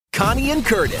Connie and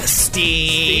Curtis.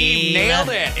 Steve nailed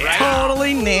it. Right?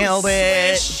 Totally nailed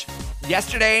it. Swish.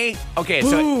 Yesterday, okay,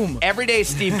 Boom. so every day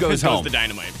Steve goes That was home. the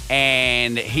dynamite.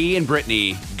 And he and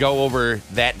Brittany go over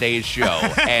that day's show,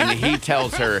 and he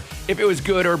tells her if it was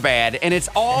good or bad, and it's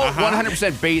all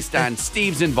 100% based on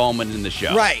Steve's involvement in the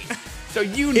show. Right. So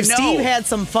If Steve had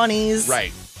some funnies,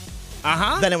 right.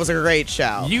 then it was a great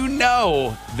show. You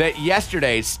know that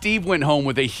yesterday Steve went home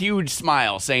with a huge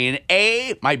smile saying,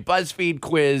 A, my BuzzFeed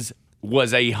quiz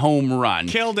was a home run.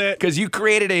 Killed it. Because you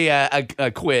created a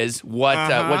quiz.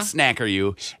 What snack are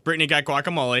you? Brittany got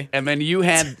guacamole. And then you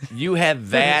had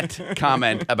that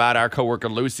comment about our coworker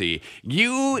Lucy.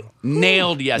 You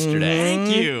nailed yesterday.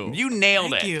 Thank you. You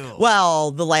nailed it. you. Well,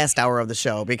 the last hour of the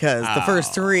show, because the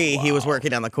first three, he was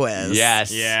working on the quiz.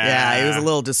 Yes. Yeah, he was a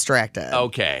little distracted.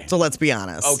 Okay. So let's be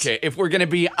honest. Okay, if we're going to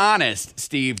be honest,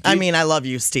 Steve. I mean, I love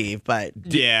you, Steve, but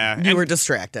Yeah. you were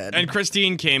distracted. And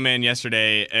Christine came in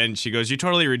yesterday, and she goes, "You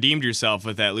totally redeemed yourself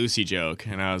with that Lucy joke."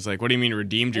 And I was like, "What do you mean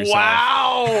redeemed yourself?"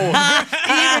 Wow!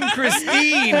 Even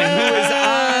Christine, who was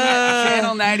on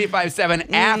Channel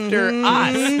 95.7 after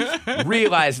us,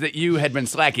 realized that you had been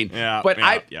slacking. Yeah, but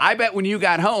yeah. I bet when you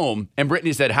got home and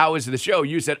Brittany said, "How was the show?"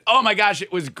 you said, "Oh my gosh,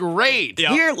 it was great." Yeah.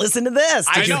 Here, listen to this.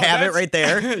 Did you know, have it that's- right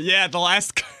there? Yeah, the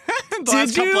last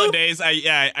Did couple you? of days,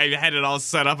 I had it all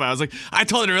set up. I was like, I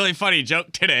told a really funny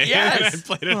joke today. Yes. And I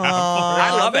played it out.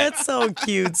 I love it. That's so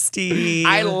cute, Steve.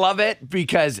 I love it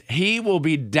because he will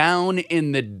be down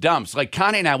in the dumps. Like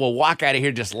Connie and I will walk out of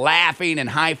here just laughing and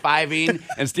high-fiving,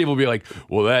 and Steve will be like,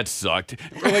 "Well, that sucked."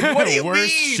 We're like, "What do you Worst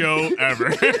mean?" show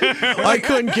ever. I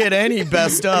couldn't get any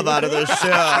best of out of this show.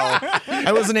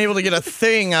 I wasn't able to get a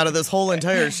thing out of this whole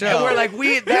entire show. And we're like, you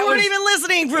weren't even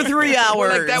listening for 3 hours. We're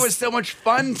like, that was so much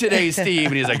fun today, Steve.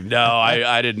 And he's like, "No,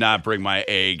 I did not bring my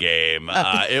A game.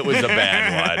 It was a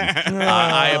bad one.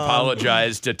 I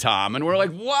apologize to Tom." And we're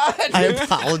like, "What?" I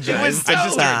apologize. I just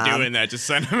Tom. started doing that. Just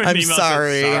send him an I'm email.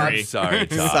 sorry. I'm sorry,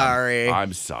 Tom. Sorry.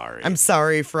 I'm sorry. I'm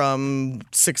sorry from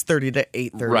 6:30 to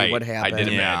 8:30. Right. What happened? I did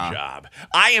a Yeah. bad job.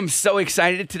 I am so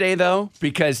excited today, though,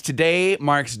 because today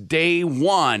marks day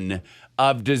one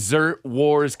of Dessert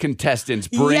Wars contestants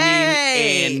bringing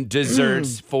Yay! in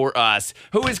desserts for us.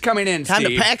 Who is coming in, Time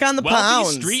Steve? to pack on the Wealthy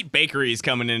pounds. Street Bakery's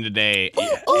coming in today.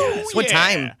 What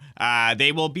time?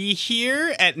 They will be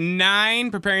here at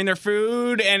 9, preparing their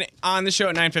food, and on the show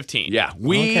at 9:15. Yeah,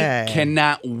 we Okay.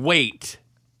 cannot wait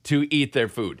to eat their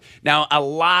food. Now, a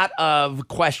lot of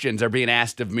questions are being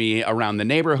asked of me around the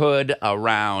neighborhood,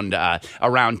 around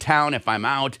town if I'm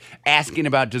out, asking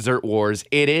about Dessert Wars.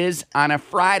 It is on a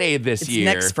Friday this It's year.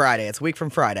 next Friday. It's a week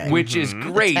from Friday. Which is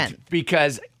great 10th.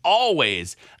 because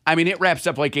always, I mean, it wraps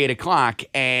up like 8 o'clock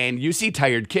and you see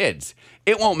tired kids.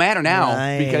 It won't matter now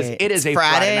Right. because it is It's a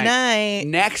Friday Friday night.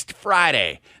 Next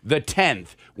Friday, the 10th,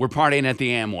 we're partying at the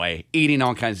Amway, eating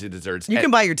all kinds of desserts. You can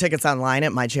buy your tickets online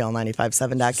at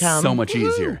mychannel957.com. So much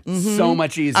easier. So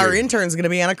much easier. Our intern's going to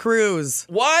be on a cruise.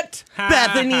 What?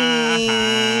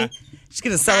 Bethany. She's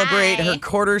going to celebrate Hi. her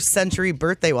quarter-century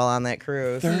birthday while on that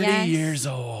cruise. 30 Yes. years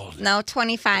old. No,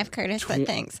 25, Curtis, but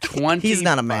thanks. 25. He's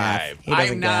not a math. He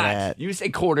doesn't I'm get not. it. You say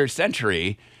quarter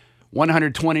century.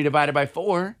 120 divided by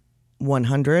 4.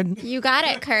 100. You got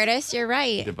it, Curtis. You're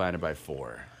right. Divided by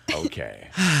 4. Okay.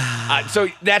 So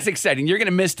that's exciting. You're going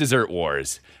to miss Dessert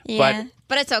Wars. Yeah,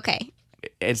 but it's okay.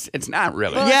 But it's not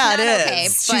really. Well, Yeah, it's it not is. okay,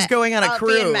 She's but going on a I'll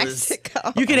cruise. be in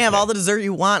Mexico. You can have all the dessert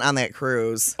you want on that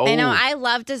cruise. Oh, I know. I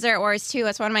love Dessert Wars, too.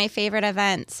 It's one of my favorite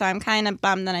events, so I'm kind of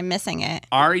bummed that I'm missing it.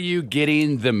 Are you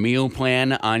getting the meal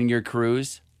plan on your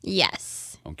cruise?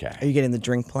 Yes. Are Okay. you getting the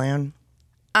drink plan?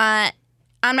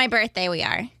 On my birthday, we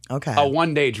are. Okay. A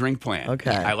one-day drink plan. Okay.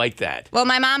 I like that. Well,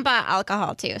 my mom bought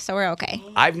alcohol, too, so we're okay.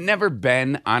 I've never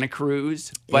been on a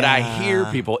cruise, but I hear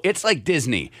people. It's like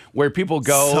Disney, where people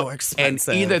go So and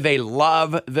expensive. either they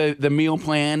love the meal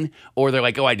plan, or they're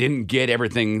like, "Oh, I didn't get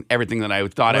everything that I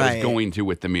thought I Right. was going to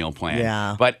with the meal plan."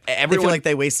 Yeah. but They everyone, feel like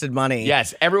they wasted money.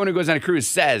 yes, everyone who goes on a cruise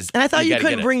says. And I thought you gotta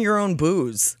couldn't get it. bring your own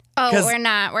booze. Oh, 'Cause- we're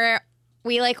not.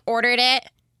 We like ordered it,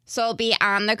 so it'll be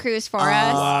on the cruise for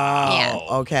us. Wow.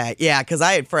 Yeah. Okay. Yeah, because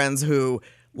I had friends who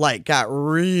like got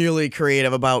really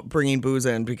creative about bringing booze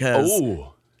in because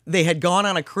Oh, they had gone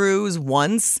on a cruise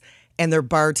once and their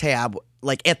bar tab,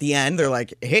 like at the end, they're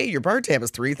like, "Hey, your bar tab is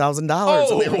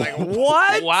 $3,000." And they were like,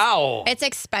 "What? wow! It's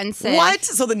expensive. What?"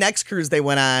 So the next cruise they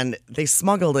went on, they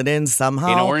smuggled it in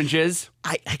somehow. In oranges.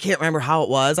 I can't remember how it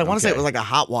was. I want to say it Okay. was like a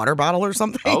hot water bottle or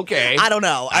something. Okay. I don't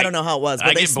know. I don't know how it was, I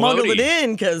but they get smuggled bloaty. it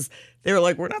in because they were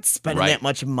like, "We're not spending Right. that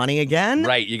much money again."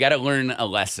 Right, you got to learn a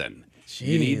lesson.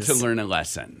 You need to Jeez. learn a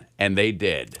lesson, and they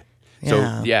did. Yeah.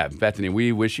 So, yeah, Bethany,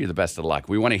 we wish you the best of luck.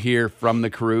 We want to hear from the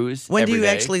cruise. When do every you day.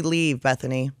 actually leave,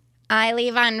 Bethany? I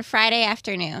leave on Friday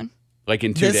afternoon. Like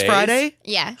in 2 days? This Friday?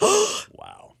 Yeah.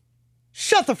 Wow.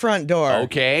 Shut the front door.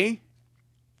 Okay.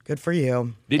 Good for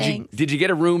you. Thanks. Did you get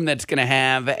a room that's going to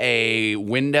have a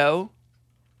window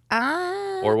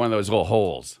or one of those little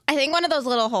holes? I think one of those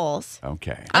little holes.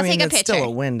 Okay. I'll I mean, take a it's picture. still a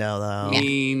window, though. I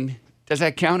mean, does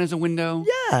that count as a window?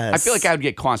 Yes. I feel like I would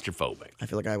get claustrophobic, I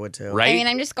feel like I would too. right? I mean,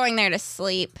 I'm just going there to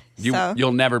sleep. so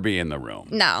You'll never be in the room.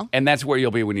 no, And that's where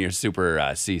you'll be when you're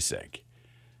super seasick.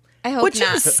 I hope Would you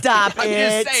not. stop I'm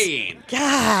it? just saying. Gosh.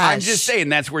 I'm just saying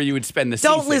that's where you would spend the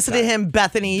Don't seasick listen to time. him,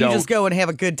 Bethany. You Don't. just go and have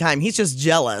a good time. He's just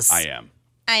jealous. I am.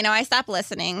 I know. I stopped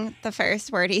listening the first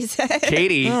word he said.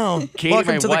 Katie, Oh, Katie,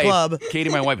 welcome my to the wife, club. Katie,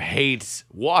 my wife hates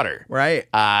water. Right.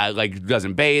 Like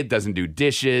doesn't bathe, doesn't do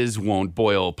dishes, won't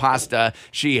boil pasta.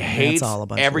 She hates all a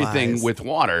bunch of everything lies. with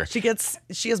water. She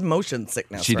has motion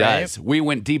sickness. She right? does. We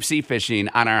went deep sea fishing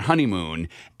on our honeymoon,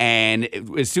 and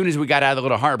as soon as we got out of the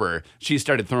little harbor, she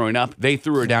started throwing up. They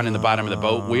threw her down in the bottom of the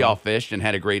boat. We all fished and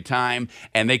had a great time,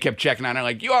 and they kept checking on her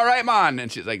like, "You all right, Mon?"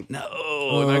 And she's like, "No."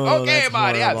 I'm like, "Okay, that's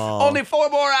Mon. Yeah, horrible. only 4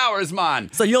 more hours, Mon."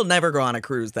 So you'll never go on a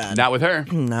cruise then? Not with her.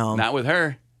 No. Not with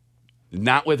her.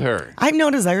 Not with her. I have no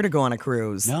desire to go on a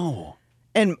cruise. No.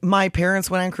 And my parents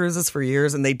went on cruises for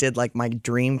years, and they did like my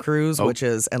dream cruise, which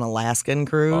is an Alaskan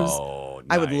cruise. Oh,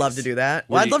 I would nice. love to do that.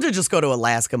 Where Well, do I'd you- love to just go to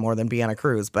Alaska more than be on a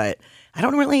cruise, but I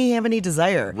don't really have any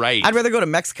desire. Right. I'd rather go to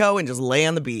Mexico and just lay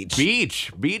on the beach.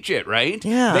 Beach it, right?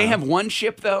 Yeah. They have one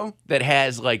ship though that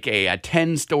has like a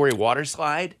 10-story water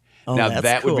slide. Oh, now that's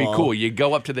that would be cool. cool. You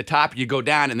go up to the top, you go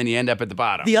down, and then you end up at the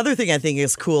bottom. The other thing I think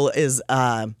is cool is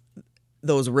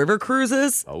those river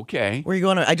cruises. Okay. Where you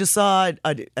going to? I just saw,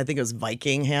 I think it was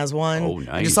Viking has one. Oh,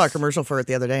 I just saw a nice. commercial for it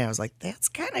the other day. I was like, that's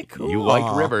kind of cool. You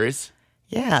like rivers.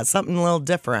 Yeah, something a little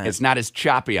different. It's not as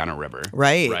choppy on a river.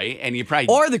 Right. Right? And you probably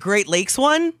Or the Great Lakes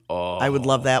one. I would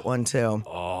love that one too.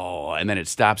 Oh, and then it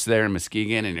stops there in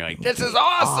Muskegon, and you're like, "This is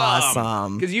awesome!"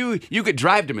 Awesome. Because you could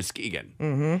drive to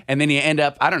Muskegon, and then you end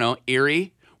up, I don't know,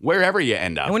 Erie, wherever you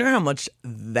end up. I wonder how much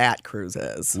that cruise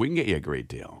is. We can get you a great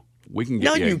deal. We can get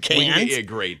No, you. you We can can't. get you a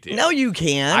great deal. No, you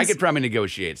can't. I could probably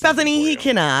negotiate something Bethany, for he you.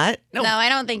 cannot. No. No, I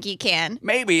don't think you can.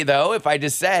 Maybe though, if I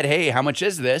just said, "Hey, how much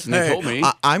is this?" and they told me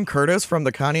I'm Curtis from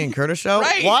the Connie and Curtis show.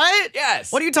 Right. What?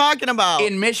 Yes. What are you talking about?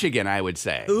 in Michigan, I would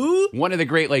say, Ooh. one of the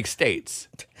Great Lakes states,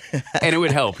 and it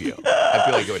would help you. I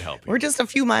feel like it would help you. We're just a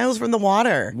few miles from the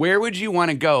water. Where would you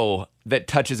want to go that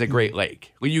touches a Great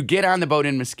Lake? When you get on the boat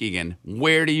in Muskegon,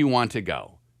 where do you want to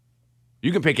go?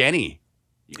 You can pick any.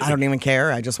 I don't even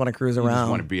care. I just want to cruise You just around.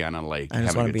 want to be on a lake. I just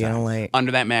having wanna good be on a time. lake.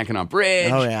 Under that Mackinac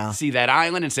Bridge. Oh, yeah. See that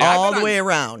island and say, all "I've the been way on-"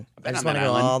 around. I been just on want to that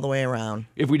go island. all the way around.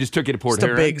 If we just took you to Port Just a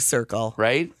Huron, big circle.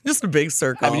 right? Just a big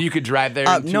circle. I mean, you could drive there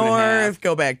up in 2.5. north,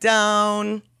 go back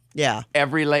down. Yeah,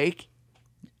 Every lake.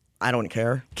 I don't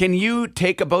care. Can you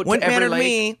take a boat Wouldn't to every matter to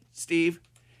lake, me. Steve?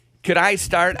 Could I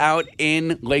start out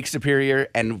in Lake Superior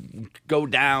and go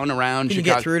down around Can you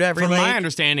Chicago? get through to every From lake? my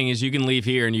understanding is you can leave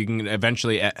here and you can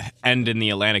eventually end in the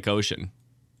Atlantic Ocean.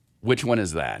 Which one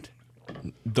is that?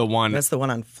 The one, That's the one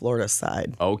on Florida's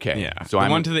side. Okay. yeah, So the I'm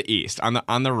one to the east,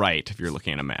 on the right, if you're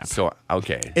looking at a map. So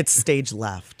okay. It's stage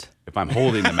left. If I'm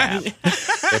holding the map.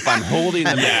 If I'm holding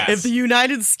the map. If the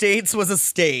United States was a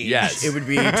stage, Yes. it would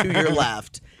be to your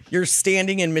left. You're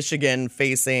standing in Michigan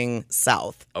facing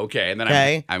south. Okay, and then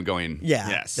Okay. I'm going. Yeah,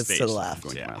 Yes, it's stage to the left.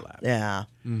 left. Going to my left. Yeah.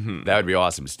 That would be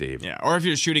awesome, Steve. Yeah, or if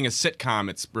you're shooting a sitcom,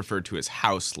 it's referred to as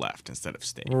house left instead of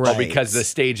stage. Right. Oh, because the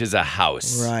stage is a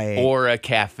house, Right. or a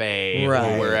cafe,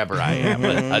 Right. or wherever I am,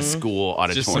 a school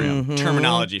Just auditorium. some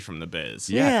terminology from the biz.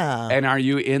 Yeah. And are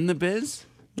you in the biz?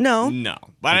 No, No,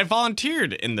 but I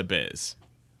volunteered in the biz.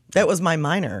 that was my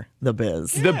minor, the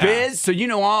biz. The biz? So you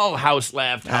know all house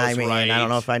left, house I mean, right. I don't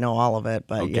know if I know all of it,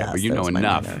 but Okay, yes, but you that know was my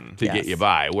enough minor. to get Yes. you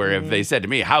by. Where if they said to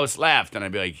me, house left, and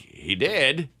I'd be like, he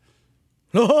did.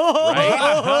 Right?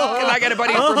 Because I got a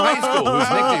buddy from high school whose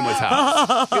nickname was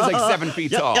House. He was like 7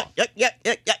 feet tall. Yeah.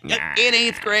 In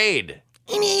 8th grade.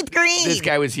 In 8th grade. This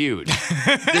guy was huge.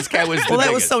 This guy was the well,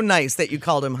 that was biggest. so nice that you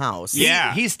called him House.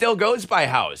 Yeah. He still goes by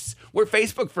House. We're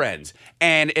Facebook friends.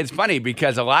 And it's funny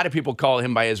because a lot of people call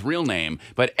him by his real name,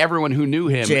 but everyone who knew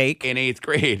him Jake. in 8th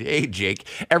grade, hey, Jake,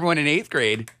 everyone in 8th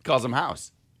grade calls him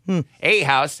House. Hey,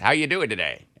 House, how you doing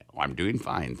today? Oh, I'm doing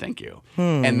fine, thank you.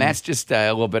 And that's just a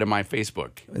little bit of my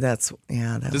Facebook. That's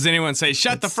Does anyone say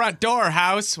 "shut the front door,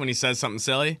 house" when he says something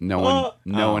silly? No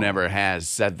one ever has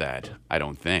said that, I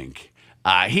don't think.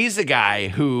 He's the guy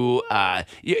who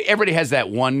everybody has that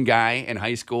one guy in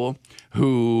high school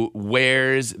who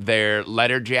wears their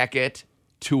letter jacket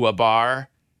to a bar,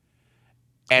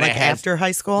 and like it has after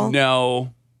high school.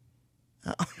 no.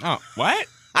 Oh, what?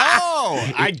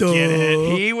 Oh, I get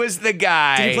it. He was the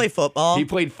guy. Did he play football? He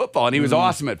played football, and he was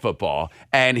awesome at football.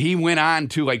 And he went on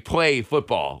to like play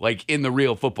football, like in the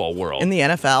real football world. In the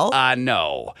NFL?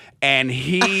 No. And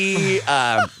he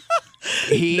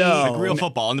No. Like real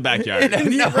football in the backyard.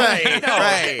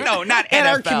 right. No, not At NFL.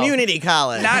 our community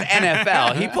college. Not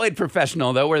NFL. He played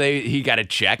professional though, where he got a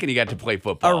check and he got to play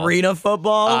football. Arena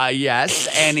football? Yes,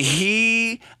 and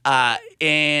he Is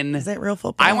that real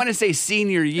football? I want to say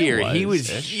senior year, he was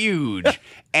huge.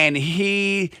 And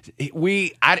I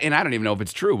don't even know if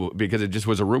it's true because it just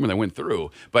was a rumor that went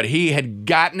through. But he had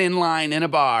gotten in line in a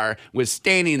bar, was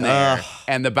standing there,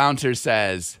 and the bouncer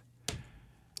says,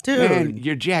 Dude. "Man,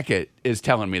 your jacket is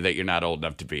telling me that you're not old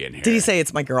enough to be in here." Did he say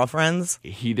it's my girlfriend's?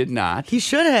 He did not. He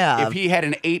should have. If he had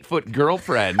an 8-foot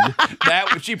girlfriend,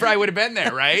 she probably would have been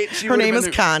there, right? She Her would have name been is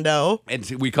there. Condo. And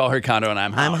we call her Condo, and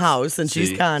I'm House. I'm House, and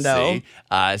she's Condo.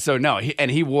 See? So no,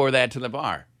 he wore that to the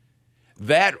bar.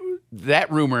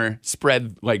 That rumor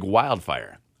spread like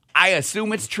wildfire. I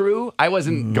assume it's true. I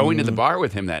wasn't going to the bar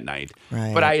with him that night,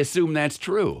 Right. but I assume that's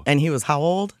true. And he was how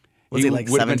old? Was he like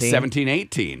would have been 17? 17,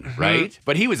 18, right?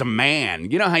 But he was a man.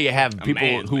 You know how you have people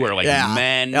man's who are like Yeah.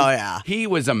 men? Oh, yeah. He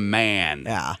was a man.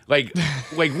 Yeah. Like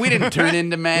we didn't turn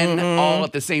into men all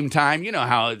at the same time. You know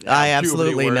how I puberty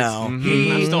absolutely works. know.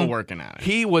 I'm still working at it.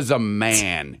 He was a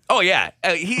man. Oh yeah,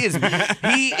 he is.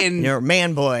 You're a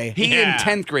man boy. He Yeah. in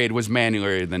 10th grade was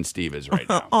manlier than Steve is right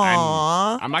now.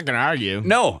 Aw. I'm not going to argue.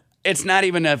 No, it's not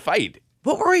even a fight.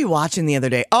 What were we watching the other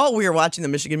day? Oh, we were watching the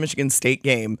Michigan State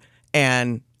game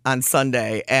and on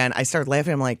Sunday, and I started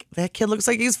laughing. I'm like, that kid looks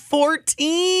like he's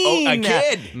 14. Oh, a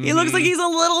kid. He looks like he's a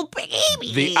little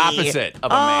baby. The opposite of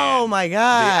a man. Oh my The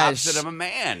gosh. opposite of a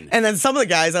man. And then some of the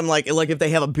guys, I'm like if they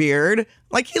have a beard,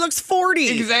 like he looks 40.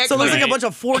 Exactly. So it looks like a Right. bunch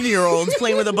of 40-year-olds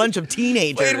playing with a bunch of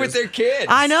teenagers. Played with their kids.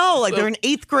 I know, like Little- they're in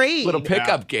 8th grade. Little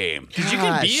pickup game. Because you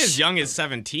can be Gosh. as young as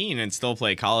 17 and still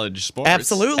play college sports.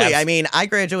 Absolutely. I mean, I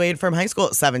graduated from high school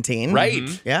at 17. Right.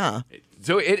 Yeah.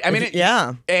 So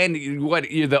Yeah. And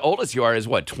the oldest you are is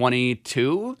what,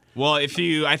 22? Well, I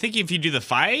think if you do the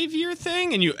 5-year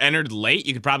thing and you entered late,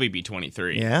 you could probably be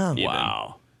 23. Yeah. even.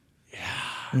 Wow. Yeah.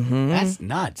 That's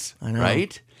nuts. I know.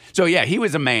 Right? So yeah, he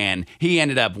was a man. He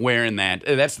ended up wearing that.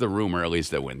 That's the rumor, at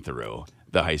least, that went through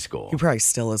the high school. He probably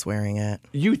still is wearing it.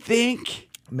 You think?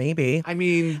 Maybe. I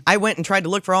mean, I went and tried to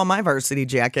look for all my varsity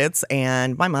jackets,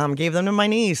 and my mom gave them to my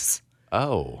niece.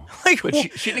 oh. Like, But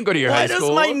she didn't go to your high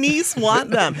school. Why does my niece want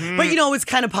them? But it's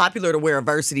kind of popular to wear a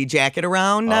varsity jacket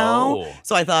around now. Oh.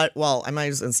 So I thought, well, I might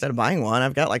just, instead of buying one,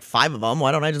 I've got like 5 of them.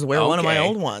 Why don't I just wear one of my Okay.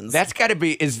 old ones? That's got to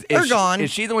be. They're gone.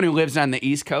 Is she the one who lives on the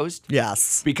East Coast?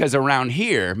 yes. Because around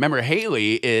here, remember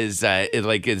Haley is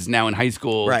now in high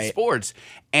school Right. sports,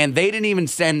 and they didn't even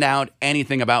send out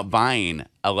anything about buying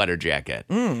a letter jacket.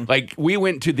 Like we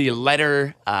went to the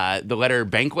letter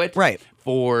banquet, Right.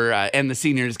 For and the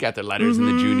seniors got their letters and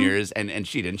the juniors, and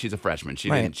she didn't. She's a freshman. She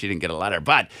Right. didn't get a letter,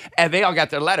 but they all got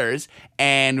their letters,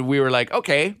 and we were like,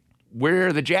 okay, where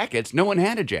are the jackets? No one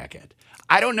had a jacket.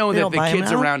 I don't know They that don't the buy 'em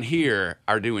kids now? around here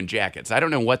are doing jackets. I don't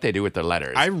know what they do with their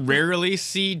letters. I rarely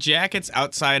see jackets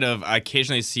outside of, I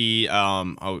occasionally see,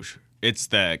 it's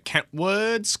the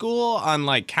Kentwood School on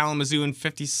like Kalamazoo and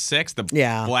 56, the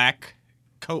Yeah. black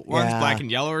coat ones, Yeah. black and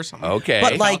yellow or something. Okay.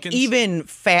 But like Falcons. even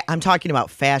I'm talking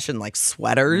about fashion like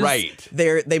sweaters. Right.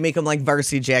 They make them like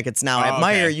varsity jackets now. At Oh,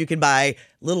 Meyer, okay. you can buy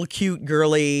little cute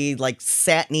girly like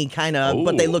satiny kind of,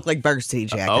 but they Ooh. look like varsity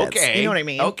jackets. Okay. You know what I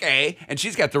mean? Okay. And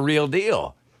she's got the real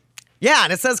deal. Yeah,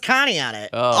 and it says Connie on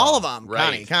it. All of them.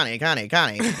 right. Connie.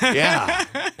 Yeah.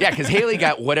 Yeah, because Haley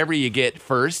got whatever you get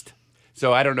first.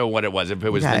 So I don't know what it was, if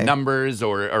it was the Okay. numbers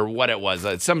or what it was,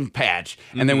 some patch.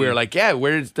 And then we were like, yeah,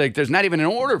 there's not even an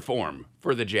order form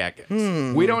for the jackets.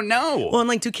 We don't know. Well, and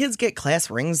like, do kids get class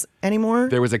rings anymore?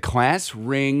 There was a class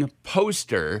ring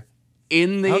poster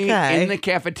in the Okay.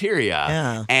 cafeteria.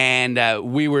 Yeah. And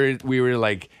we were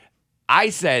like, I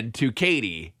said to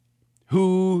Katie,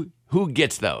 who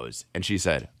gets those? And she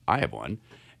said, I have one.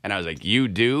 And I was like, you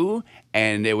do?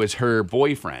 And it was her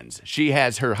boyfriend's. She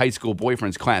has her high school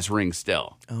boyfriend's class ring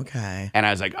still. Okay. And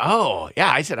I was like, oh, yeah.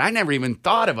 I said, I never even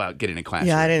thought about getting a class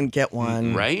Yeah, I ring. didn't get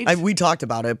one. Right? We talked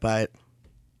about it, but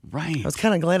Right. I was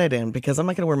kind of glad I didn't because I'm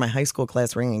not going to wear my high school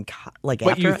class ring in But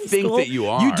after you high think school. that you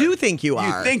are. You do think you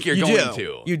are. You think you're You going do.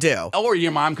 to. You do. Or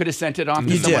your mom could have sent it off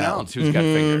to You someone do. else who's got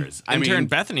fingers. I Intern mean,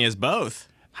 Bethany has both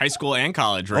high school and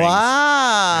college rings.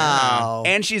 Wow.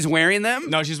 and she's wearing them?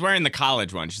 No, she's wearing the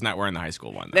college one. She's not wearing the high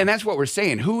school one. Though. And that's what we're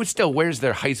saying. Who still wears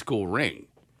their high school ring,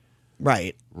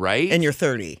 Right. right? And you're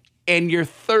 30. And you're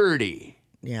 30.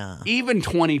 Yeah. Even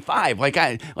 25. Like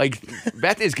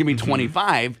Beth is giving me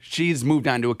 25. She's moved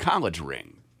on to a college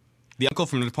ring. The uncle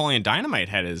from Napoleon Dynamite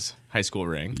had his high school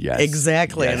ring. Yes.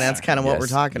 Exactly, and Yes. that's kind of what we're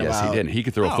talking Yes, about. he did. He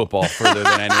could throw a football further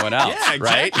than anyone else, Yeah,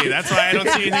 right? exactly. That's why I don't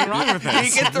see anything wrong with He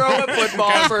this. can throw a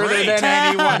football further great. than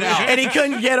anyone else. And he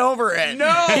couldn't get over it.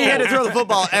 No. He had to throw the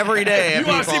football every day. at You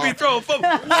want to see people. me throw a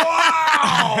football?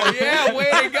 Wow! Yeah,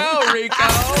 way to go, Rico.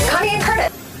 Connie and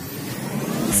Curtis.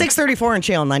 6:34 on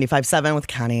Channel 95.7 with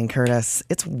Connie and Curtis.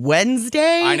 It's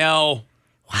Wednesday. I know.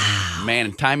 Wow.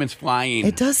 Man, time is flying.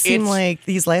 It does seem It's- like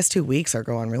these last 2 weeks are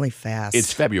going really fast.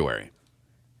 It's February.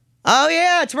 Oh,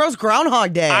 yeah. Tomorrow's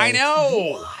Groundhog Day. I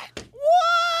know. What?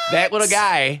 That little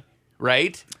guy,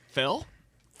 right? Phil?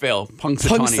 Phil,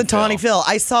 Punxsutawney Punxsutawney Phil.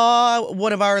 I saw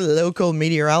one of our local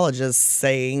meteorologists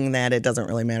saying that it doesn't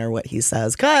really matter what he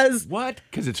says because What?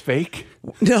 Because it's fake?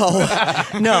 no,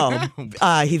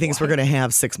 he thinks we're going to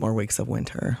have 6 more weeks of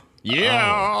winter.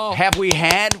 Yeah. Have we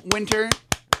had winter?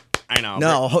 I know.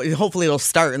 No, hopefully it'll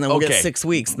start and then we'll Okay. get 6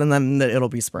 weeks, and then it'll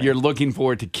be spring. You're looking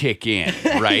for it to kick in,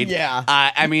 right? Yeah.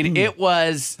 I mean, it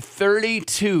was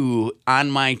 32 on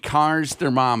my car's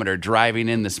thermometer driving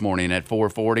in this morning at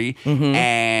 4:40,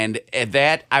 and at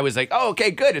that I was like, "Oh, okay,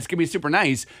 good. It's gonna be super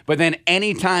nice." But then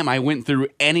anytime I went through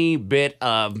any bit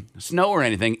of snow or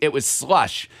anything, it was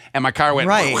slush, and my car went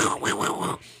Right.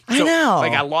 I know.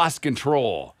 Like I lost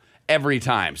control every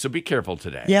time. So be careful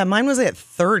today. Yeah, mine was at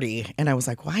 30, and I was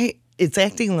like, why? It's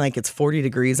acting like it's 40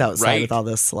 degrees outside Right. with all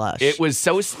this slush. It was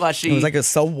so slushy. It was like it's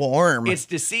so warm. It's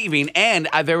deceiving, and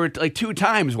there were like 2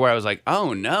 times where I was like,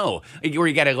 "Oh no!" Where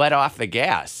you got to let off the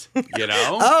gas, you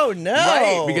know? Oh, no.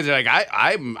 Right? Because you're like,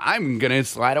 I'm gonna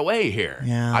slide away here.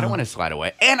 Yeah. I don't want to slide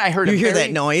away. And I heard you a hear very,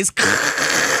 that noise?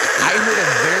 I heard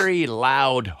a very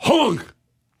loud honk,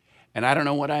 and I don't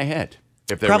know what I hit.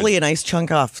 If there Probably was, a nice chunk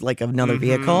off like another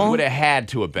vehicle. would have had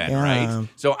to have been, Yeah. right?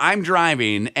 So I'm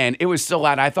driving, and it was so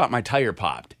loud, I thought my tire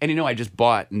popped. And I just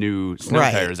bought new snow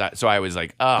Right. tires, so I was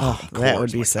like, oh, of that would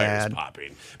course be my tire's sad.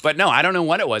 popping. But no, I don't know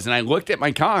what it was. And I looked at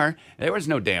my car, there was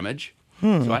no damage.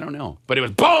 So I don't know. But it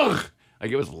was boom!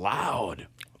 Like it was loud.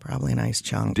 Probably a nice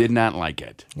chunk. Did not like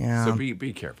it. Yeah. So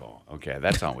be careful. Okay,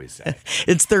 that's all we say.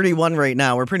 It's 31 right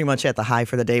now. We're pretty much at the high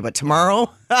for the day. But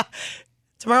tomorrow,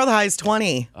 tomorrow the high is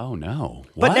 20. Oh no.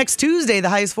 But What? next Tuesday, the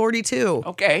high is 42.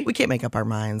 Okay. We can't make up our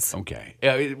minds. Okay.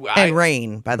 And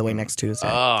rain, by the way, next Tuesday.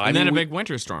 And then a big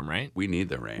winter storm, right? we need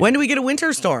the rain. when do we get a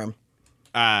winter storm?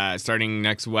 Starting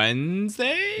next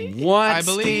Wednesday. What, I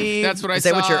believe Steve? that's what I Is saw.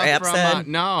 that what your app from, said?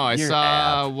 No, I Your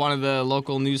saw app. one of the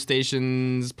local news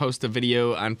stations post a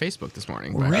video on Facebook this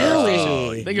morning.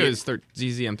 Really? I think it was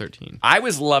ZZM 13. I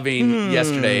was loving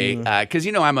yesterday because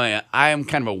I am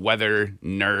kind of a weather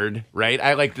nerd, right?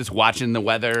 I like just watching the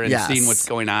weather and Yes. seeing what's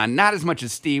going on. Not as much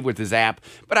as Steve with his app,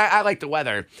 but I like the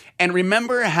weather. And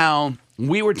remember how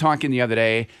we were talking the other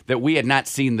day that we had not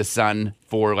seen the sun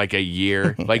for like a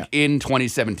year. Like in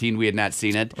 2017, we had not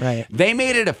seen it. Right. They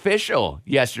made it official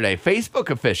yesterday,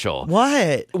 Facebook official.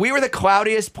 What? We were the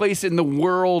cloudiest place in the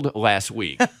world last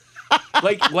week.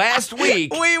 Like last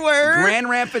week, We were. Grand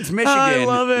Rapids, I Michigan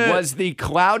love it. was the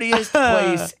cloudiest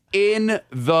place in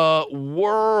the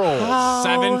world.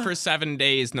 7 for 7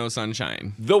 days, no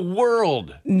sunshine. The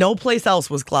world. No place else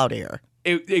was cloudier.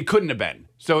 It couldn't have been.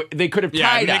 So they could have Yeah, I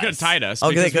tied mean, they us. could have tied us.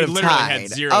 Okay, they because could we have literally tied. had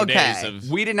 0 Okay. days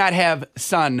of. We did not have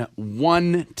sun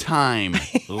one time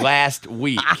last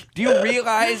week. Do you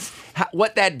realize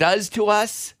what that does to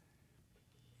us?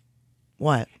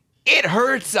 What? It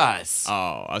hurts us. Oh,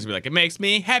 I was gonna be like, it makes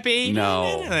me happy.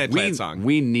 No, Play that song.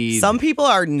 we need Some people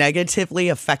are negatively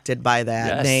affected by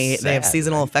that. Yes, They have sad,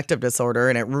 seasonal affective disorder,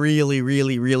 and it really,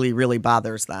 really, really, really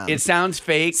bothers them. It sounds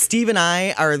fake. Steve and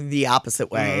I are the opposite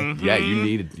way. Yeah,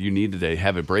 you needed to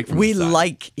have a break from We the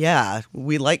sun.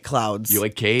 we like clouds. You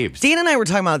like caves. Dan and I were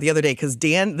talking about it the other day because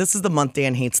this is the month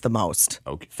Dan hates the most.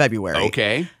 Okay. February.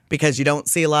 Okay. Because you don't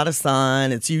see a lot of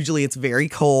sun. It's very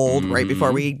cold right before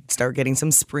Mm-hmm. we start getting some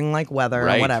spring-like weather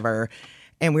Right. or whatever.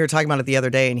 And we were talking about it the other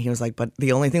day, and he was like, but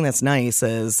the only thing that's nice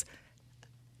is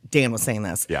Dan was saying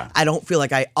this. Yeah. I don't feel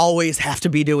like I always have to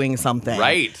be doing something.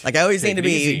 Right. Like I always Take need to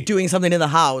it be easy. doing something in the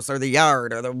house or the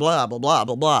yard or the blah, blah, blah,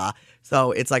 blah, blah.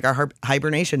 So it's like our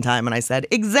hibernation time. And I said,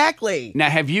 exactly. Now,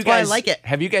 have you That's why guys I like it.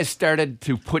 Have you guys started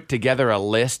to put together a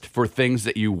list for things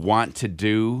that you want to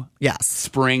do? Yes.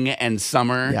 Spring and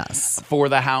summer. Yes. For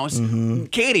the house.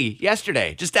 Katie,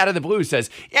 yesterday, just out of the blue,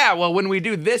 says, "Yeah, well, when we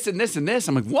do this and this and this,"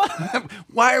 I'm like, "What?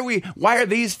 Why are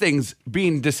these things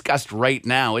being discussed right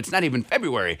now? It's not even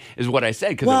February," is what I said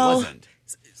because it wasn't.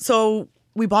 So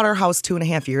we bought our house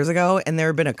 2.5 years ago, and there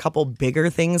have been a few bigger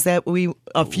things that we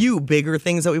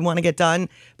want to get done,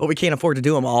 but we can't afford to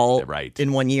do them all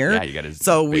in 1 year. Yeah, you got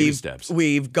to baby steps.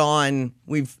 We've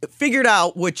figured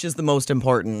out which is the most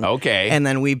important. Okay. And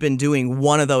then we've been doing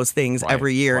one of those things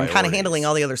every year and kind of Priorities. handling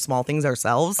all the other small things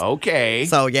ourselves. Okay.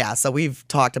 So we've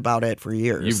talked about it for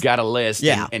years. You've got a list,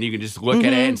 and you can just look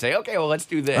at it and say, okay, well, let's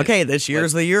do this. Okay, this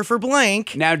year's the year for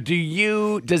blank. Now,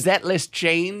 does that list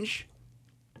change?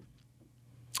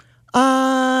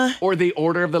 Or the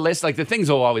order of the list? Like, the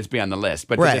things will always be on the list,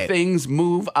 but do the things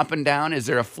move up and down? Is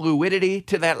there a fluidity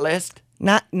to that list?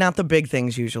 Not the big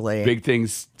things usually. Big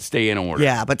things stay in order.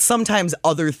 Yeah, but sometimes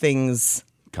other things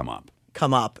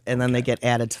Come up. and then they get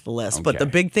added to the list. But the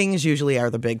Okay. big things usually are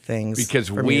the big things. Because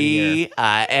from year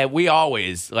to year. we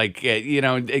always,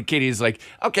 Katie's like,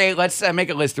 okay, let's make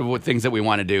a list of what things that we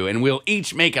want to do, and we'll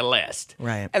each make a list.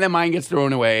 Right. And then mine gets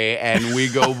thrown away, and we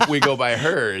go by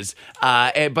hers.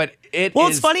 But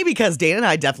it's funny because Dana and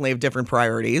I definitely have different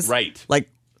priorities. Right. Like,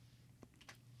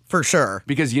 for sure.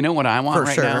 Because you know what I want For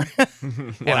right sure.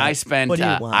 now? And I spent What do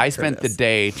you want, I spent the Curtis?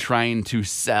 day trying to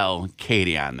sell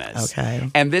Katie on this.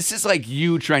 Okay. And this is like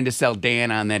you trying to sell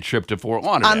Dan on that trip to Fort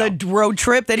Lauderdale. On the road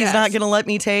trip that he's Yes. not going to let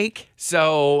me take.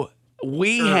 So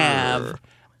we have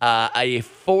a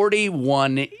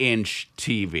 41-inch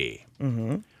TV,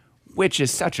 which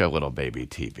is such a little baby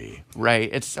TV, right?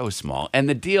 It's so small. And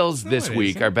the deals this it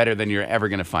week isn't. are better than you're ever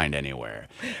going to find anywhere.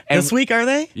 And This week, are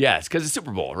they? Yes, because it's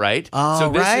Super Bowl, right? Oh, so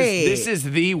this right. is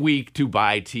the week to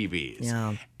buy TVs.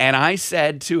 Yeah. And I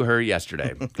said to her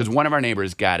yesterday, because one of our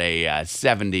neighbors got a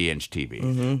 70-inch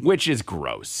TV, which is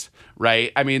gross,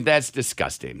 right? I mean, that's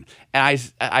disgusting. And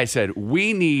I said,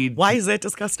 we need... Why is that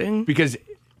disgusting? Because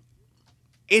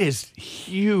it is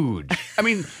huge. I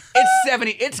mean, it's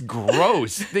 70. It's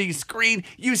gross. The screen,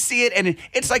 you see it, and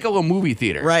it's like a little movie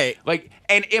theater. Right. Like,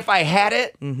 and if I had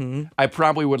it, I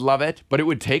probably would love it, but it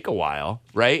would take a while,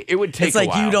 right? It would take It's like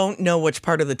a while. you don't know which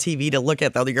part of the TV to look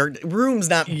at, though. Your room's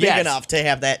not big Yes. enough to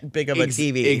have that big of a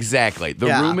TV. Exactly. The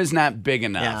Yeah. room is not big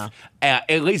enough.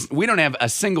 At least we don't have a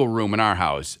single room in our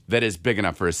house that is big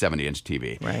enough for a 70-inch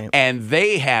TV. Right. And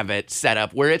they have it set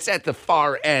up where it's at the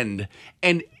far end,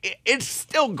 and it's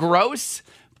still gross,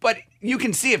 but you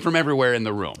can see it from everywhere in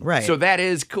the room. Right. So that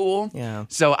is cool. Yeah.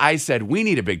 So I said, we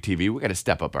need a big TV. We got to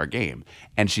step up our game.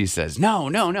 And she says, no.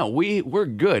 We're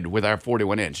good with our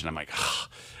 41-inch. And I'm like, oh.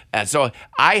 And so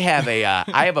I have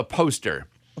a poster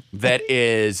that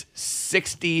is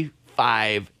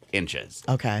 65 inches.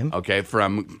 Okay.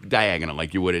 From diagonal,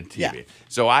 like you would a TV. Yeah.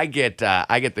 So I get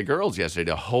the girls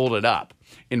yesterday to hold it up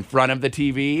in front of the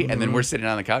TV, and then we're sitting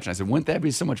on the couch, and I said, wouldn't that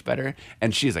be so much better?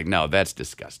 And she's like, no, that's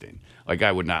disgusting. Like,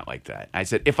 I would not like that. I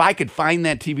said, if I could find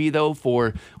that TV, though,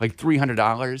 for like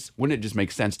 $300, wouldn't it just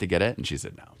make sense to get it? And she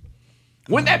said, no.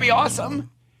 Wouldn't that be awesome?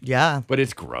 Yeah. But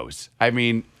it's gross. I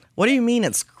mean, What do you mean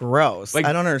it's gross? like,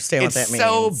 I don't understand what that means.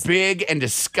 It's so big and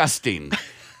disgusting.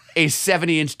 A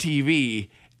 70-inch TV.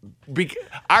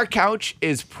 Our couch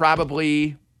is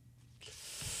probably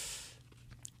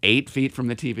 8 feet from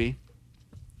the TV.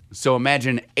 So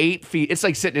imagine 8 feet. It's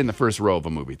like sitting in the first row of a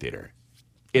movie theater.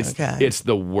 It's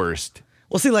the worst.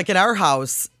 Well, see, like at our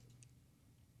house,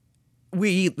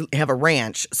 we have a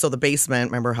ranch. So the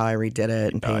basement, remember how I redid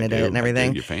it and painted it and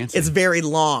everything? You're fancy. It's very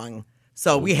long.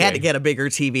 So we had to get a bigger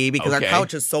TV because our Okay.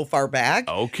 couch is so far back.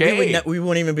 Okay. We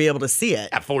wouldn't even be able to see it.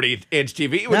 A 40-inch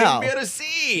TV, we wouldn't be able to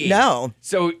see. No.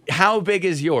 So how big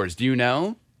is yours? Do you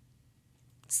know?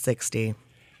 60.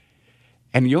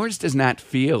 And yours does not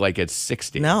feel like it's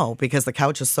 60. No, because the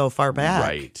couch is so far back.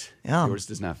 Right. Yeah. Yours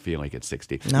does not feel like it's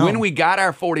 60. No. When we got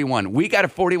our 41, we got a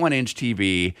 41-inch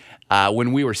TV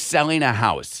when we were selling a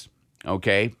house,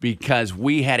 okay? Because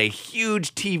we had a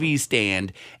huge TV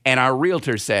stand, and our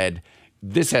realtor said,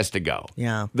 this has to go.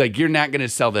 Yeah. Like, you're not going to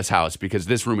sell this house because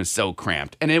this room is so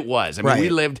cramped. And it was. I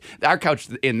mean, Right. our couch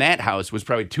in that house was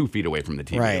probably 2 feet away from the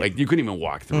TV. Right. Like, you couldn't even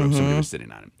walk through it. Somebody was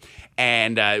sitting on it.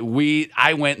 And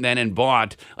I went then and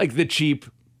bought, like, the cheap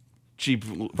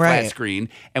flat Right. screen,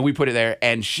 and we put it there,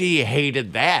 and she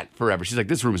hated that forever. She's like,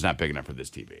 this room is not big enough for this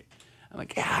TV. I'm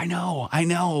like, yeah, I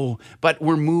know, but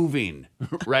we're moving,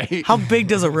 right? How big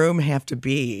does a room have to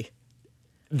be?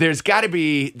 There's got to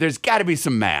be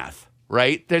some math,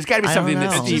 right? There's got to be I don't something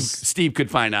that know. Steve could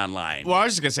find online. Well, I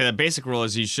was just gonna say the basic rule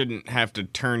is you shouldn't have to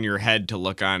turn your head to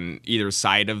look on either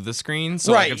side of the screen.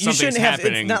 So right. like if You something's shouldn't have.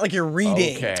 happening, It's not like you're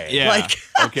reading. Okay. Yeah. Like,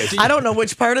 Okay. I don't know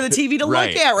which part of the TV to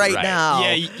Right, look at right right. now.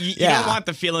 yeah, you don't want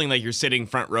the feeling like you're sitting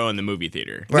front row in the movie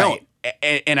theater. Right. No,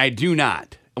 and I do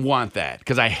not. want that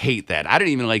because I hate that. I don't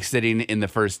even like sitting in the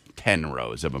first 10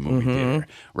 rows of a movie theater,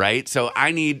 right? So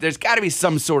there's got to be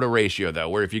some sort of ratio, though,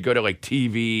 where if you go to like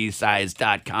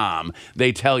tvsize.com,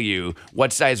 they tell you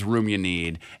what size room you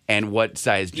need and what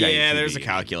size giant Yeah, TV there's a you need.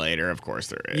 calculator. Of course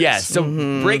there is. Yes, so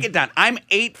break it down. I'm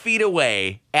 8 feet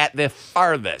away at the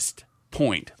farthest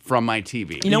point from my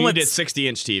TV. You know need what's- a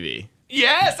 60-inch TV.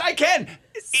 Yes, I can.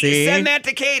 See? Send that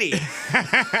to Katie.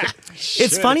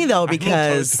 It's funny though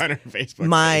because post on her Facebook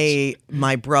page.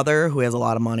 my brother, who has a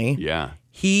lot of money, Yeah.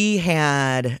 he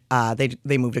had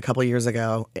they moved a couple years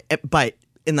ago, but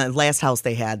in the last house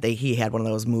they had, he had one of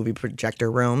those movie projector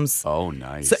rooms. Oh,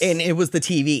 nice. So, and it was the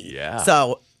TV. Yeah.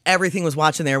 So everything was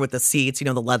watching there with the seats,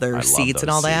 the leather I love seats and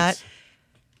those all that. seats.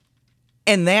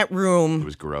 And that It room,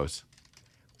 was gross.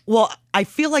 well, I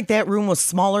feel like that room was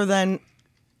smaller than.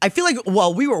 I feel like,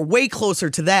 we were way closer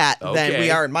to that than Okay.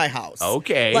 we are in my house.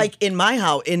 Okay. Like in my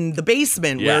house, in the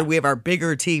basement Yeah. where we have our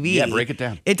bigger TV. Yeah, break it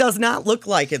down. It does not look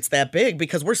like it's that big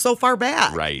because we're so far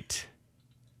back. Right.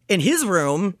 In his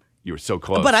room, You were so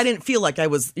close. but I didn't feel like I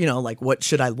was, like, what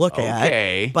should I look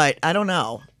Okay. at? But I don't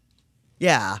know.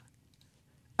 Yeah.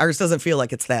 Ours doesn't feel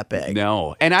like it's that big.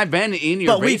 No. And I've been in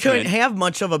your But we basement. couldn't have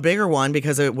much of a bigger one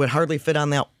because it would hardly fit on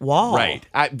that wall. Right.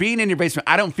 Being in your basement,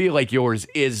 I don't feel like yours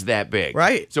is that big.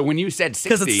 Right. So when you said 60.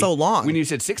 'Cause it's so long. When you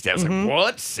said 60, I was like,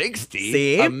 what? 60?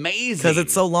 See? Amazing. Because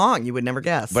it's so long, you would never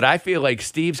guess. But I feel like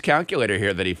Steve's calculator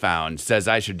here that he found says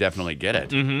I should definitely get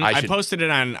it. I should. posted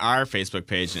it on our Facebook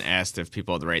page and asked if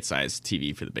people had the right size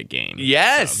TV for the big game.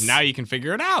 Yes. So now you can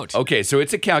figure it out. Okay, so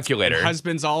it's a calculator.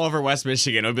 Husbands all over West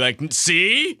Michigan will be like,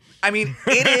 see? I mean,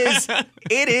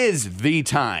 it is the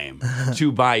time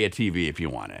to buy a TV if you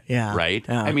want it. Yeah, Right?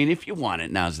 yeah. I mean, if you want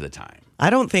it, now's the time. I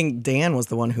don't think Dan was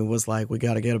the one who was like, we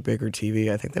got to get a bigger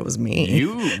TV. I think that was me.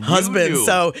 You husband. knew.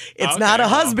 So it's not a Okay,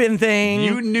 well, husband thing.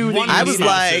 You knew that One you I of was these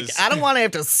like, houses. I don't want to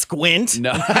have to squint.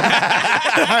 No.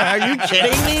 Are you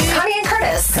kidding me? Connie and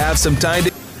Curtis. Have some time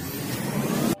to.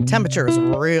 Temperature has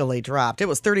really dropped. It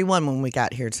was 31 when we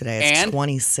got here today. It's And?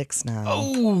 26 now.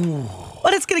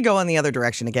 But it's going to go in the other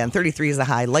direction again. 33 is the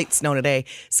high. Light snow today.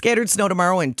 Scattered snow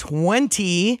tomorrow and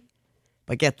 20.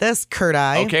 But get this, Kurt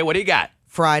Eye. Okay, what do you got?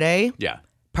 Friday, Yeah.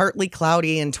 partly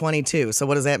cloudy and 22. So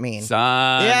what does that mean?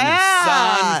 Sun.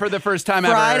 Yeah. Sun for the first time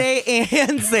ever. Friday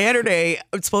and Saturday,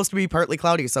 it's supposed to be partly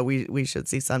cloudy, so we should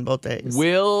see sun both days.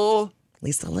 Will At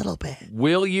least a little bit.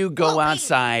 you go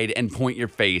outside and point your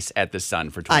face at the sun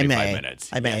for 25 minutes?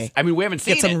 I may. Yes. I mean, we haven't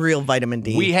seen Get some it. real vitamin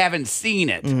D. We haven't seen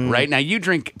it, right? Now, you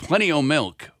drink plenty of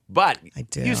milk, but I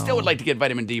do. you still would like to get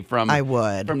vitamin D from I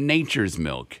would. from nature's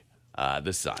milk,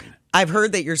 the sun. I've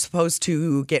heard that you're supposed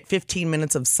to get 15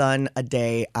 minutes of sun a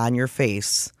day on your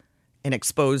face and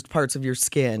exposed parts of your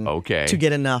skin Okay. to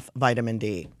get enough vitamin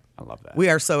D. I love that. We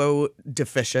are so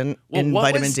deficient Well, in what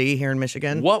vitamin was- D here in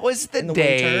Michigan. What was the, In the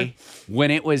day winter?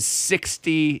 when it was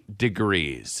 60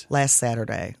 degrees? Last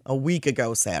Saturday, a week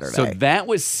ago Saturday. So that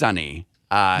was sunny.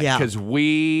 Yeah. Because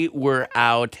we were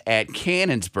out at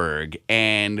Cannonsburg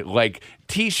and like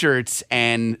t-shirts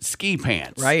and ski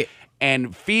pants. Right.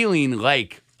 And feeling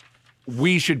like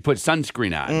we should put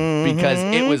sunscreen on because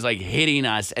it was like hitting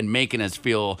us and making us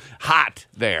feel hot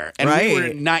there. And we were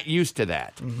Right. not used to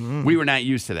that. We were not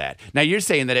used to that. Now you're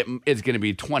saying that it's going to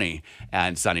be 20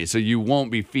 and sunny, so you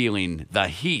won't be feeling the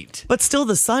heat. But still,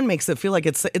 the sun makes it feel like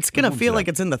it's gonna feel like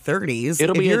it's in the 30s.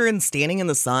 It'll if be you're standing in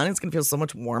the sun, it's gonna feel so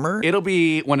much warmer. It'll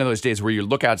be one of those days where you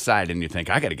look outside and you think,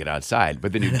 I got to get outside.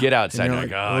 But then you get outside and you're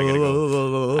like,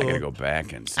 oh, I got to go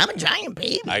back and I'm a giant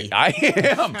baby. I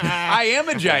am. I am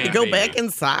a giant. Go baby. back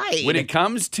inside. When it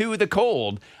comes to the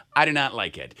cold, I do not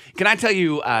like it. Can I tell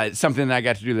you something that I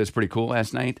got to do that's pretty cool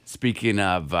last night? Speaking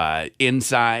of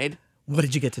inside, What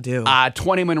did you get to do?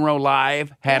 20 Monroe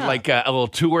Live had like a little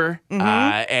tour,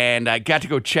 and I got to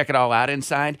go check it all out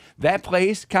inside. That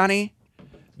place, Connie.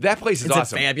 That place is Is it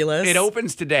awesome. fabulous? It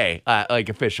opens today, like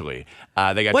officially.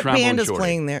 They got what Trombone band is Shorty.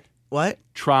 playing there? What?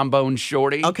 Trombone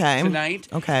Shorty Okay. tonight.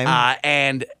 Okay.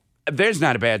 And there's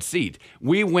not a bad seat.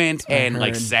 We went and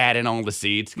like heard. sat in all the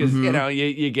seats because you know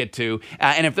you get to.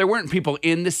 And if there weren't people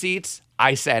in the seats,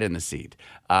 I sat in the seat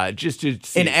just to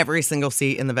see. In every single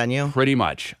seat in the venue? Pretty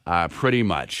much. Pretty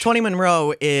much. 20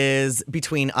 Monroe is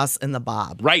between us and the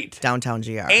Bob. Right. Downtown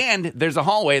GR. And there's a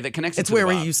hallway that connects. it's it to where the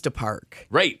we Bob. used to park.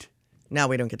 Right. Now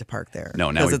we don't get to park there.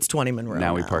 No, now because we- it's 20 Monroe.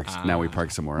 Now we park. Now we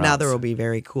park somewhere else. Now there will be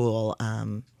very cool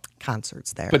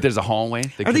concerts there. But there's a hallway.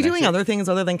 That Are they connects doing it. other things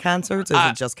other than concerts? Or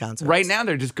is it just concerts? Right now,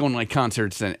 they're just going like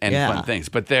concerts and Yeah. fun things.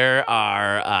 But there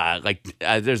are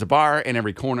there's a bar in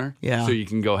every corner, Yeah. so you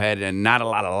can go ahead and not a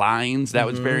lot of lines. That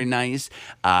was very nice.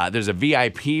 There's a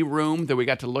VIP room that we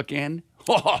got to look in.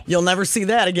 You'll never see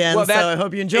that again, so I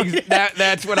hope you enjoy it.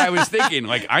 That's what I was thinking.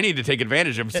 Like, I need to take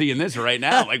advantage of seeing this right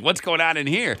now. Like, what's going on in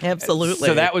here? Absolutely.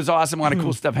 So that was awesome. A lot of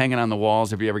cool stuff hanging on the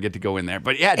walls if you ever get to go in there.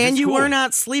 But yeah, And you cool. were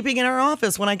not sleeping in our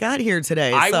office when I got here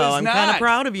today, I so was I'm not. kind of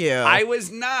proud of you. I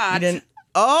was not. You didn't.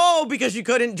 Oh, because you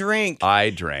couldn't drink. I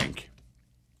drank.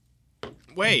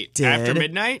 Wait, Did? after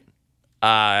midnight?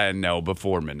 No,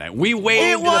 before midnight. We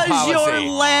waived It was the policy.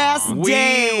 your last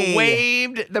day. We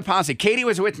waived the policy. Katie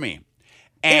was with me.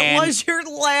 It And was your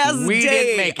last we day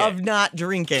didn't make it. of not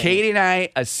drinking. Katie and I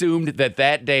assumed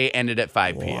that day ended at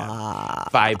 5 p.m.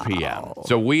 5 p.m.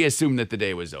 So we assumed that the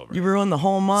day was over. You ruined the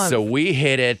whole month. So we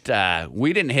hit it.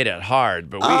 We didn't hit it hard,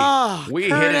 but we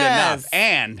hit it Curtis. enough,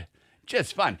 and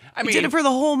just fun. I you mean, did it for the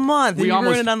whole month. And you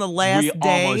ruined it on the last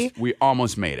day. We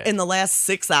almost made it. In the last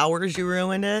 6 hours, you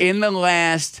ruined it. In the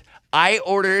last, I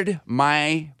ordered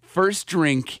my first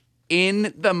drink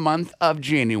in the month of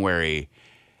January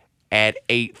at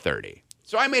 8:30.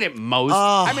 So I made it most.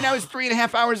 I mean, I was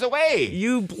 3.5 hours away.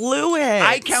 You blew it.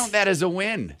 I count that as a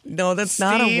win. No, that's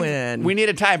not a Steve, win. We need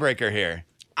a tiebreaker here.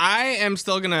 I am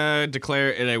still going to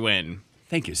declare it a win.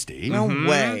 Thank you, Steve. No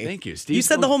way. Thank you, Steve. You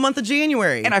said the whole month of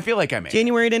January. And I feel like I made it.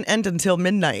 January didn't end until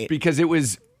midnight. Because it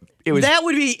was That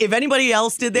would be, if anybody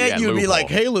else did that, Yeah, you'd be loophole. like,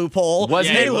 hey, loophole.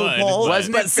 Wasn't hey, it- loophole.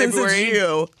 Wasn't but it since February? it's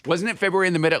you. Wasn't it February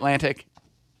in the Mid-Atlantic?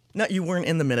 No, you weren't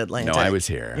in the Mid-Atlantic. No, I was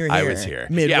here. You're I was here.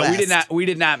 Midwest. Yeah, we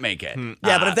did not make it.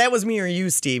 Yeah, but if that was me or you,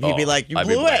 Steve, you'd be like, you I'd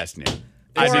be blew it. blasting you.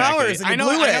 4 hours and I you know,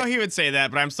 blew I it. know he would say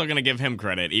that, but I'm still going to give him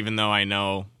credit, even though I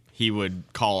know he would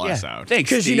call us out. Thanks,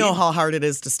 Because you Steve. know how hard it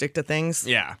is to stick to things.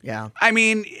 Yeah. Yeah. I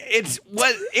mean,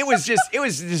 it was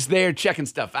just there checking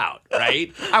stuff out,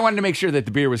 right? I wanted to make sure that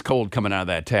the beer was cold coming out of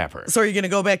that tapper. So are you going to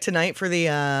go back tonight for the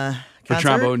For concert?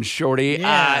 trombone shorty,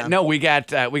 Yeah. no, we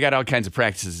got all kinds of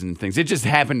practices and things. It just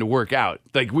happened to work out.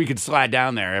 Like we could slide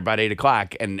down there about 8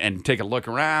 o'clock and take a look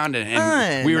around, and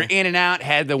Fun. we were in and out.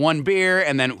 Had the one beer,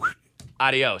 and then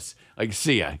adios. Like,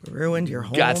 see ya. Ruined your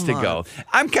whole Gots to month. go.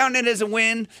 I'm counting it as a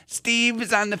win. Steve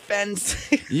is on the fence.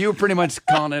 You're pretty much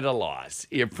calling it a loss.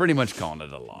 You're pretty much calling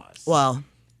it a loss. Well,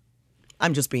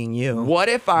 I'm just being you. What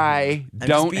if I just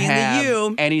don't being the have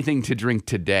you. anything to drink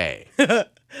today?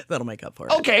 That'll make up for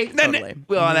it. Okay, then. Totally.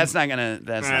 Well, that's not gonna.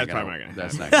 That's Nah, not that's gonna. probably not gonna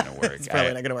That's not gonna work. It's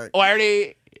probably not gonna work. Oh, I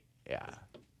already. Yeah.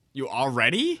 You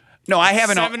already? No, I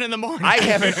haven't. 7 in the morning. I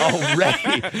haven't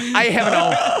already. I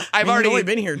haven't. I've You've already only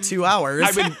been here 2 hours.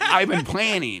 I've been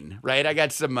planning. Right. I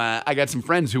got some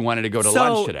friends who wanted to go to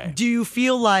so, lunch today. do you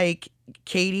feel like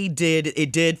Katie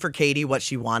did for Katie what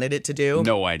she wanted it to do?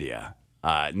 No idea.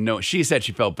 No, she said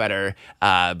she felt better,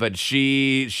 but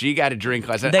she got a drink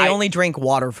last night. They only drank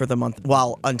water for the month,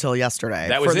 until yesterday.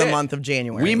 That was for the it. month of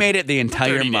January. We made it the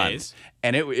entire 30 month, days.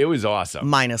 and it was awesome.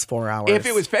 minus 4 hours. If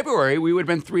it was February, we would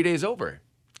have been 3 days over.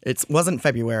 it wasn't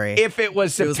February. If it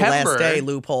was it was September, the last day,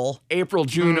 loophole. April,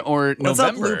 June, or What's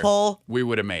up, November, loophole? we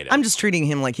would have made it. I'm just treating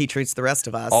him like he treats the rest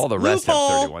of us. All the rest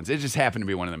loophole. have 31s. It just happened to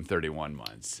be one of them 31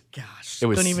 months. Gosh, It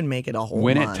was couldn't even make it a whole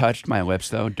When month. it touched my lips,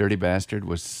 though, Dirty Bastard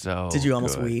was so Did you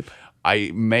almost good. weep?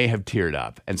 I may have teared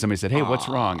up. And somebody said, hey, what's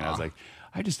wrong? And I was like,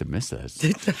 I just have missed this.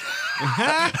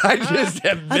 I just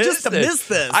have missed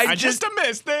this. I just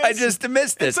missed this. I just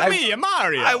missed this. It's me,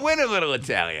 Mario. I went a little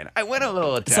Italian.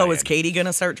 So is Katie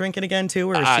gonna start drinking again too,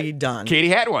 or is she done? Katie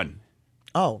had one.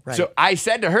 Oh, right. So I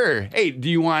said to her, "Hey, do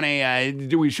you want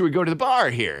should we go to the bar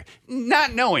here?"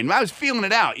 Not knowing, I was feeling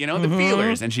it out, the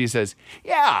feelers. And she says,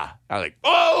 "Yeah." I was like,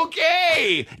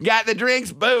 "Okay." Got the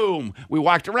drinks. Boom. We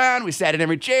walked around. We sat in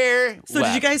every chair. So did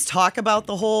you left. guys talk about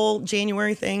the whole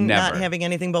January thing, not Never. having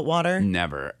anything but water?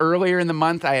 Never. Earlier in the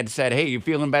month, I had said, "Hey, you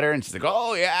feeling better?" And she's like,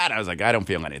 "Oh yeah." And I was like, "I don't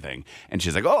feel anything." And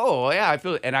she's like, "Oh yeah, I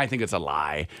feel." And I think it's a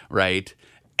lie, right?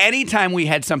 Anytime we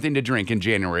had something to drink in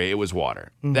January, it was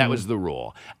water. That was the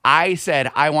rule. I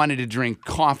said I wanted to drink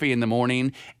coffee in the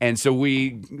morning, and so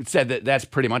we said that that's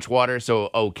pretty much water, so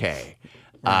okay.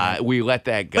 We let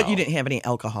that go. But you didn't have any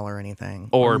alcohol or anything,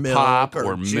 Or milk, pop,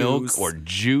 or milk, juice. or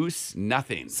juice,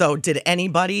 nothing. So did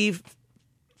anybody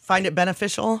find it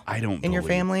beneficial? I don't in your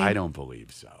family. I don't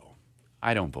believe so.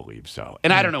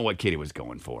 And I don't know what Katie was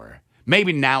going for.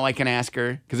 Maybe now I can ask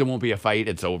her because it won't be a fight.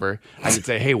 It's over. I could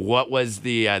say, "Hey, what was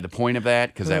the point of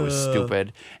that? Because that was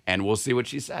stupid." And we'll see what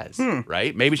she says.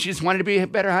 Right? Maybe she just wanted to be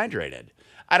better hydrated.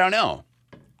 I don't know.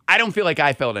 I don't feel like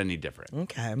I felt any different.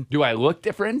 Okay. Do I look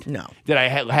different? No. Did I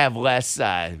have less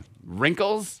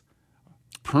wrinkles?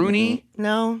 Pruny?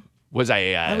 No, Was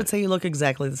I would say you look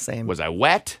exactly the same. Was I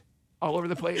wet all over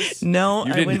the place? No,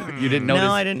 You I didn't. wouldn't. You didn't notice.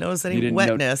 No, I didn't notice any you didn't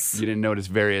wetness. you didn't notice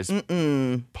various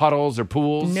puddles or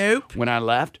pools. Nope. When I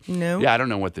left. Nope. Yeah, I don't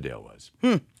know what the deal was.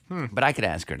 But I could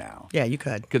ask her now. Yeah, you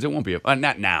could. Because it won't be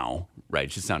not now,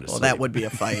 right? She sounded Well, asleep. that would be a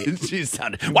fight. She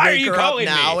sounded. Why are Wake you her up calling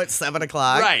now me? at 7:00?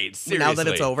 Right. Seriously. Now that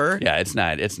it's over. Yeah, it's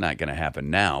not. It's not going to happen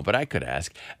now. But I could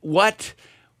ask. What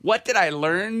did I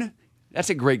learn? That's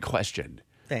a great question.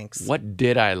 Thanks. What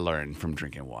did I learn from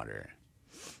drinking water?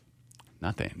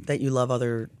 Nothing. That you love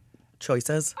other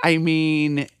choices. I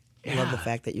mean, I love the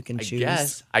fact that you can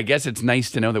choose. I guess it's nice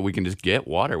to know that we can just get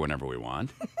water whenever we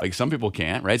want. Like some people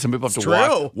can't, right? Some people have It's to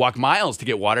true. walk miles to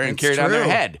get water and It's carry it on their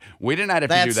true. head. We did not have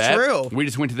to do That's that. true. We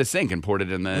just went to the sink and poured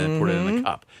it in the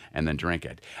cup and then drank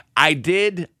it. I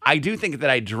do think that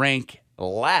I drank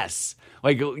less.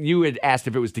 Like you had asked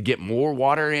if it was to get more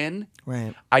water in.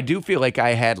 Right. I do feel like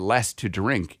I had less to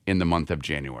drink in the month of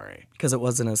January Because it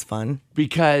wasn't as fun.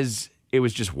 because it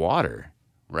was just water,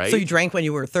 right? So you drank when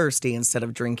you were thirsty instead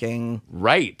of drinking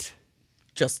Right.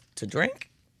 just to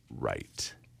drink?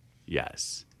 Right.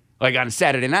 Yes. Like on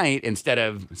Saturday night, instead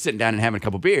of sitting down and having a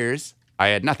couple beers, I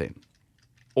had nothing.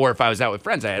 Or if I was out with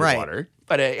friends, I had Right. water.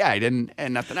 But I didn't,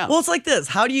 and nothing else. Well, it's like this.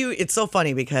 It's so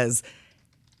funny because,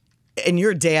 and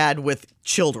your dad with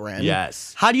children.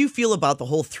 Yes. How do you feel about the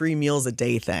whole 3 meals a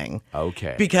day thing?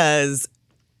 Okay. Because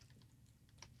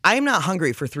I'm not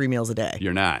hungry for 3 meals a day.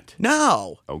 You're not.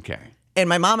 No. Okay. And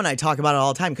my mom and I talk about it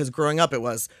all the time because growing up it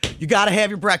was, you got to have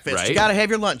your breakfast, Right. you got to have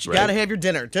your lunch, you Right. got to have your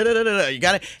dinner, da-da-da-da-da, you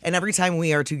got to. And every time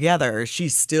we are together, she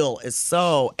still is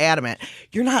so adamant.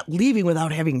 You're not leaving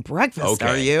without having breakfast, Okay.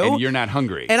 are you? And you're not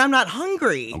hungry. And I'm not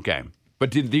hungry. Okay. But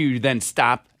do you then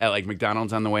stop at like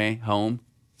McDonald's on the way home?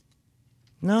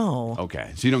 No.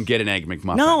 Okay. So you don't get an egg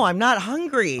McMuffin? No, I'm not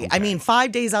hungry. I Okay. mean,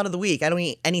 5 days out of the week, I don't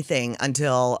eat anything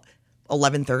until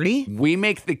 11:30. We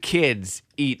make the kids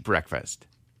eat breakfast.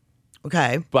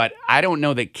 Okay. But I don't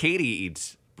know that Katie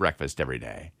eats breakfast every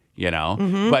day,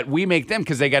 Mm-hmm. But we make them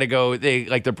because they got to go,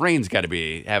 their brain's got to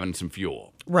be having some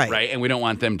fuel. Right. Right. And we don't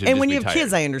want them to And just when be you have tired.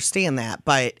 kids, I understand that.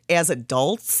 But as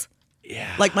adults, Yeah.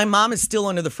 like my mom is still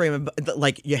under the frame of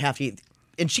like you have to eat,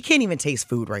 and she can't even taste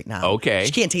food right now. Okay.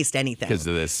 She can't taste anything Because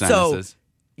of the So sinuses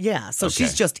yeah, so Okay.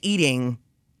 she's just eating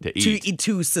to eat.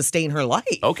 to sustain her life.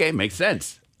 Okay. Makes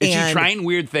sense. Is she And- trying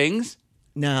weird things?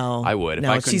 No, I would, if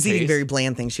No, I couldn't she's eating taste. very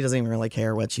bland things. She doesn't even really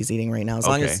care what she's eating right now, as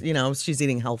long Okay. as she's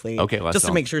eating healthy. Okay, less just to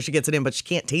so. make sure she gets it in. But she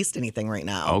can't taste anything right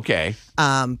now. Okay.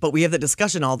 But we have that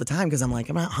discussion all the time because I'm like,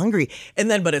 I'm not hungry.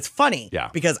 And then, but it's funny Yeah.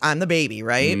 because I'm the baby,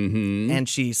 right? Mm-hmm. And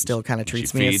she still kind of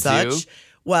treats me as feeds such. you?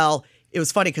 Well, it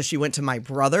was funny because she went to my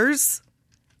brother's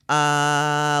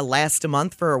last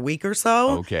month for a week or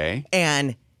so. Okay.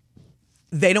 And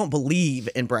they don't believe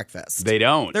in breakfast. They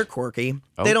don't. They're quirky.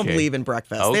 They don't Okay. believe in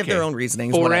breakfast. They have Okay. their own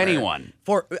reasonings. For whatever. anyone.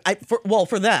 For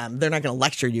them, they're not going to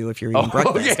lecture you if you're eating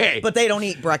breakfast. okay. But they don't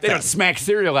eat They breakfast. don't smack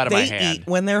cereal out of my They hand. eat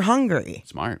when they're hungry.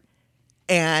 Smart.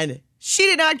 And she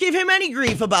did not give him any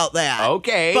grief about that.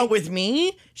 Okay. But with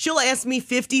me, she'll ask me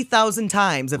 50,000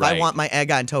 times if I Right. want my egg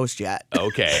on toast yet.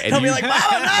 Okay. I'll be like, Mom,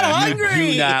 I'm not hungry.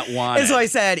 You do not want And so it. I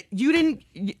said, you didn't.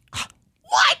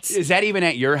 What? Is that even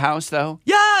at your house, though?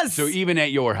 Yes. So even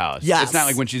at your house? Yes. It's not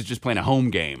like when she's just playing a home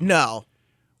game. No.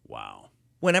 Wow.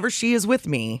 Whenever she is with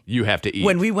me, You have to eat.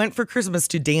 when we went for Christmas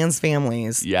to Dan's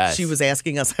family's, Yes. she was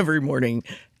asking us every morning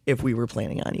if we were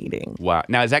planning on eating. Wow.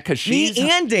 Now, is that because she's...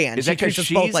 Me and Dan. Is She that because treats us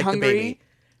she's both like hungry? the baby.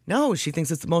 No, she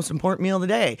thinks it's the most important meal of the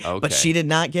day. Okay. But she did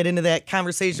not get into that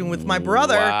conversation with my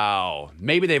brother. Wow.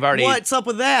 Maybe they've already... What's up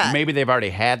with that? Maybe they've already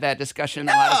had that discussion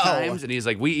a lot of No. times, and he's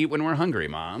like, we eat when we're hungry,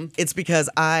 Mom. It's because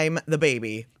I'm the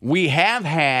baby. We have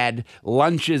had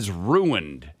lunches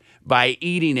ruined by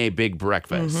eating a big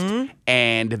breakfast, Mm-hmm.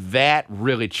 and that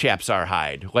really chaps our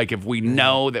hide. Like if we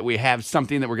know that we have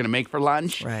something that we're going to make for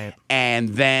lunch, Right. and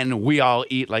then we all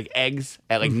eat like eggs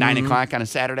at like 9 o'clock on a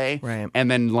Saturday, Right. and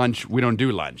then lunch, we don't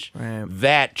do lunch. Right.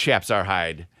 That chaps our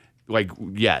hide. Like,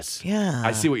 yes. Yeah.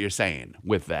 I see what you're saying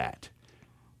with that.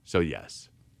 So, yes.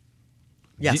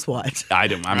 Yes, what?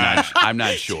 I'm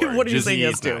not sure. What are you Just saying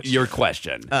yes to? Your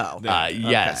question. Oh.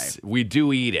 Yes, we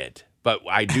do eat it, but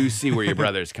I do see where your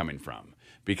brother's coming from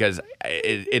because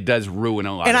it does ruin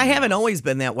a lot. And of I haven't meals. always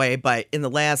been that way, but in the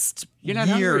last You're not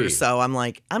year hungry. or so, I'm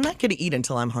like, I'm not going to eat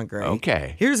until I'm hungry.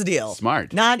 Okay. Here's the deal.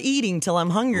 Smart. Not eating till I'm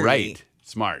hungry. Right.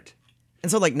 Smart.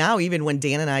 And so, like, now, even when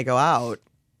Dan and I go out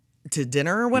to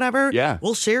dinner or whatever, Yeah.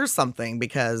 we'll share something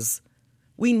because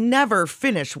we never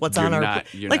finish what's on our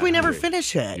You're like not we never hungry.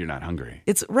 finish it. You're not hungry.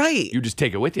 It's right. You just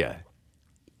take it with you.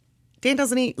 Dan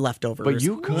doesn't eat leftovers. But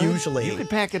you could. usually. You could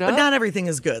pack it But up. not everything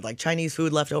is good. Like Chinese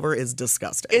food leftover is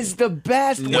disgusting. It's the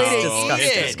best No, way to disgusting. eat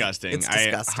it's it. disgusting. It's I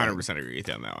disgusting. 100% agree with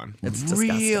you on that one. It's disgusting.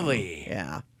 Really?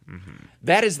 Yeah.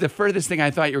 That is the furthest thing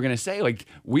I thought you were going to say. Like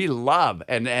we love,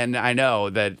 and I know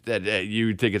that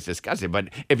you think it's disgusting, but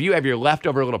if you have your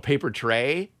leftover little paper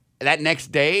tray that next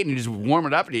day and you just warm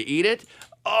it up and you eat it.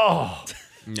 Oh,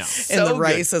 No. so and the good.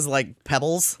 rice is like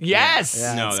pebbles. Yes.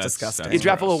 Yeah, No, it's that's- disgusting. that's You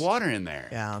drop a gross. little water in there.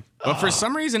 Yeah. But for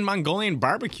some reason, Mongolian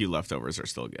barbecue leftovers are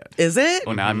still good. Is it?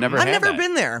 Well, now I've never I've had never that.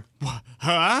 been there.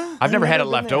 Huh? I've never had it never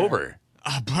left been there. over.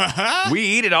 We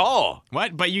eat it all.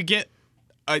 What? But you get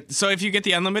so if you get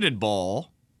the unlimited bowl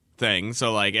thing,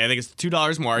 so like I think it's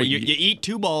 $2 more. You eat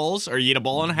 2 bowls or you eat a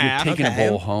bowl and a You're half. taking Okay. a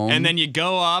bowl home. And then you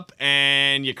go up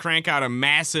and you crank out a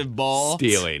massive bowl.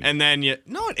 Stealing. And then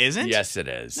no, it isn't. Yes, it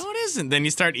is. No, it isn't. Then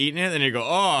you start eating it, and you go,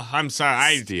 "Oh, I'm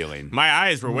sorry. Stealing. My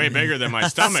eyes were way bigger than my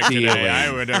stomach today. Stealing.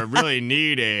 I would really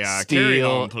need a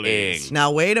carry-home, please." Stealing.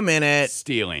 Now wait a minute,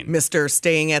 Stealing. Mr.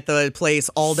 Staying at the place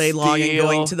all day long and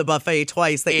going to the buffet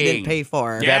twice that you didn't Stealing. pay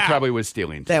for. Yeah. That probably was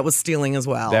stealing. That was stealing as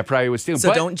well. That probably was stealing.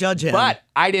 So don't judge him. But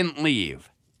I didn't leave.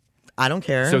 I don't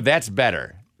care. So that's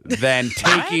better than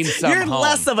taking some You're home.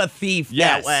 less of a thief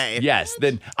Yes, that way. yes.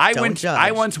 Then I Don't went. judge.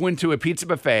 I once went to a pizza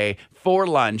buffet for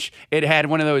lunch. It had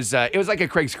one of those. It was like a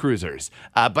Craig's Cruisers,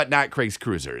 but not Craig's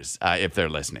Cruisers, if they're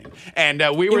listening. And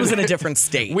we were. It was in a different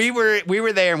state. We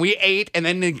were there and we ate, and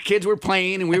then the kids were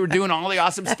playing, and we were doing all the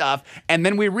awesome stuff. And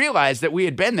then we realized that we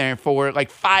had been there for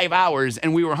like 5 hours,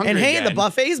 and we were hungry. And hey, again. the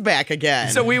buffet's back again.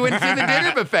 So we went to the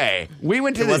dinner buffet. We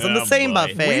went to it the. wasn't the same boy.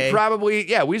 buffet. We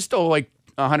probably, we stole like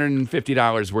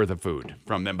 $150 worth of food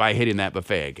from them by hitting that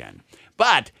buffet again.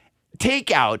 But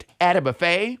takeout at a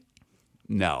buffet,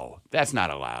 no, that's not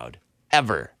allowed.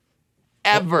 Ever.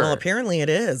 Well, apparently it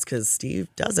is because Steve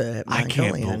does it at I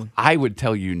can't. Mongolian. I would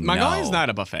tell you no. Mongolian's not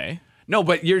a buffet. No,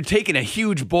 but you're taking a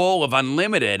huge bowl of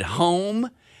unlimited home.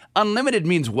 Unlimited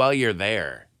means while you're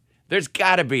there. There's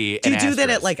got to be. Do you an do that at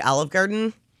asterisk. like Olive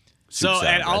Garden? So Soup,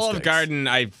 at salad, Olive breadsticks. Garden,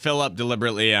 I fill up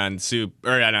deliberately on soup,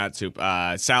 or not soup,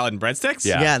 salad and breadsticks.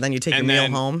 Yeah. Yeah, then you take And your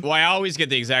then, meal home. well, I always get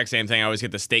the exact same thing. I always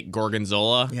get the steak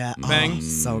gorgonzola Yeah. thing. Oh,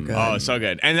 so good. Oh, so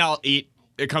good. And I'll eat.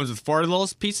 It comes with 4 little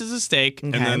pieces of steak,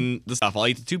 and Okay. then the stuff. I'll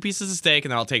eat the 2 pieces of steak,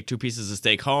 and then I'll take 2 pieces of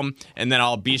steak home, and then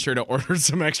I'll be sure to order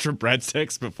some extra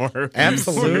breadsticks before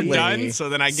Absolutely. we're done. So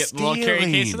then I get a little carry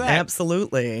case of that.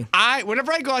 Absolutely.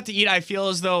 Whenever I go out to eat, I feel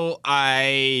as though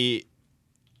I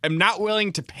am not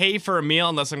willing to pay for a meal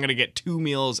unless I'm going to get 2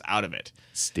 meals out of it.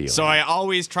 Stealing. So I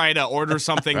always try to order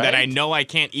something that I Right. know I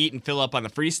can't eat and fill up on the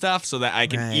free stuff so that I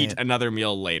can Right. eat another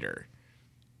meal later.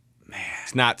 Man,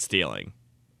 it's not stealing.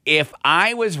 If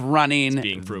I was being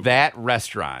running frugal. that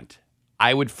restaurant,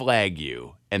 I would flag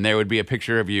you, and there would be a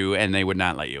picture of you, and they would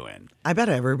not let you in. I bet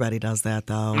everybody does that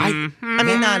though. I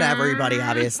mean, not everybody,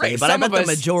 obviously, Right, but I some bet of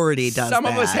the us- majority does Some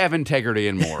that. of us have integrity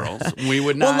and morals. We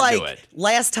would Well, not like do it.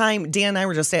 last time, Dan and I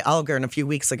were just at Olive Garden a few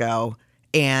weeks ago,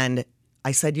 and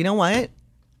I said, you know what?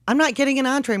 I'm not getting an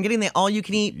entree. I'm getting the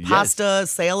all-you-can-eat pasta,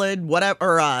 salad,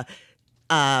 whatever.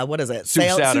 What is it? Soup,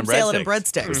 salad, and salad, and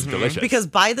breadsticks. breadsticks. Which is delicious. Because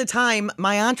by the time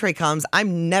my entree comes,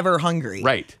 I'm never hungry.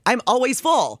 Right. I'm always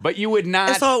full. But you would not.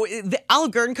 And so the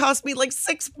Olive Garden cost me like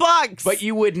 $6. but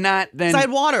you would not then. 'Cause I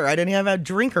had water. I didn't have a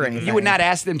drink or anything. You would not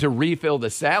ask them to refill the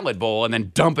salad bowl and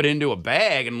then dump it into a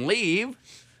bag and leave.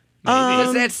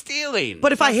 Because that's stealing.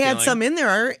 But if I had stealing. some in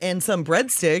there and some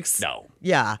breadsticks, No.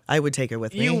 yeah, I would take it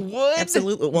with me. You would?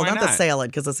 Absolutely. Well, Why not the not?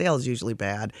 salad because the salad's usually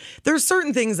bad. There's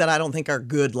certain things that I don't think are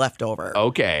good left over.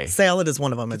 Okay. Salad is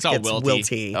one of them. It It's all gets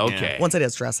wilty. Okay. Once it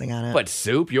has dressing on it. But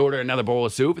soup, you order another bowl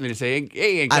of soup and then you say,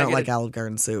 hey, I don't like Olive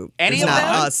Garden soup. Any There's of not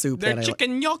them? a soup They're that I like.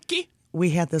 chicken gnocchi.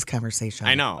 We had this conversation.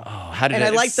 I know. Oh, how did And I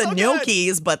it- like the so good.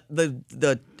 gnocchis, but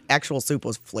the actual soup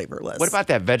was flavorless. What about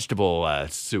that vegetable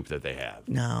soup that they have?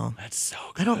 No. That's so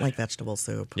good. I don't like vegetable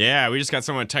soup. Yeah, we just got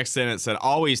someone text in and said,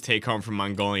 always take home from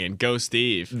Mongolian. Go,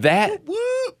 Steve. That.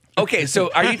 Whoop. Okay,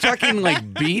 so are you talking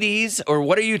like Beatties or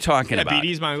what are you talking Yeah, about?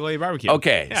 BD's Mongolian barbecue.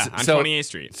 Okay. Yeah, on so, 28th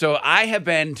Street. So I have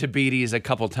been to Beatties a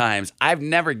couple times. I've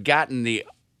never gotten the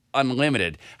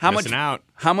unlimited. Missing out.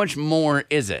 How much more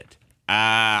is it?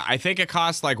 I think it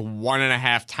costs like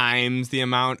 1.5 times the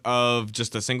amount of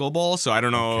just a single bowl. So I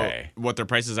don't know Okay. what their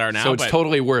prices are now. So it's but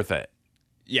totally worth it.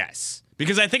 yes,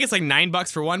 because I think it's like $9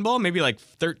 for one bowl, maybe like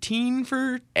 13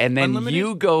 for And then unlimited?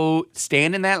 you go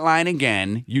stand in that line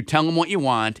again. You tell them what you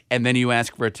want, and then you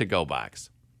ask for a to-go box.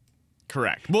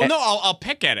 Correct. Well, no, I'll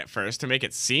pick at it first to make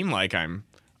it seem like I'm.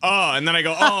 Oh, and then I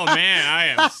go, oh man, I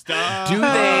am stuck. Do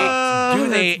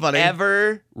they that's funny.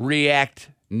 ever react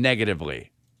negatively?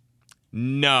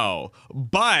 No,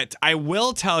 but I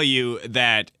will tell you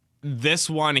that this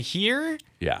one here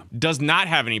Yeah. does not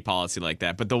have any policy like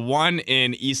that. But the one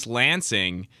in East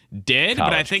Lansing did. But I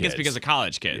College think it's kids. because of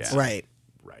college kids. Yeah. Right.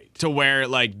 Right. To where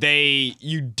like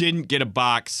you didn't get a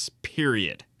box,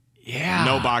 period. Yeah.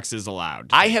 No boxes allowed.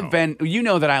 I have been, you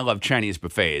know that I love Chinese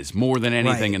buffets more than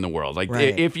anything Right. in the world. Like,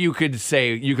 Right. if you could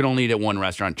say you can only eat at one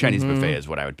restaurant, Chinese buffet is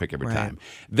what I would pick every Right. time.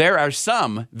 There are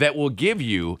some that will give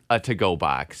you a to-go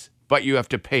box, but you have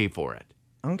to pay for it.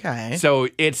 Okay. So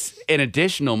it's an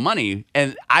additional money,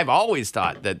 and I've always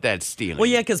thought that that's stealing. Well,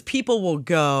 yeah, because people will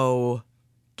go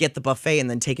get the buffet and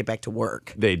then take it back to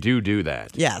work. They do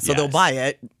that. Yeah, so they'll Yes. buy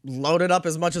it, load it up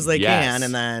as much as they Yes. can,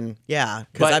 and then, because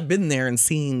But- I've been there and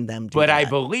seen them do But that. I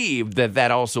believe that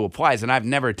also applies, and I've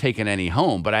never taken any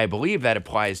home, but I believe that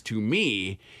applies to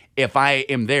me if I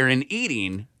am there and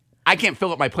eating. I can't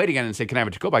fill up my plate again and say, can I have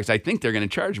a to-go box? I think they're going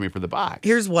to charge me for the box.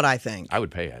 Here's what I think. I would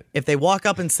pay it. If they walk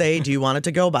up and say, do you want a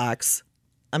to-go box?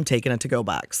 I'm taking a to-go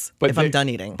box if I'm done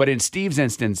eating. But in Steve's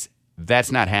instance,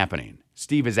 that's not happening.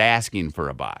 Steve is asking for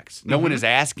a box. No one is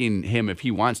asking him if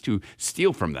he wants to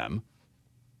steal from them.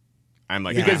 I'm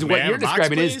like, Because "May I what have you're a box,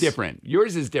 describing is please?" different.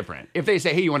 Yours is different. If they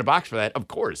say, hey, you want a box for that? Of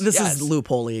course. This yes. is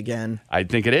loopholey again. I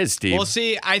think it is, Steve, Well,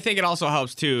 see, I think it also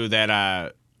helps too that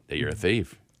that you're a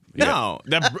thief.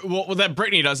 that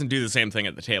Brittany doesn't do the same thing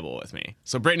at the table with me.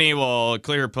 So Brittany will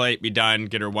clear her plate, be done,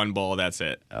 get her one bowl, that's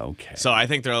it. Okay. So I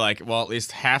think they're like, well, at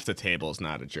least half the table's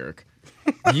not a jerk.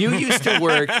 You used to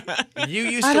work.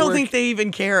 I don't think they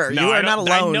even care. No, you I are not don't-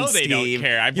 I alone, know they don't Steve.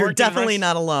 care. I've You're worked in definitely rest-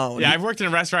 not alone. Yeah, I've worked in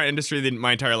the restaurant industry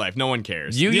my entire life. No one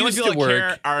cares. You the only used people to that care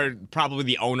work- are probably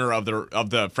the owner of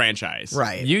the franchise.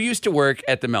 Right. You used to work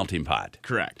at the Melting Pot.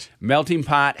 Correct. Melting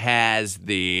Pot has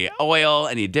the oil,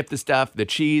 and you dip the stuff. The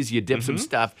cheese, you dip some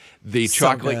stuff. The So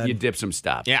chocolate, good. you dip some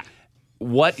stuff. Yeah.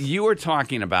 What you are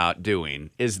talking about doing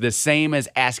is the same as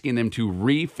asking them to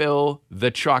refill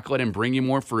the chocolate and bring you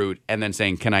more fruit and then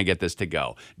saying, can I get this to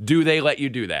go? Do they let you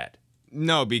do that?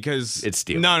 No, because It's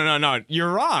stealing. No.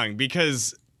 You're wrong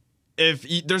because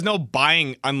there's no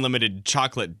buying unlimited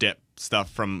chocolate dip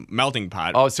stuff from Melting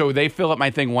Pot. Oh, so they fill up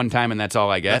my thing one time and that's all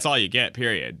I get? That's all you get.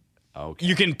 Period. Okay.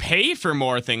 You can pay for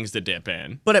more things to dip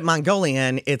in. But at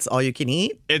Mongolian, it's all you can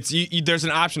eat. It's there's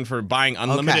an option for buying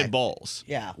unlimited Okay. bowls.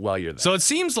 Yeah. While you're there. So it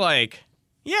seems like,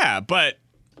 yeah, but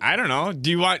I don't know. Do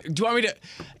you want me to?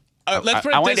 Let's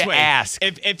put I it wanted this to way: ask.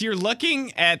 if you're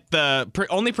looking at the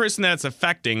only person that's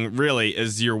affecting really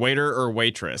is your waiter or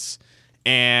waitress,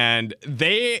 and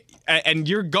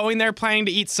you're going there planning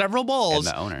to eat several bowls,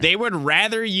 And the owner. they would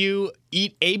rather you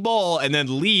eat a bowl and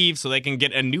then leave so they can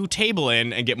get a new table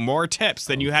in and get more tips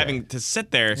than you having to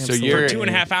sit there So for you're-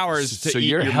 2.5 hours to so eat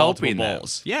you're your helping multiple them.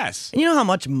 bowls. Yes. And you know how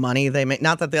much money they make?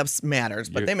 Not that that matters,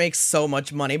 but they make so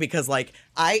much money because, like,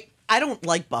 I don't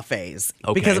like buffets.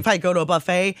 Okay. Because if I go to a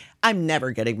buffet, I'm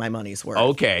never getting my money's worth.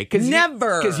 okay.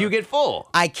 Never. Because you get full.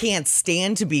 I can't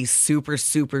stand to be super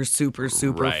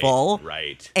Right, full.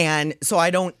 right. And so I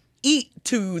don't eat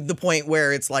to the point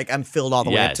where it's like I'm filled all the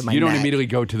way up Yes. to my You don't neck. immediately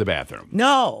go to the bathroom.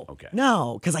 No. Okay.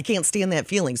 No, because I can't stand that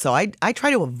feeling. So I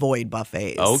try to avoid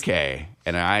buffets. Okay.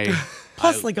 And I.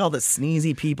 Plus, like all the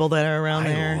sneezy people that are around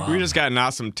there. We just got an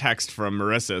awesome text from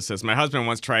Marissa. It says, my husband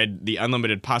once tried the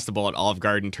unlimited pasta bowl at Olive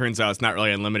Garden. Turns out it's not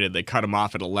really unlimited. They cut him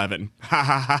off at 11.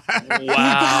 Wow.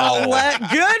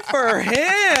 Good for him.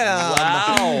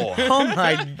 Wow. Oh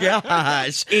my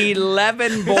gosh.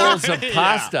 11 bowls of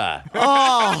pasta.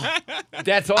 Oh,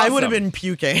 That's awesome. I would have been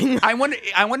puking. I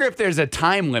wonder if there's a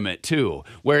time limit too,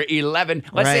 where 11.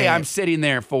 Let's say Right. I'm sitting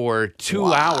there for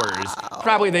 2 hours.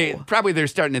 Probably they're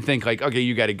starting to think like, okay,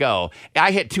 you got to go.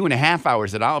 I hit 2.5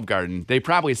 hours at Olive Garden. They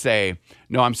probably say,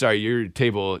 no, I'm sorry, your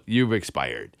table, you've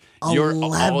expired. Your all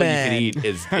you can 11. eat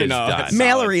is know, done. that's-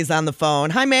 Mallory's on the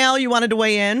phone. Hi, Mal. You wanted to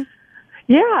weigh in?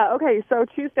 Yeah, okay, so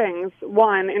two things.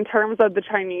 One, in terms of the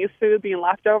Chinese food being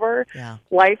leftover, Yeah.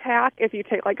 life hack, if you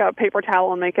take like a paper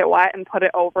towel and make it wet and put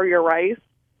it over your rice,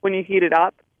 when you heat it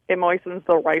up, it moistens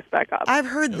the rice back up. I've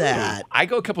heard that. I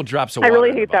go a couple drops of I water. really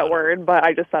in the hate that bottom. word, but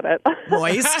I just said it.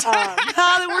 Moist.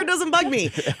 That word doesn't bug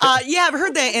me. Yeah, I've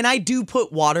heard that, and I do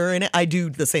put water in it. I do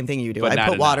the same thing you do. But I not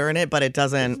put enough. water in it, but it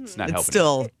doesn't. It's not helping.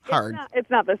 still hard. It's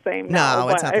not the same. No,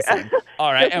 it's but not the same.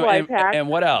 All right. Just life hack. And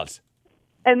what else?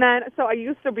 And then, so I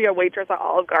used to be a waitress at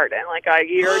Olive Garden like a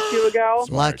year or two ago.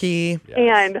 Lucky.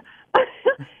 And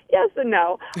yes and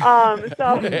no. My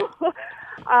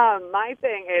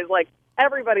thing is like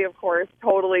everybody, of course,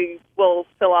 totally will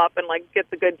fill up and like get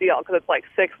the good deal because it's like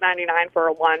 $6.99 for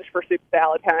a lunch for soup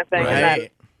salad kind of thing, and then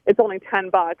Right. it's only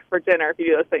 $10 for dinner if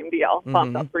you do the same deal,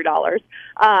 bumped up $3.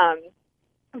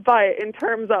 But in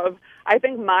terms of, I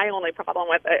think my only problem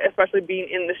with it, especially being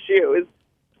in the shoes,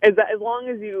 is that as long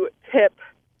as you tip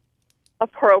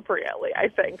appropriately, I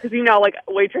think, because you know, like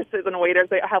waitresses and waiters,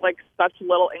 they have like such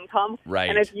little income, Right.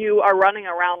 And if you are running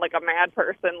around like a mad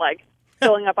person, like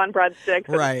filling up on breadsticks,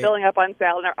 Right. and filling up on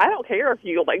salad. I don't care if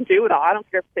you do it all. I don't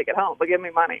care if you take it home, but give me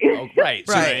money. Oh, right.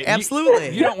 So Right. Absolutely.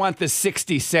 You don't want the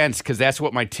 60 cents because that's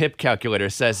what my tip calculator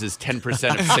says is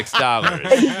 10% of $6.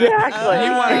 Exactly.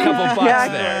 You want a couple bucks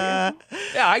Exactly. there.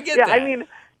 Yeah, I get Yeah, that. I mean,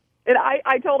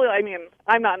 I totally. I mean,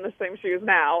 I'm not in the same shoes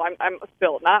now. I'm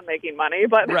still not making money,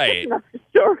 but Right. that's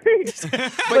another story.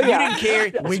 but you yeah. didn't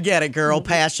care. We get it, girl.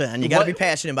 Passion. You got to What- be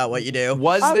passionate about what you do.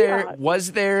 Was Oh, there yeah.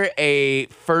 was there a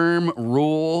firm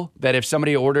rule that if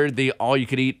somebody ordered the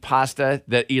all-you-could-eat pasta,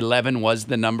 that 11 was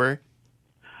the number?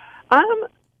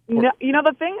 No,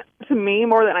 the thing to me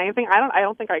more than anything, I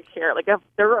don't think I care. Like, if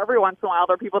there every once in a while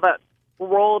there are people that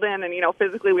rolled in and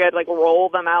physically we had to like roll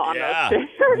them out on Yeah. those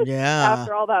chairs Yeah.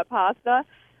 after all that pasta.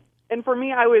 And for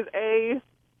me, I was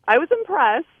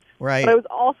impressed, Right. but I was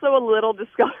also a little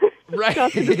disgusted. Right,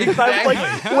 Because I was like,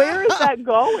 exactly. where is that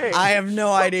going? I have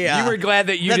no idea. You were glad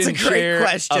that you That's didn't a great share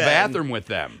question. a bathroom with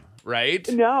them, right?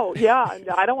 No, yeah,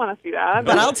 I don't want to see that.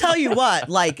 But I'll tell you what,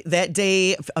 like that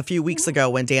day a few weeks ago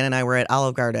when Dan and I were at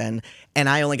Olive Garden and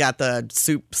I only got the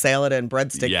soup, salad, and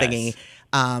breadstick Yes. thingy,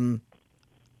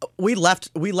 we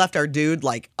left our dude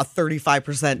like a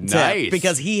 35% tip Nice.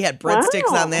 because he had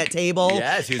breadsticks Wow. on that table.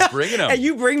 Yes, he was bringing them. And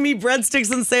you bring me breadsticks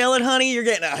and salad, honey, you're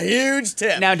getting a huge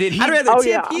tip. Now, did he- I'd rather Oh,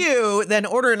 tip yeah. you than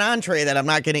order an entree that I'm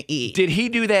not going to eat. Did he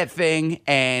do that thing?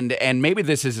 And maybe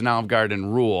this is an Olive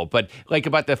Garden rule, but like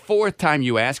about the fourth time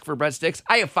you ask for breadsticks,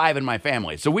 I have 5 in my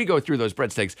family, so we go through those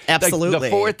breadsticks. Like, Absolutely.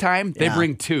 the fourth time, they Yeah.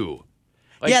 bring 2.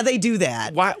 Like, yeah, they do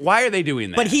that. Why are they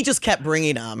doing that? But he just kept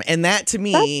bringing them, and that to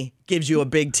me gives you a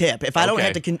big tip. If I don't Okay.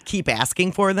 have to keep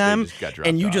asking for them, just got dropped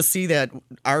and you off. just see that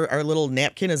our little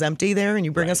napkin is empty there, and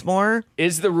you bring us more,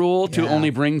 Is the rule to Yeah. only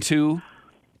bring 2?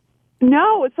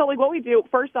 No, so like what we do,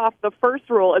 first off, the first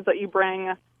rule is that you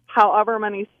bring however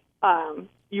many,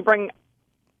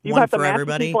 you One have to for match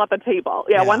everybody? the people at the table.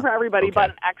 Yeah, Yeah. one for everybody, Okay. but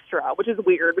an extra, which is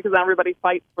weird because then everybody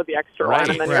fights for the extra Right, one.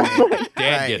 And then right. you're like,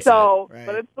 Dad Right. gets so, Right.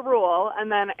 but it's the rule.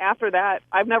 And then after that,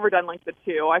 I've never done like the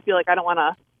 2. I feel like I don't,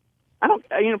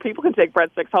 people can take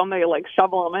breadsticks home, they like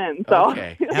shovel them in. So,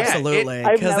 Okay. absolutely,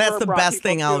 I've because never that's the brought best people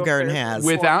thing to Olive a Garden fair has.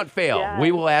 food. Without fail, Yes.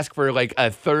 we will ask for like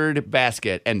a third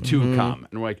basket and 2 come.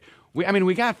 And we're like,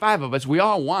 we got 5 of us. We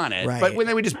all want it. Right. But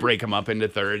then we just break them up into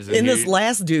thirds. And In this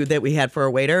last dude that we had for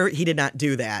a waiter, he did not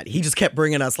do that. He just kept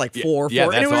bringing us like four, yeah,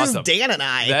 and it that's was awesome. just Dan and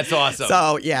I. That's awesome.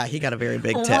 So yeah, he got a very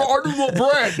big tip.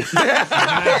 bread.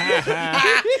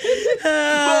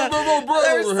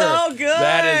 They're so good.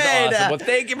 That is awesome. Well,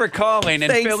 thank you for calling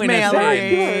and Thanks, filling us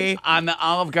Mallory. in on the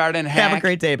Olive Garden hack. Have a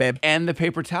great day, babe. And the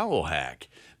paper towel hack.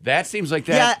 That seems like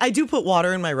that. Yeah, I do put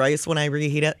water in my rice when I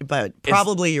reheat it, but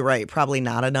probably you're right. Probably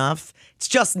not enough. It's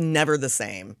just never the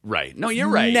same. Right. No, you're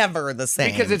right. Never the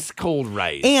same. Because it's cold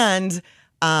rice. And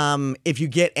if you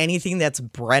get anything that's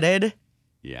breaded,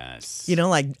 yes.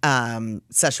 like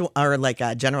Szechuan or like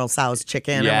General Tso's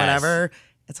chicken or Yes. whatever,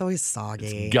 it's always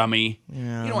soggy. Gummy.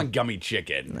 Yeah. You don't want gummy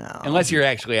chicken. No. Unless you're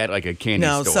actually at like a candy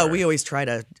No, store. so we always try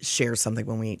to share something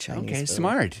when we eat Chinese Okay, food.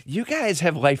 smart. You guys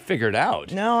have life figured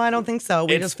out. No, I don't think so.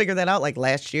 We It's- just figured that out like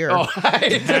last year. Oh,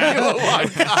 it took you a long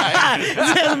time. It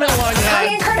hasn't been a long time.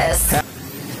 Connie and Curtis.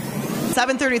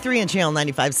 7:33 on Channel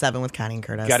 95.7 with Connie and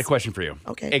Curtis. Got a question for you.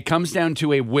 Okay. It comes down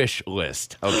to a wish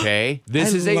list, okay? I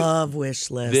love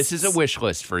wish lists. This is a wish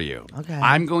list for you. Okay.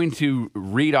 I'm going to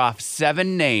read off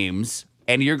 7 names,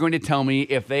 and you're going to tell me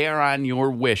if they are on your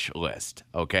wish list,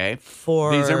 okay?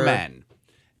 For- These are men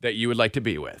that you would like to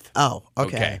be with. Oh,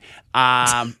 okay.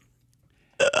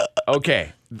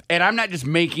 Okay. And I'm not just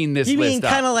making this You list mean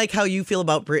up. kind of like how you feel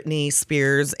about Britney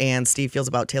Spears and Steve feels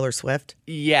about Taylor Swift?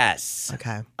 Yes.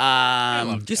 Okay.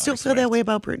 Um, Do you still feel that way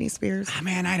about Britney Spears?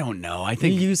 man, I don't know. I You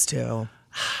think used to.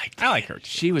 I like her.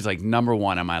 she was like number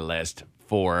 1 on my list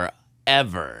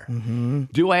forever. Mm-hmm.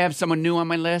 Do I have someone new on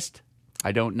my list?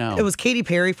 I don't know. It was Katy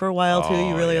Perry for a while too.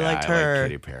 You really Oh, yeah, liked I her. like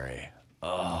Katy Perry.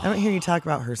 I don't hear you talk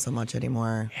about her so much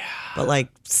anymore. Yeah. But like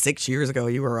 6 years ago,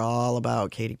 you were all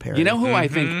about Katy Perry. You know who I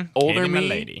think older Katie, my me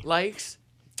lady. likes?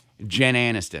 Jen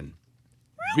Aniston.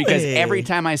 Because Really? every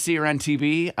time I see her on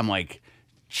TV, I'm like,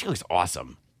 she looks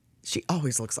awesome. She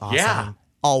always looks awesome. Yeah.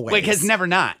 Always. Like, has never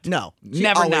not. No, she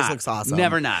never always not. looks awesome.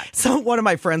 Never not. So one of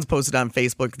my friends posted on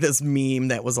Facebook this meme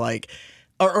that was like,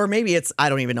 or maybe it's, I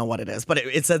don't even know what it is, but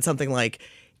it said something like,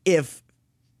 if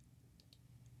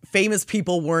famous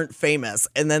people weren't famous,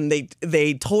 and then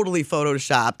they totally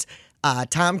photoshopped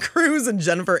Tom Cruise and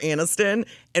Jennifer Aniston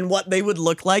and what they would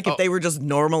look like if they were just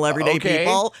normal everyday Okay.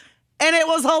 people. And it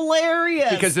was hilarious.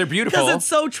 Because they're beautiful. Because it's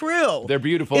so true. They're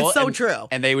beautiful, It's so and- true.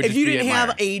 and they would if just you be didn't have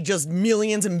admired. just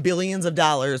millions and billions of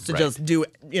dollars to Right. just do,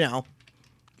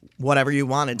 whatever you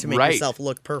wanted to make Right. yourself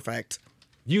look perfect.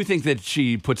 You think that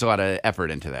she puts a lot of effort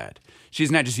into that.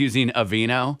 She's not just using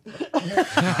Aveeno.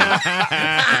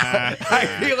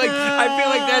 I feel like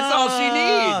that's all she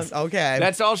needs. Okay.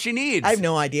 That's all she needs. I have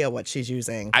no idea what she's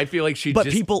using. I feel like she but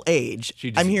just... people age.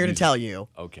 she just I'm here to uses- tell you.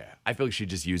 Okay. I feel like she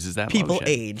just uses that People lotion.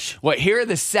 age. What, here are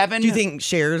the 7... Do you think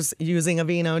Cher's using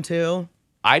Aveeno too?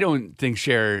 I don't think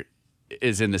Cher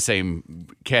is in the same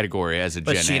category as a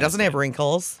But Jen she doesn't Aniston. have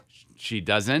wrinkles. She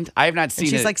doesn't? I have not seen And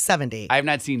she's it. like 70. I have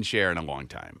not seen Cher in a long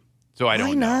time. So I don't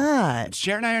Why know. not?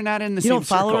 Cher and I are not in the You same don't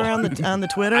follow circle. her on the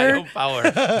Twitter? I don't follow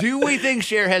her. Do we think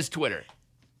Cher has Twitter?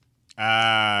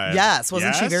 Yes.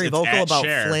 Wasn't she very it's vocal at about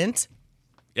Cher. Flint?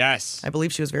 I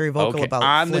believe she was very vocal Okay, about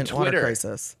on the Flint water Twitter.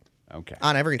 crisis. Okay.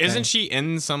 On everything. Isn't she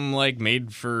in some like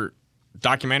made for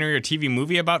documentary or TV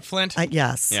movie about Flint?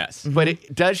 Yes. Yes. But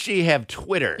does she have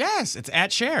Twitter? Yes, it's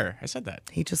at Cher. I said that.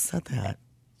 He just said that.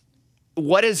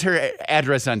 What is her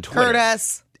address on Twitter?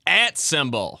 Curtis. At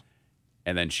symbol.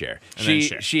 And then Cher. And then She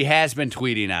Cher. she has been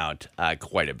tweeting out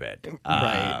quite a bit.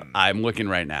 Right. I'm looking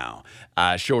right now.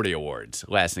 Shorty Awards.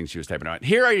 Last thing she was typing out.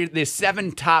 Here are the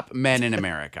 7 top men in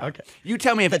America. Okay. You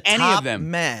tell me if The any top of them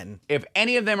men. if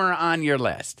any of them are on your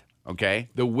list. Okay,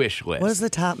 the wish list. What does the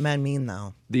top men mean,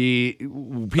 though? The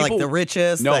people Like the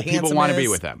richest, No, the people want to be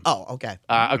handsomest? with them. Oh, okay.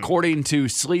 According to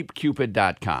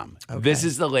sleepcupid.com. This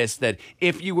is the list that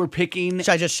if you were picking, Should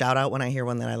I just shout out when I hear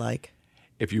one that I like?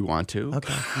 if you want to,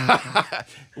 Okay.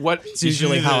 what It's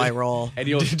usually how I roll. and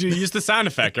you'll Do you use the sound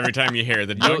effect every time you hear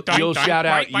the doink, doink, you'll doink, shout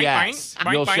out boink, boink, yes.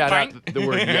 boink, You'll boink, shout boink. out the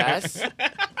word yes.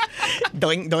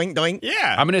 Doink, doink, doink.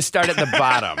 Yeah. I'm going to start at the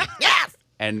bottom. Yes.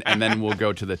 And then we'll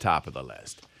go to the top of the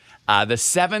list. The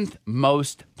 7th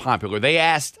most popular. They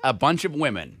asked a bunch of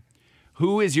women,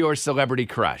 who is your celebrity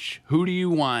crush? Who do you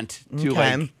want to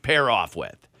Okay. like pair off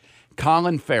with?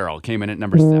 Colin Farrell came in at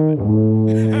number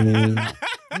 7.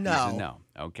 No. No.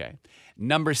 Okay.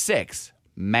 Number 6,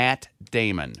 Matt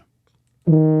Damon.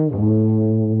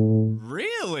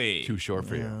 Really? Too short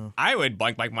for you. I would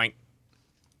boink, boink, boink.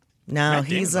 No, Matt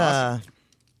he's Damon's awesome.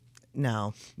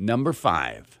 no. Number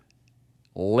 5,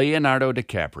 Leonardo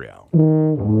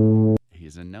DiCaprio.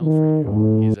 He's a no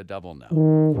for you. He's a double no.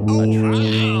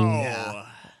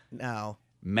 No.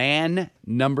 Man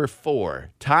number 4.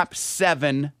 Top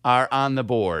 7 are on the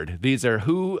board. These are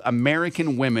who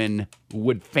American women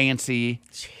would fancy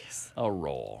a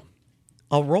role.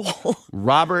 A roll.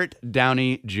 Robert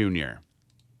Downey Jr.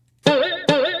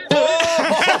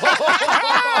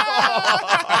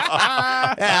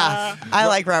 Yeah. I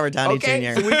like Robert Downey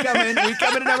Okay, Jr. so we come in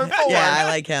at number 4. Yeah, I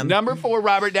like him. Number 4,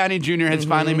 Robert Downey Jr. has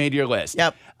finally made your list.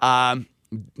 Yep.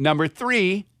 Number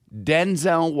 3,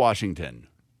 Denzel Washington.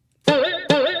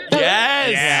 Yes.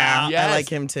 Yeah. Yes. I like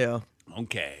him too.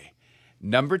 Okay.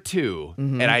 Number 2,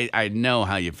 and I know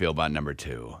how you feel about number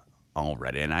 2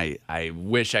 already, and I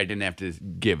wish I didn't have to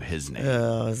give his name.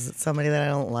 Oh, is it somebody that I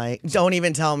don't like? Don't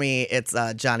even tell me it's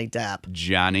Johnny Depp.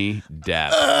 Johnny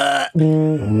Depp.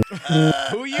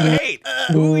 Who you hate?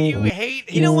 Who you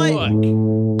hate? You know what?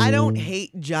 Look. I don't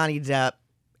hate Johnny Depp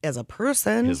as a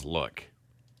person. His look.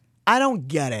 I don't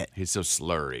get it. He's so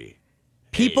slurry.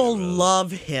 People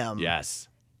love him. Yes.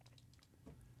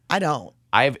 I don't.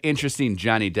 I have interesting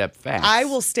Johnny Depp facts. I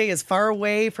will stay as far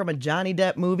away from a Johnny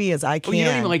Depp movie as I Oh, can. you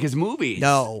don't even like his movies?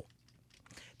 No.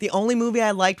 The only movie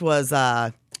I liked was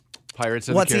Pirates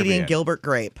of What's the Caribbean. Eating Gilbert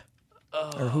Grape?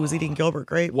 Or Who's Eating Gilbert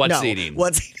Grape? What's No. Eating?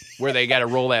 What's Eating? Where they got to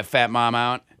roll that fat mom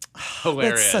out.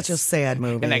 Hilarious. It's such a sad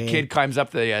movie. And that kid climbs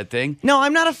up the thing. No,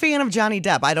 I'm not a fan of Johnny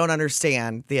Depp. I don't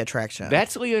understand the attraction.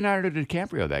 That's Leonardo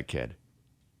DiCaprio, that kid.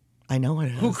 I know it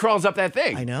is. Who crawls up that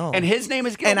thing? I know. And his name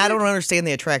is Gilbert. And I don't understand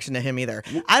the attraction to him either.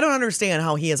 I don't understand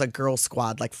how he has a girl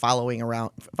squad like following him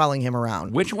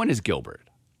around. Which one is Gilbert?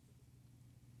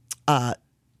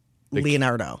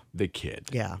 Leonardo. The kid.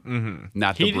 Yeah.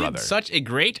 Not the He brother. did such a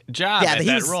great job Yeah, at he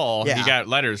that was- role. yeah. He got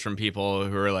letters from people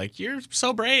who were like, "You're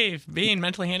so brave, being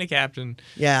mentally handicapped," and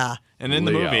Yeah. in the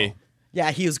Leo. movie,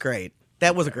 Yeah, he was great.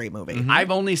 That was a great movie.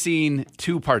 I've only seen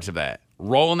 2 parts of that.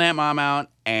 Rolling that mom out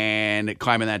and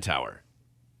climbing that tower.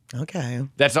 Okay.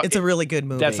 That's all, It's a really good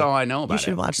movie. That's all I know about You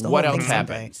should it. watch the What whole else thing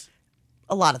someday. happens?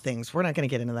 A lot of things. We're not going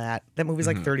to get into that. That movie's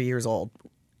like 30 years old.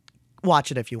 Watch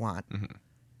it if you want.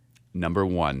 Number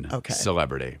 1 Okay.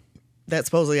 celebrity That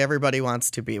supposedly everybody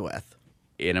wants to be with.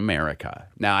 in America.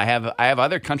 Now I have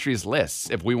other countries' lists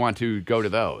if we want to go to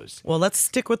those. Well, let's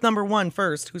stick with number 1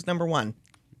 first. Who's number 1?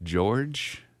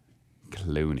 George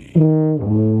Clooney.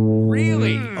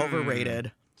 Really?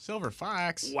 Overrated. Silver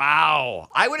Fox. Wow.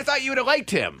 I would have thought you would have liked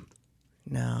him.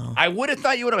 No. I would have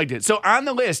thought you would have liked it. So on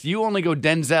the list, you only go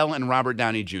Denzel and Robert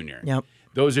Downey Jr. Yep.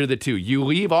 Those are the two. You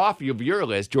leave off of your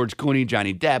list George Clooney,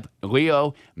 Johnny Depp,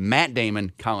 Leo, Matt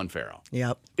Damon, Colin Farrell.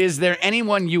 Yep. Is there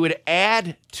anyone you would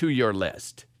add to your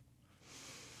list?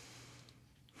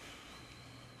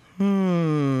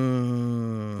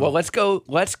 Well, let's go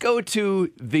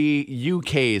to the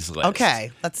UK's list.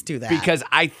 Okay, let's do that. Because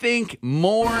I think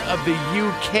more of the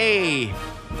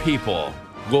UK people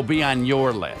will be on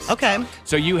your list. Okay.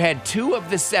 So you had 2 of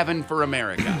the 7 for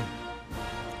America.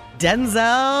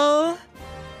 Denzel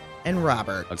and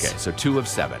Robert. Okay, so 2 of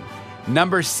 7.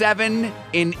 Number 7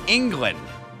 in England.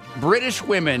 British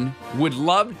women would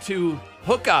love to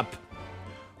hook up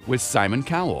with Simon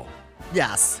Cowell.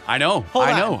 Yes. I know. Hold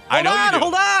I on. know. I know you do.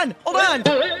 Hold on.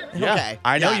 Yeah, Okay.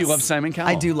 I know you Yes. love Simon Cowell.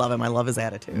 I do love him. I love his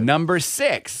attitude. Number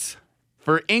 6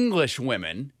 for English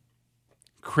women,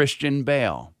 Christian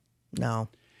Bale. No.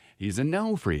 He's a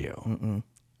no for you.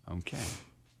 Okay.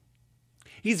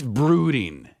 He's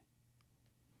brooding,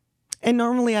 And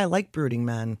normally I like brooding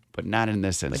men, but not in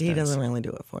this instance. but he doesn't really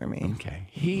do it for me.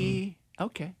 Okay.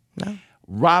 Okay. No.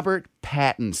 Robert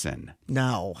Pattinson.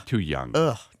 No. Too young.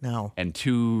 Ugh. No. And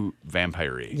too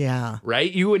vampire-y. Yeah.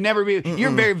 Right? You would never be.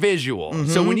 You're very visual.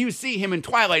 So when you see him in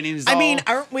Twilight, and he's I all, mean,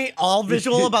 aren't we all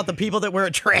visual about the people that we're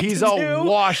attracted He's to? all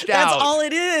washed That's out. all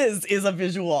it is a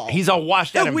visual. he's all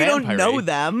washed out and We don't vampire-y. know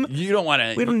them. You don't want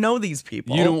to. We don't know these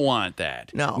people. You don't want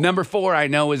that. No. Number 4, I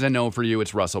know is a no for you.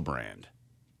 It's Russell Brand.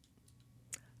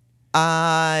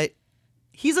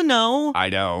 He's a no, I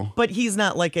know. but he's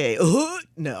not like a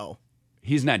no.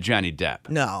 He's not Johnny Depp.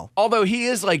 No. Although he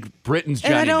is like Britain's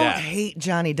Johnny And I don't Depp. hate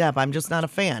Johnny Depp. I'm just not a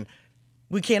fan.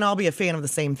 We can't all be a fan of the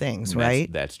same things,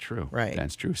 right? That's true. Right.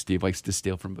 That's true. Steve likes to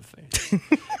steal from buffets.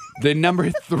 The number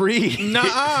 3.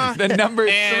 Nuh-uh. The number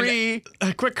And 3.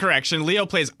 a quick correction: Leo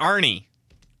plays Arnie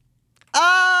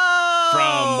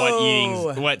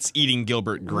Oh! from What's Eating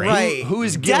Gilbert Grape. Right. Who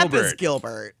is Depp Gilbert? is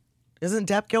Gilbert. Isn't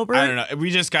Depp Gilbert? I don't know.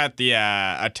 We just got the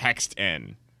a text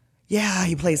in. Yeah,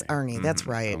 he plays Arnie. That's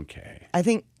right. Okay. I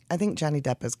think Johnny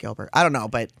Depp is Gilbert. I don't know,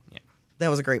 but that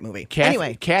was a great movie.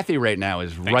 Anyway, Kathy right now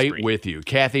is right Bree. with you.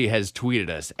 Kathy has tweeted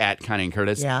us at Connie and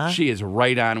Curtis. Yeah? She is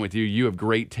right on with you. You have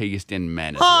great taste in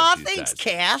men. is Aw, what she thanks, says.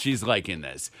 Kath. She's liking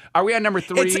this. Are we on number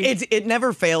 3? it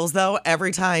never fails though.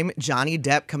 Every time Johnny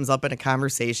Depp comes up in a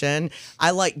conversation, I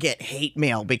like get hate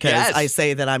mail because Yes. I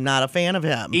say that I'm not a fan of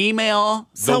him. Email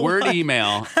the So word what?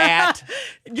 email at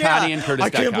ConnieandCurtis.com. I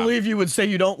can't believe you would say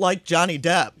you don't like Johnny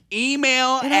Depp.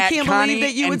 Email And I at can't believe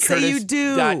that you would say you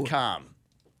do. ConnieandCurtis.com.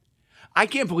 I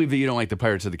can't believe that you don't like the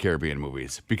Pirates of the Caribbean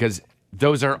movies because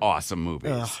those are awesome movies.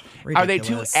 Ugh, Are they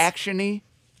too ridiculous. actiony?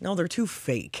 No, they're too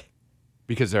fake.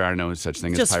 Because there are no such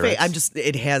thing Just as pirates. fake.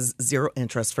 It has zero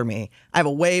interest for me. I have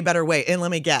a way better way. And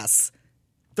let me guess.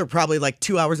 They're probably like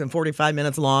 2 hours and 45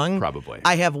 minutes long. Probably.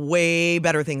 I have way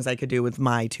better things I could do with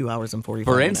my 2 hours and 45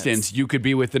 For minutes. instance, you could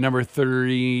be with the number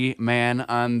 30 man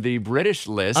on the British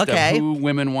list Okay. of who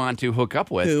women want to hook up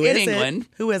with Who in is England. it?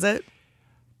 Who is it?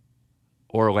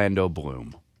 Orlando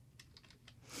Bloom.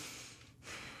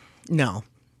 No.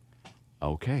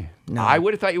 Okay. No. I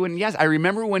would have thought you wouldn't. Yes, I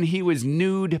remember when he was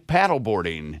nude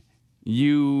paddleboarding,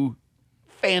 you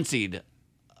fancied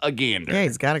a gander. Yeah,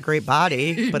 he's got a great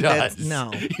body, He but does. that's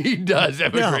no. He does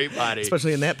have No. a great body.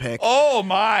 Especially in that pic. Oh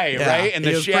my, Yeah, right? And it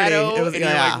the was pretty- shadow. it was- and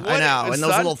you're yeah, like, what? I know. And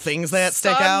those little things that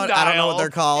stick out. I don't know what they're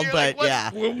called, You're but like, what? yeah.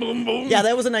 Boom, boom, boom. Yeah,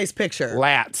 that was a nice picture.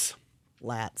 Lats.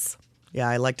 Lats. Yeah,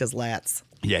 I liked his lats.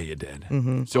 Yeah, you did.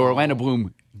 So Orlando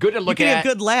Bloom, good to You look can at. have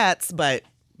good lats, but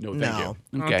No, thank no. you.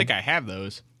 I don't Okay. think I have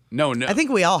those. No. I think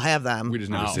we all have them. we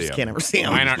just never No. see Just them. can't ever see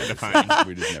them. Mine aren't defined.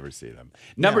 We just never see them.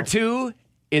 Number 2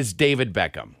 is David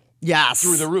Beckham. Yes.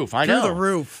 Through the roof. I Through know. the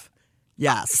roof.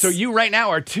 Yes. So you right now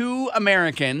are 2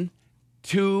 American,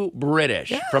 2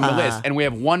 British from the list, and we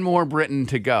have one more Britain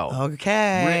to go.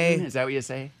 Okay. Britain, is that what you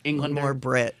say? One Englander. more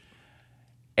Brit.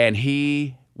 And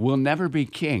he will never be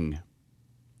king,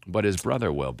 but his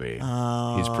brother will be.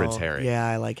 He's Prince Harry. Yeah,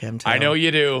 I like him too. I know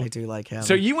you do. I do like him.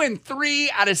 So you win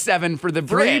 3 out of 7 for the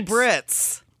 3 Brits.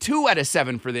 Brits. 2 out of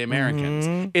 7 for the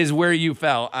Americans is where you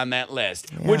fell on that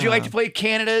list. Would you like to play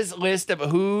Canada's list of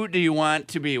who do you want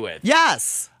to be with?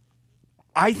 Yes.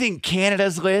 I think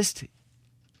Canada's list,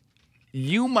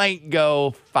 you might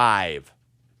go 5.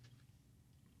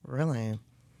 Really?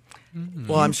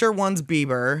 Well, I'm sure one's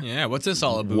Bieber. Yeah, what's this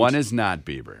all about? One is not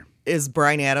Bieber. Is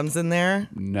Bryan Adams in there?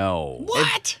 No.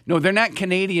 What? No, they're not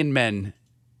Canadian men.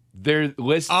 Their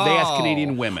list, they ask Oh.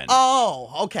 Canadian women.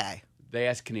 Oh, okay. They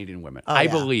ask Canadian women. Oh, I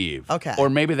yeah. believe. Okay. Or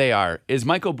maybe they are. Is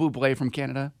Michael Bublé from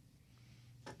Canada?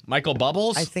 Michael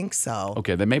Bubbles? I think so.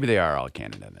 Okay, then maybe they are all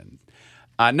Canada then.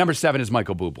 Number 7 is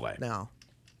Michael Bublé. No.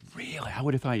 Really? I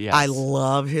would have thought yes. I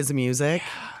love his music,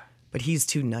 but he's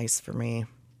too nice for me.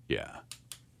 Yeah.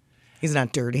 He's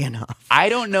not dirty enough. I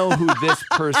don't know who this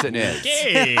person is.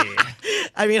 Hey.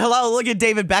 I mean, hello, look at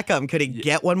David Beckham. Could he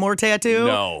get one more tattoo?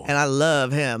 No. And I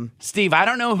love him. Steve, I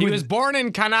don't know who He was born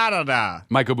in Canada.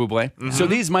 Michael Bublé. So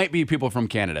these might be people from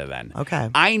Canada then. Okay.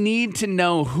 I need to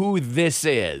know who this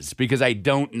is because I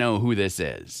don't know who this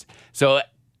is. So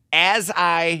as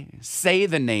I say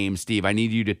the name, Steve, I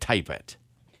need you to type it.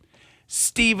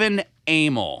 Stephen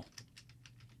Amell.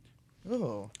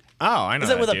 Ooh. Oh, I know Is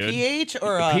that it with dude. a PH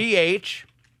or a PH.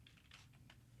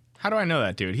 How do I know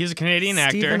that dude? He's a Canadian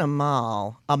Stephen actor.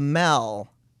 Amell. Amell.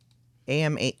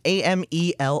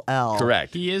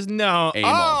 Correct. He is no. Amell.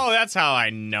 Oh, that's how I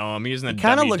know him. He was in the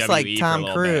Kind of WWE looks like for a Tom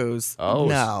little bit. Cruise. Oh.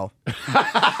 No.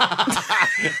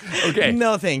 Okay.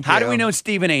 No, thank you. How do we know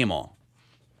Stephen Amell?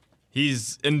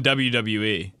 He's in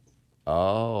WWE.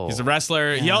 Oh. He's a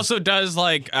wrestler. He also does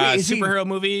like Wait, is he- superhero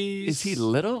movies. Is he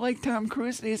little like Tom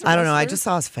Cruise? And he's a I don't know. I wrestler? just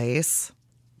saw his face.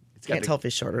 got Can't the- tell if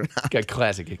he's short or not. Got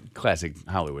classic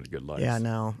Hollywood good looks. Yeah,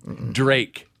 no. Mm-mm.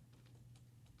 Drake.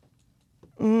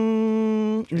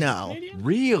 No.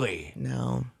 Really?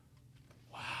 No.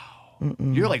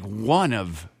 You're like one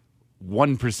of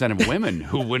 1% of women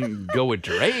who wouldn't go with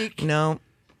Drake. No.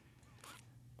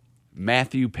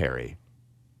 Matthew Perry.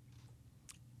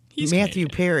 He's Matthew Canadian.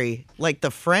 Perry. Like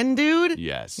the friend dude?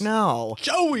 Yes. No.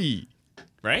 Joey.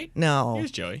 Right? No.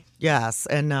 Here's Joey. Yes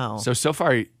and no. So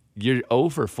far, you're 0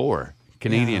 for 4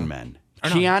 Canadian men.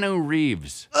 Keanu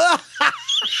Reeves.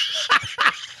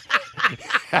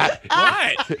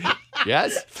 What?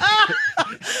 Yes?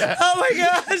 Oh my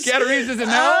gosh. Keanu Reeves is a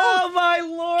no? Oh my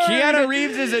lord. Keanu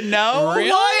Reeves is a no?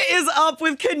 What is up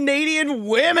with Canadian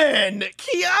women?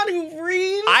 Keanu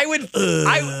Reeves? I would have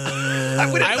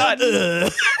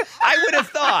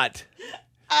thought.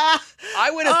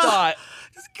 I would have thought.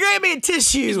 Grab me a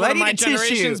tissue. He's I one of need my a tissue.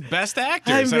 generation's best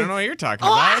actors. I'm- I don't know what you're talking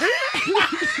about.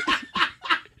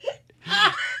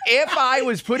 If I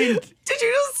was putting Did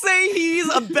you just say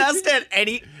he's a best at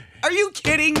any? Are you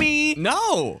kidding me?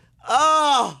 No.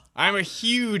 Oh. I'm a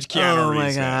huge Keanu Oh my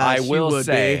Reeves fan. God. I you will would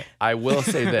say be. I will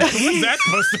say this. What's that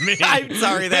supposed to mean? I'm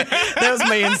sorry that was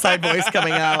my inside voice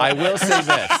coming out. I will say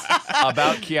this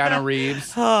about Keanu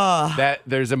Reeves. That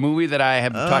there's a movie that I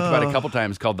have talked about a couple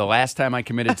times called The Last Time I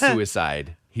Committed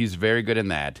Suicide. He's very good in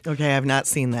that. Okay, I've not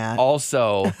seen that.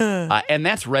 Also, and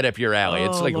that's right up your alley.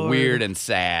 It's Oh, like Lord. weird and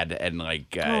sad and like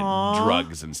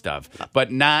drugs and stuff,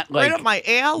 but not like right up my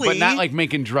alley. But not like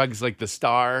making drugs like the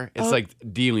star. It's like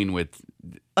dealing with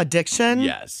addiction.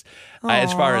 yes,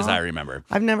 as far as I remember.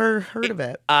 I've never heard of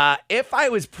it. If I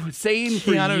was saying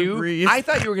for Keanu you, Reeves. I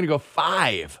thought you were going to go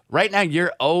 5. Right now,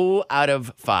 you're 0 out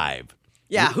of 5.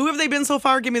 Yeah, who have they been so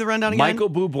far? Give me the rundown again. Michael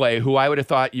Bublé, who I would have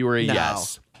thought you were a No.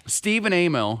 yes. Stephen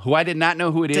Amell, who I did not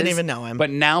know who it is. Didn't even know him.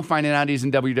 But now finding out he's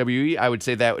in WWE, I would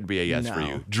say that would be a yes for No.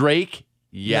 you. Drake,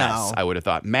 yes, No. I would have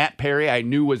thought. Matt Perry, I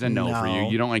knew was a no for you. No.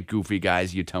 You don't like goofy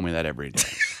guys. You tell me that every day.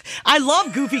 I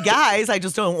love goofy guys. I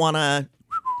just don't want to.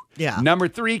 Yeah. Number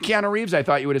 3, Keanu Reeves, I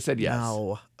thought you would have said yes.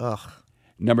 No. Ugh.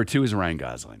 Number 2 is Ryan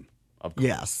Gosling. Of course.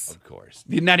 Yes. Of course.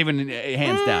 Not even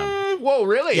hands down. Whoa,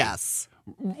 really? Yes.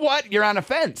 What? You're on a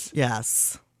fence.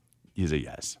 Yes. He's a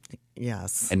yes.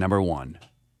 Yes. And number 1,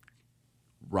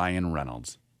 Ryan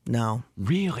Reynolds. No.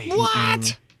 Really?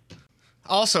 What?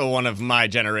 Also one of my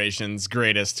generation's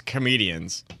greatest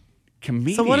comedians.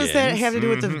 Comedian. So what does that have to do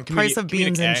with the price of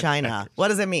beans in comedic China? actors. What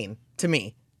does it mean to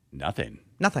me? Nothing.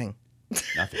 Nothing.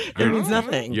 Nothing. It means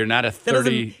nothing. You're not a That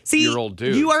doesn't- 30-year-old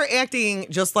dude. You are acting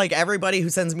just like everybody who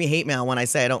sends me hate mail when I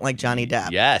say I don't like Johnny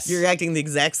Depp. Yes. You're acting the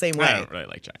exact same I way. don't really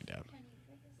like Johnny Depp.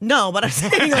 No, but I'm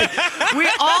saying like we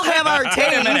all have our Wait a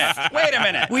taste. minute. Wait a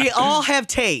minute. We all have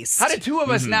taste. How did 2 of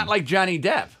us not like Johnny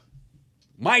Depp?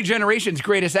 My generation's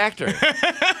greatest actor.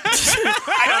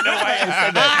 I don't know why I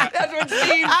said that. That's what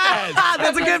Steve says.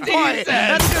 That's a good Steve point. says.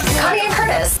 That's a good point. Connie and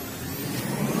Curtis.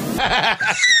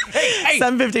 Hey,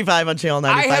 7:55 on Channel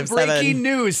I have 95.7. breaking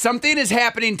news. Something is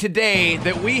happening today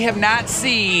that we have not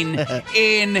seen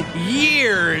in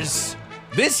years.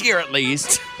 This year, at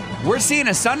least. We're seeing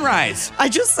a sunrise. I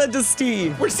just said to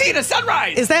Steve, We're seeing a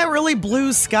sunrise. is that really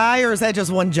blue sky or is that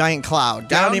just one giant cloud? I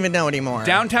Down- don't even know anymore.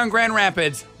 Downtown Grand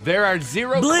Rapids, there are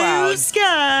 0 blue clouds.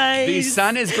 skies. The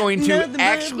sun is going to Nothing but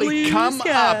actually blue come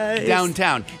skies. up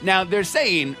downtown. Now, they're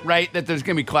saying, right, that there's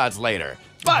going to be clouds later.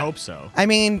 But I hope so. I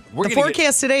mean, We're the gonna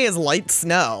forecast today is light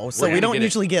snow, so We're we gonna don't get it.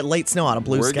 usually get light snow out of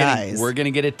blue we're skies. going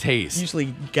to get a taste. usually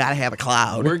gotta have a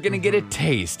cloud. We're going to get a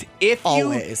taste. If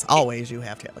Always you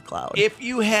have to have a cloud. if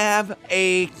you have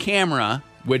a camera,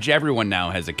 which everyone now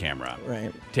has a camera,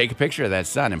 Right. take a picture of that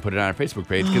sun and put it on our Facebook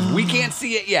page because we can't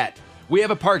see it yet. We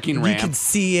have a parking You ramp. can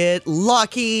see it.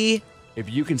 Lucky. If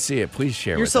you can see it, please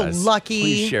share You're with so us. lucky.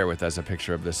 Please share with us a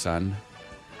picture of the sun.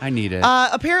 I need it.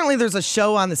 Apparently, there's a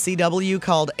show on the CW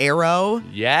called Arrow.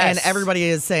 Yes. And everybody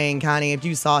is saying, Connie, if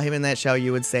you saw him in that show,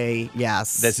 you would say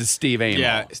yes. This is Steve Amell.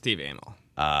 Yeah, Steve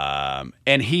Amell.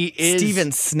 And he is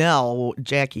Steven Snell,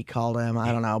 Jackie called him.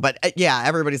 I don't know. But yeah,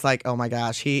 everybody's like, oh my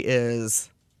gosh, he is.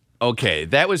 Okay,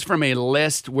 that was from a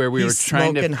list where we He's were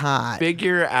trying to smoking hot.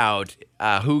 figure out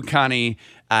who Connie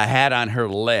had on her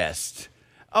list.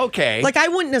 Okay. Like, I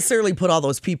wouldn't necessarily put all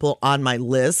those people on my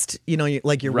list,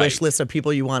 like your Right. wish list of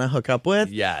people you want to hook up with.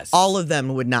 Yes. All of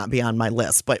them would not be on my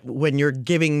list. But when you're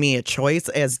giving me a choice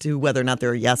as to whether or not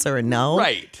they're a yes or a no,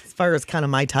 Right. as far as kind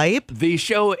of my type, The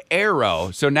show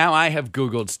Arrow. So now I have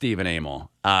Googled Stephen Amell.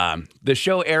 The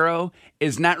show Arrow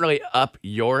is not really up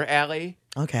your alley.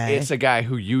 okay. It's a guy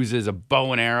who uses a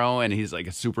bow and arrow, and he's like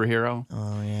a superhero.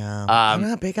 Oh, yeah. I'm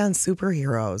not big on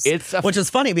superheroes. Which is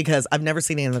funny because I've never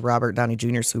seen any of the Robert Downey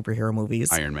Jr. superhero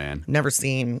movies. Iron Man.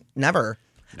 Never.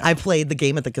 I played the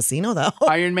game at the casino, though.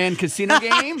 Iron Man casino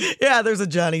game? Yeah, there's a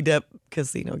Johnny Depp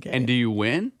casino game. And do you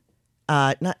win?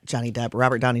 Not Johnny Depp,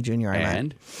 Robert Downey Jr. I meant.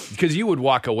 And? Because you would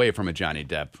walk away from a Johnny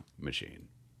Depp machine.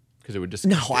 Because it would just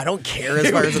No, I don't care as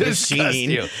far as a disgust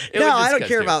machine. you. It No, would I don't disgust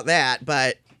care you. about that,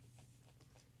 but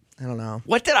I don't know.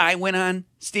 What did I win on?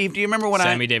 Steve, do you remember when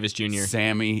Sammy Davis Jr.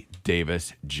 Sammy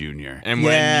Davis Jr. And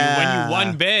Yeah. when you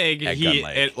won big, At Gun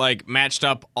Lake. it like matched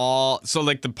up all. So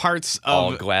like the parts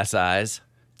All of glass eyes.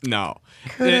 no.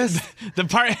 Curtis. The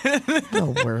part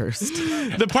The worst.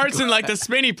 the parts in like the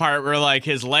spinny part were like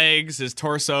his legs, his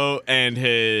torso, and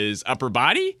his upper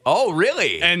body. Oh,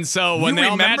 really? And so when You they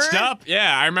all remember? matched up,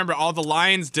 yeah, I remember all the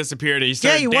lines disappeared. He Yeah,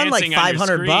 started you won like dancing on your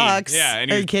screen. $500. Yeah,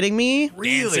 and Are he you was kidding me?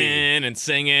 dancing and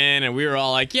singing, and we were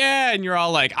all like, yeah, and you're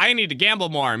all like, I need to gamble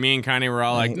more. Me and Connie were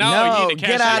all like, no, you need to cash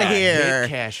get out of out. here. Big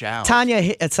cash out.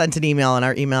 Tanya sent an email in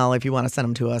our email if you want to send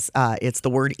them to us. It's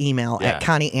the word email Yeah. at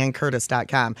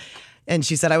ConnieAndCurtis.com. And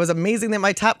she said, I was amazing that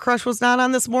my top crush was not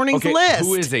on this morning's Okay, list.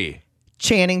 who is he?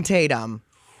 Channing Tatum.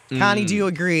 Connie, do you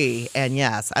agree? And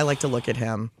yes, I like to look at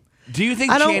him. Do you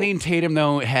think I don't- Channing Tatum,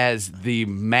 though, has the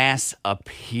mass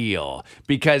appeal?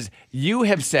 Because you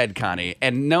have said, Connie,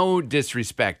 and no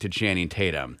disrespect to Channing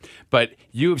Tatum, but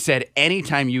you have said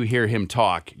anytime you hear him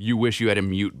talk, you wish you had a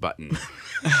mute button.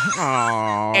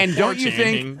 And poor don't you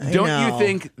Channing. think? Don't you know.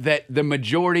 think that the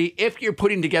majority, if you're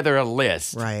putting together a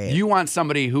list, Right. you want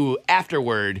somebody who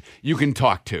afterward you can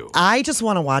talk to? I just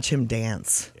want to watch him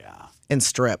dance Yeah, and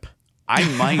strip. I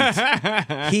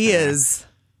might.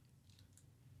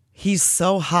 He's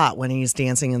so hot when he's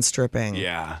dancing and stripping.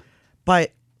 Yeah.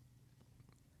 But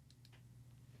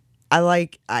I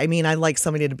like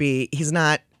somebody to be,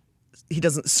 he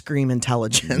doesn't scream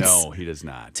intelligence. No, he does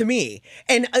not. To me.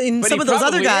 And in But some he of those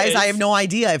other probably guys, is. I have no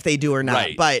idea if they do or not.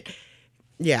 Right. But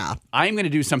yeah, I'm going to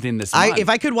do something this month. if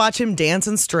I could watch him dance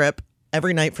and strip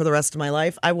every night for the rest of my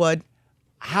life, I would.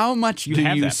 How much do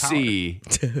have you that power. see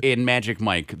in Magic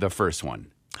Mike, the first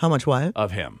one, How much what?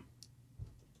 of him?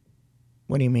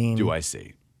 What do you mean? Do I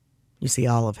see? You see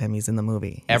all of him. He's in the movie.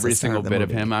 He's Every the star single the bit of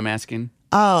movie. him, I'm asking?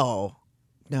 Oh.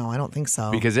 No, I don't think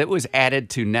so. Because it was added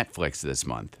to Netflix this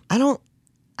month. I don't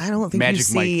think Magic you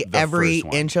see Mike, the every first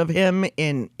one. inch of him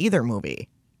in either movie.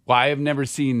 Well, I have never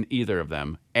seen either of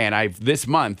them. And this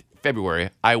month, February,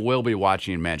 I will be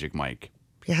watching Magic Mike.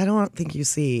 Yeah, I don't think you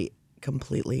see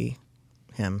completely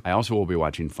him. I also will be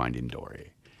watching Finding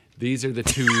Dory. These are the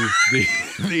two.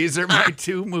 These are my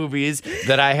two movies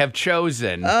that I have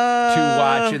chosen to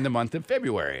watch in the month of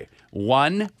February.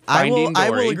 One, Finding Dory. I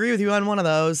will agree with you on one of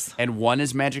those. And one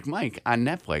is Magic Mike on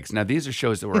Netflix. Now, these are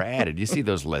shows that were added. You see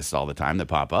those lists all the time that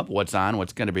pop up. What's on,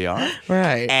 what's going to be on.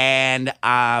 Right. And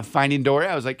Finding Dory,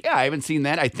 I was like, yeah, I haven't seen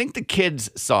that. I think the kids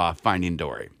saw Finding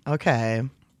Dory. Okay.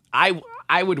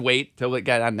 I would wait till it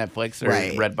got on Netflix or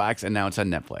Right. Redbox, and now it's on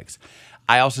Netflix.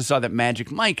 I also saw that Magic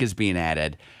Mike is being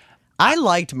added. I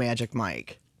liked Magic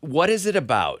Mike, What is it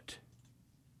about?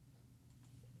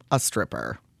 a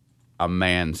stripper. A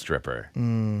man stripper.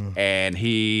 And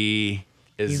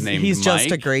his name He's is just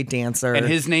Mike, a great dancer. and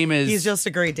his name is He's just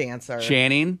a great dancer.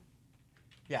 Channing.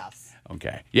 Yes.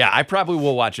 Okay. Yeah, I probably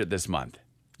will watch it this month.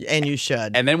 And you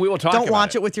should. And then we will talk Don't about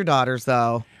watch it with your daughters,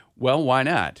 though, Well, why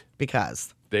not?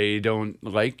 because They don't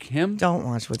like him? don't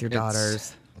watch with your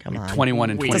daughters. Come on.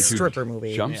 21 and It's a 22 stripper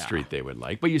movie. Jump Yeah. Street they would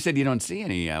like. But you said you don't see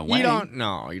any You wedding.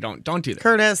 don't do that.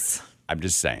 Curtis. I'm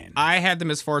just saying. I had the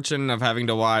misfortune of having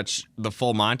to watch the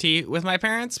full Monty with my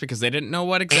parents because they didn't know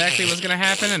what exactly was going to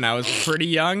happen, and I was pretty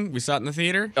young. We saw it in the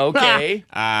theater. Okay.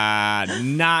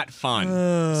 Not fun.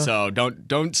 So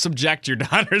don't subject your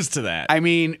daughters to that. I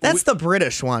mean, That's the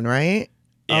British one, right?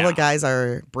 All the guys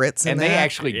are Brits, And they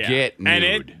actually get nude.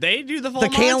 And they do the full the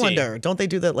Monty. calendar. Don't they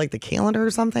do that like the calendar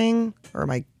or something? Or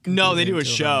am I? No, they do a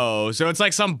confusing two of them? show. So it's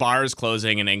like some bars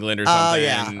closing in England or something.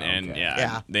 yeah. And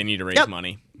Yeah. they need to raise Yep.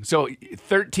 money. So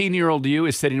 13-year-old you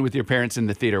is sitting with your parents in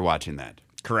the theater watching that.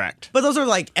 Correct. But those are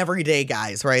like everyday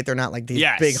guys, right? They're not like these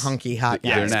Yes. big hunky hot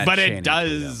They're guys. not But Channing it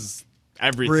does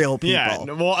everything. Real people. Yeah.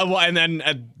 Well, and then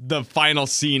at the final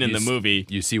scene in the movie,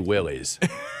 You see willies.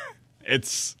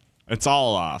 it's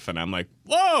all off, and I'm like,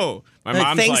 "Whoa!" My Like,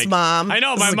 mom's thanks, like, Mom. I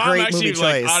know. This My is a mom great actually movie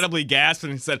like choice. audibly gasped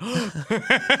and said,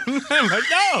 "I'm like,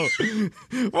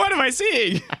 no, what am I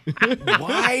seeing?"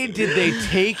 Why did they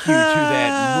take you to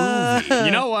that movie?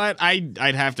 You know what? I'd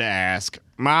have to ask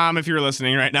Mom if you're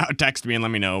listening right now. Text me and let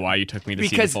me know why you took me to see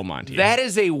the Because full Monty. that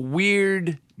is a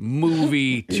weird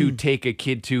movie to take a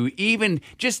kid to. Even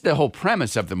just the whole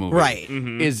premise of the movie, Right.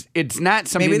 Is it's not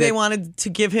something Maybe they that wanted to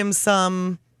give him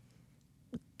some,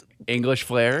 English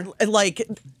flair. like,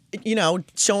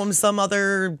 show him some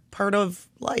other part of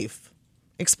life,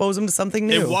 expose him to something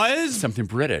new. It was Something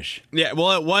British. Yeah,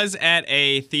 well, it was at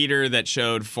a theater that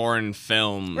showed foreign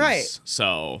films. Right.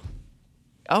 So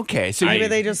Okay, so Maybe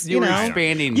they just, you were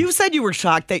expanding, You said you were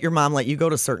shocked that your mom let you go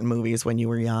to certain movies when you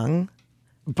were young.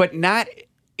 but not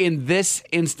in this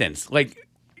instance. Like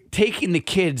taking the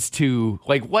kids to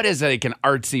what is like an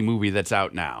artsy movie that's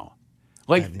out now?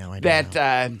 Like have no idea.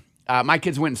 that. My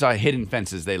kids went and saw Hidden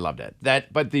Fences. They loved it.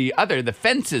 But the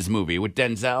Fences movie with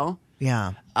Denzel.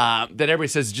 Yeah. That everybody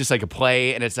says is just like a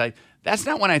play, and it's like that's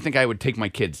not one I think I would take my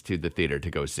kids to the theater to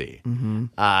go see,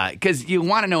 because you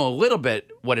want to know a little bit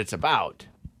what it's about,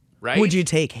 right? Would you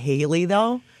take Haley,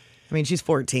 though? I mean, she's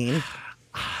 14.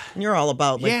 And you're all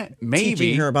about Yeah, maybe.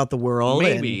 teaching her about the world.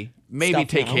 Maybe stuff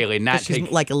take now. Haley, not 'Cause she's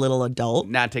take like a little adult.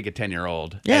 not take a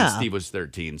 10-year-old. Yeah. And Steve was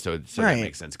 13, so that Right.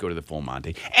 makes sense. Go to the full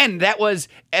Monty, and that was,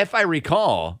 if I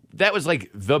recall, that was like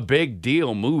the big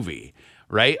deal movie,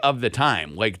 right, of the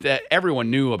time. Like that, everyone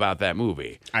knew about that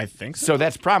movie. I think so. So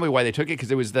that's probably why they took it,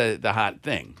 because it was the hot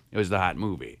thing. It was the hot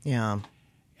movie. Yeah.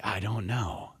 I don't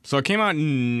know. So it came out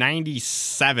in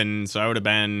 '97. So I would have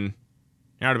been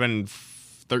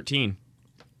 13.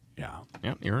 Yeah.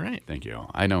 Yep, you're right. Thank you.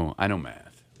 I know math.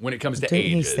 When it comes to Didn't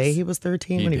he ages. say he was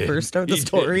 13 when he did. first started the He did.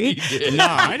 story? He did. No,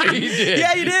 I didn't. He did.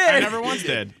 Yeah, you did. I never once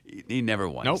did. He never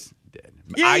once Nope. did.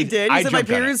 Yeah, you did. You I said my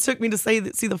jumped on it. parents took me to see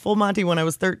the full Monty when I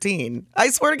was 13. I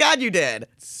swear to God, you did.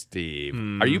 Steve, are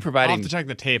you I'll have providing to check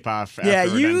the tape off. Yeah,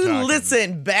 after we're done you talking.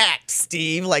 listen back,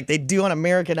 Steve, like they do on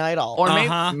American Idol. or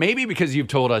Uh-huh. maybe because you've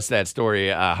told us that story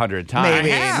 100 times. maybe,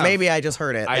 have. maybe I just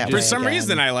heard it. I that just- way For some again.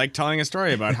 reason, I like telling a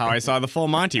story about how I saw the full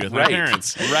Monty with my Right.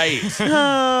 parents. Right.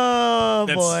 Oh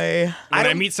That's- boy, When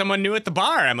I meet someone new at the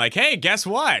bar, I'm like, "Hey, guess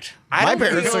what? I my don't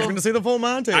parents feel- took me to see the full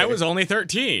Monty. I was only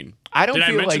 13." I don't Did I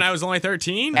feel mention like I was only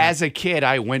 13? as a kid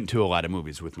I went to a lot of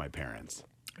movies with my parents.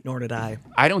 Nor did I.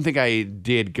 I don't think I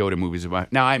did go to movies with my.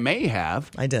 Now I may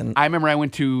have. I didn't. I remember I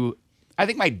went to. I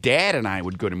think my dad and I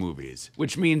would go to movies,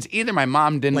 which means either my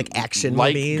mom didn't Like action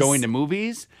like movies? going to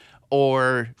movies,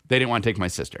 or they didn't want to take my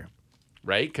sister,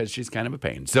 right? Because she's kind of a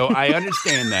pain. So I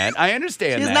understand that. I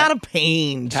understand She's that. not a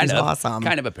pain. kind She's of, awesome.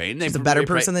 Kind of a pain. She's a better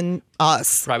person than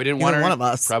us. Probably didn't Either want her. one of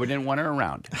us. Probably didn't want her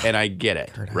around, and I get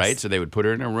it, right? So they would put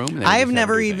her in a room. And they would I have just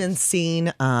never her do even things.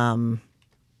 seen.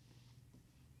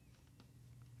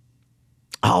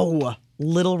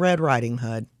 Little Red Riding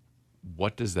Hood.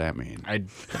 What does that mean?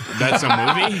 That's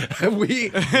a movie?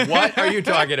 What are you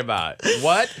talking about?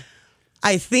 What?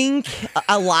 I think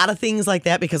a lot of things like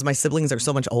that because my siblings are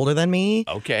so much older than me.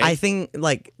 Okay. I think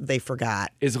like they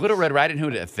forgot. Is Little Red Riding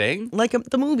Hood a thing? Like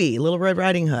the movie Little Red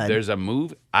Riding Hood. There's a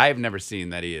move. I've never seen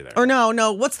that either. or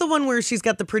no. What's the one where she's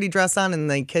got the pretty dress on and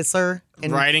they kiss her?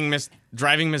 And Driving Miss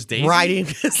Daisy? riding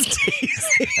Miss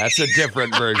Daisy. That's a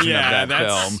different version Yeah, of that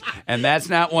that's- film, and that's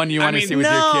not one you want to mean, see with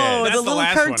your No, kids. That's the the little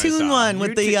last one I cartoon saw. one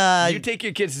with the You take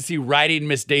your kids to see Riding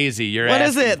Miss Daisy. You're what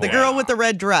is asking it? The for girl with the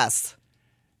red dress.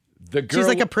 the girl. She's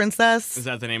like a princess. Is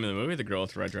that the name of the movie? The Girl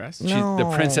with the Red Dress? she's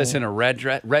the princess in a red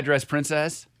dress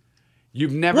princess.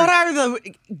 You've never. What are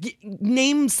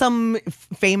name some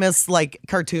famous like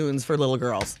cartoons for little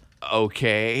girls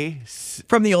Okay,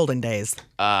 from the olden days?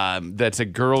 that's a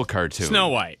girl cartoon. Snow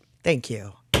White. Thank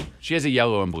you. She has a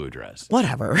yellow and blue dress.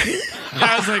 Whatever.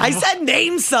 I was like, I said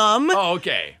name some. Oh,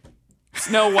 okay.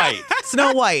 Snow White.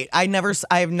 Snow White. I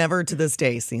have never to this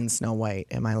day seen Snow White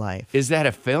in my life. Is that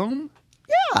a film?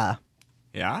 Yeah.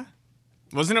 yeah?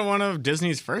 Wasn't it one of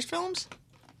Disney's first films?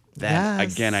 That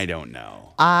Yes. again, I don't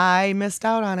know. I missed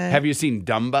out on it. Have you seen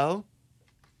Dumbo?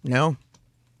 No.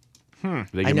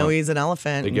 They I give know him he's an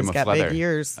elephant. They And give he's him a got feather. big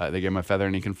ears. They give him a feather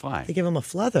and he can fly. They give him a And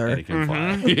he feather. can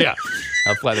fly. Yeah,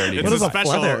 a feather and he It's can a is a fly.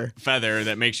 special feather? feather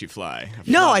that makes you fly.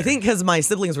 No, I think because my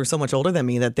siblings were so much older than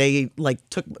me that they like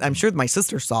took. I'm sure my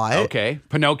sister saw it. Okay,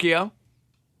 Pinocchio.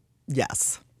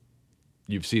 Yes.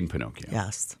 You've seen Pinocchio.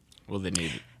 Yes. Well, they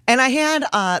need it. And I had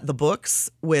the books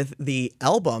with the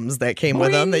albums that came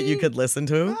with them that you could listen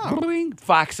to. Boing.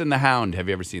 Fox and the Hound. Have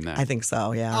you ever seen that? I think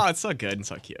so. Yeah. Oh, it's so good and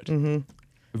so cute.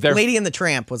 They're- Lady and the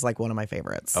Tramp was like one of my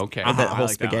favorites. Okay. With that I whole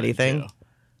like that spaghetti one, thing.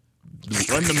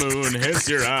 too. When the moon hits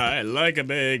your eye like a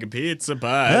big pizza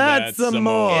pie. That's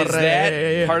amore. Is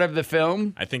that part of the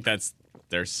film? I think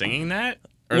they're singing that.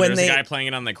 Or When there's they- a guy playing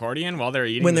it on the accordion while they're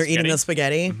eating When the they're eating the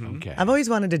spaghetti. spaghetti. Okay. I've always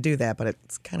wanted to do that, but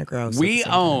it's kind of gross. at We the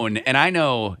same time. own, and I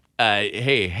know,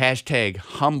 hey, hashtag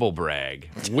humble brag.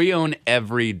 We own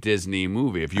every Disney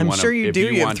movie. If you I'm want, sure you do.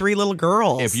 You have want, 3 little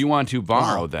girls. If you want to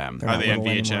borrow them, They're Are not they on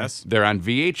little anymore. VHS? they're on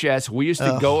VHS. We used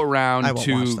to go I around won't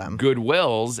to watch them.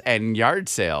 Goodwills and yard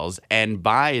sales and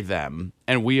buy them,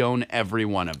 and we own every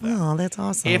one of them. Oh, that's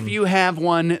awesome. If you have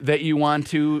one that you want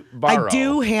to borrow, I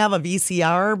do have a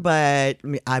VCR, but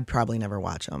I'd probably never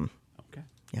watch them. Okay.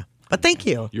 Yeah. But thank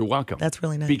you. You're welcome. That's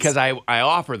really nice. Because I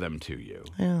offer them to you.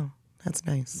 Yeah, that's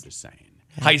nice. Just saying.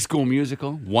 High School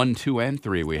Musical 1, 2, and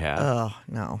 3. We have. Oh,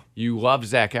 no. You love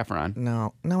Zac Efron.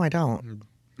 No, I don't.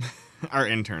 Our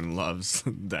intern loves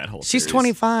that whole She's series.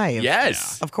 25.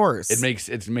 Yes, Of course.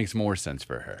 It makes more sense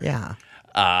for her. Yeah.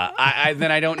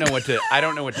 Then I don't know what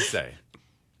to say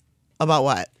About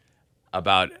what?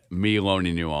 about me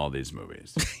loaning you all these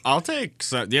movies. I'll take.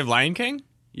 So, do you have Lion King?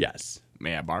 Yes,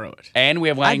 May I borrow it? and we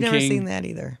have I've Lion never King. seen that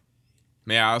either.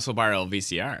 May I also borrow a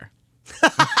VCR?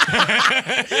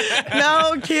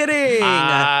 No kidding.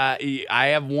 I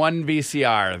have one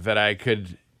VCR that I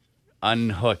could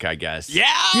unhook, I guess. Yeah.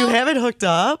 You have it hooked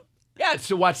up? Yeah,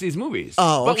 to watch these movies.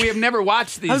 Oh, but okay. we have never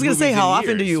watched these. I was going to say, movies how in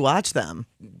often do years. you watch them?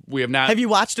 We have not. Have you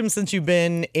watched them since you've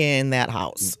been in that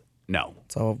house? No.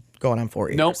 So going on 4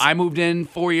 years. Nope. I moved in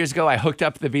 4 years ago. I hooked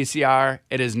up the VCR.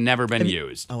 It has never been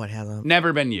used. Oh, it hasn't.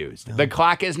 Never been used. The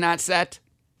clock is not set.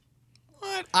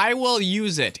 What? I will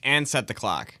use it and set the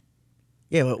clock.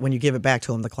 Yeah, but when you give it back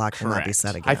to him, the clock will not be Correct.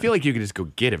 set again. I feel like you could just go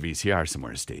get a VCR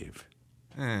somewhere, Steve.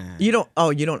 you don't. Oh,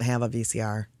 you don't have a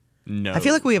VCR. No. I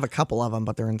feel like we have a couple of them,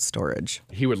 but they're in storage.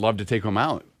 He would love to take them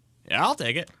out. Yeah, I'll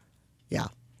take it. Yeah,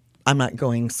 I'm not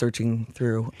going searching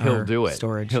through. He'll our do it.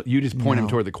 Storage. You just point him No.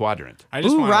 toward the quadrant. I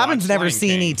just Ooh, wanna Robin's watch never Lion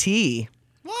seen King. E.T.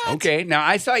 What? Okay, now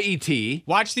I saw E.T.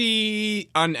 Watch the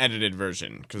unedited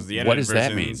version because the edited What does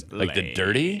that mean? version's Like the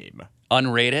dirty? lame.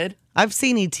 Unrated? I've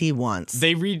seen E.T. once.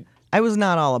 They read. I was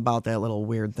not all about that little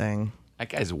weird thing. That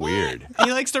guy's weird.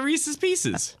 He likes the Reese's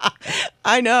Pieces.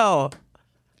 I know.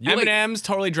 You like- M&M's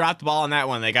totally dropped the ball on that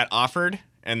one. They got offered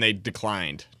and they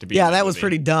declined to be. Yeah, in that was movie.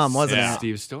 pretty dumb, wasn't Yeah. it?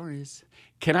 Steve's stories.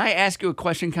 Can I ask you a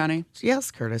question, Connie? Yes,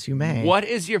 Curtis, you may. What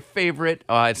is your favorite?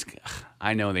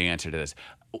 I know the answer to this.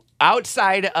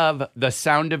 Outside of The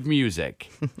Sound of Music,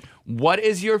 what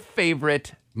is your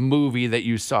favorite movie that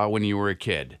you saw when you were a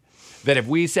kid? That if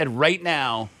we said right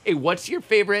now, hey, what's your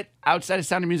favorite outside of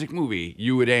Sound of Music movie,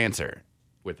 you would answer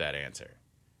with that answer.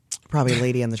 Probably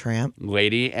Lady and the Tramp.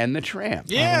 Lady and the Tramp.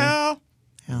 Yeah.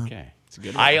 Okay. It's a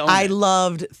good one. I own I it.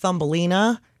 loved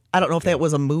Thumbelina. I don't know if that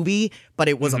was a movie, but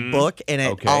it was a book, and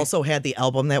it Okay. also had the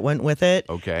album that went with it.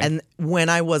 Okay. And when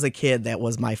I was a kid, that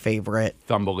was my favorite.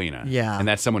 Thumbelina. Yeah. And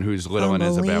that's someone who's little and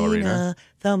is a ballerina.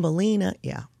 Thumbelina.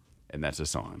 Yeah. And that's a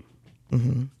song.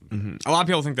 A lot of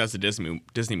people think that's a Disney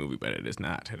movie, but it is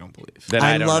not. I don't believe. Then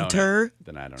I don't loved know that. her.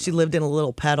 Then I don't She know. lived in a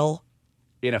little petal.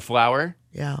 In a flower?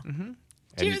 Yeah. And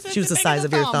She was the size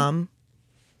of your thumb.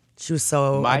 She was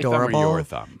so my adorable. thumb or your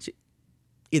thumb?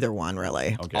 Either one,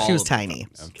 really. Okay. She was All of the tiny.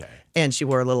 Okay. And she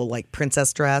wore a little, like,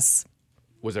 princess dress.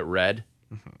 Was it red?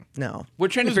 No. We're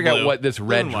trying to was figure out blue. what this Blue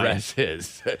red and white. dress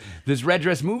is. This red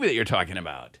dress movie that you're talking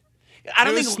about. I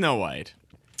don't It was think. Snow White.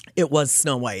 It was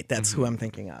Snow White. That's who I'm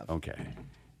thinking of. Okay.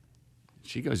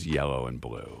 She goes yellow and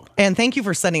blue. And thank you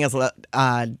for sending us.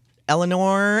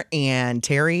 Eleanor and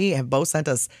Terry have both sent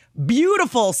us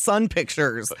beautiful sun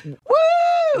pictures.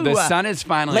 Woo! The sun is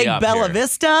finally Lake up Bella here.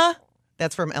 Vista.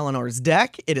 That's from Eleanor's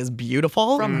deck. It is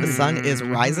beautiful. The sun is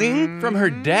rising. From her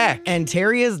deck. And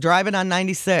Terry is driving on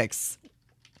 96.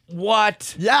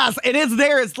 What? Yes, it is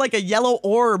there. It's like a yellow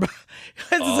orb.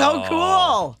 It's so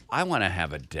cool. I want to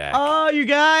have a deck. Oh, you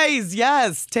guys,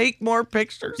 yes. Take more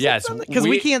pictures. Yes, Because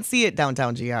we we- can't see it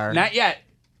downtown GR. Not yet.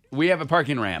 We have a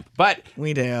parking ramp, but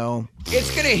We do. it's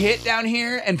going to hit down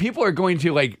here and people are going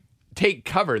to like take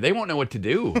cover. They won't know what to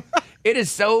do. It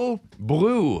is so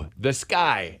blue, the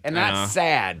sky, and that's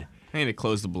sad. I need to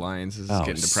close the blinds. This is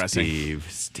getting depressing.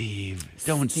 Steve,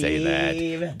 don't say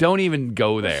that. Don't even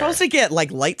go there. We're supposed to get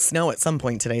like light snow at some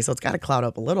point today, so it's got to cloud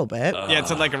up a little bit. Yeah,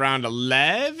 it's at like around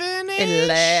 11.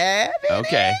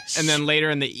 Okay. And then later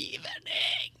in the evening.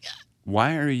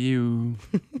 Why are you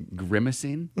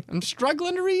grimacing? I'm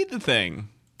struggling to read the thing.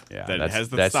 Yeah, That that's, has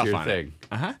the that's stuff your on thing. it.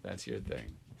 Uh-huh. That's your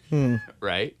thing.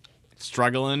 Right?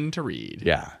 Struggling to read.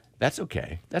 Yeah, that's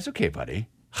okay. That's okay, buddy.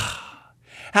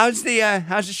 How's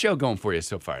the show going for you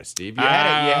so far, Steve? You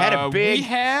had a big. We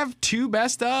have 2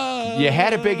 best of. You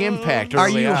had a big impact. Are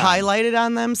early you on. highlighted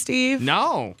on them, Steve?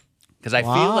 No. Because I feel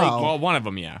Wow. like Well, one of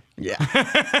them, yeah. Yeah.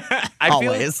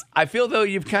 I feel though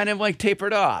you've kind of like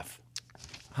tapered off.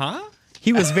 Huh?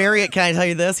 He was very, can I tell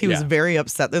you this? He was Yeah. very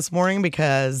upset this morning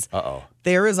because Uh-oh.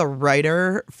 there is a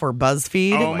writer for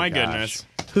BuzzFeed Oh, my gosh. goodness.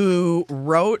 who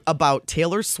wrote about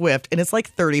Taylor Swift, and it's like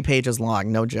 30 pages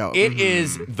long, no joke. It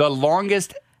is the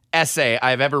longest essay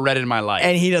I've ever read in my life.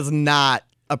 And he does not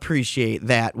appreciate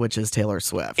that, which is Taylor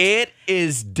Swift. It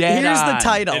is dead Here's the on.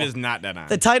 title. It is not dead on.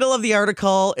 The title of the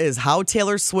article is How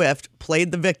Taylor Swift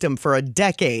Played the Victim for a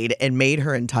Decade and Made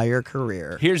Her Entire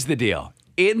Career. Here's the deal.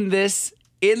 In this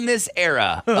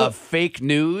era of fake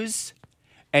news,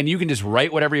 and you can just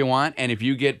write whatever you want, and if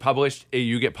you get published,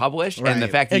 you get published. And the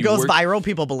Right. fact that it you goes work, viral,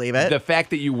 people believe it. the fact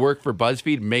that you work for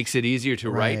BuzzFeed makes it easier to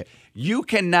write. Right. You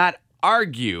cannot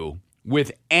argue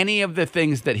with any of the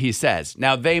things that he says.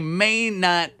 Now, they may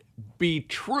not be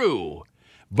true,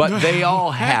 but they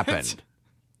all happened.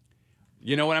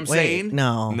 You know what I'm Wait, saying?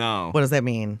 No. What does that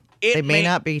mean? It They may may-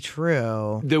 not be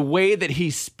true. The way that he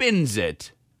spins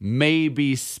it may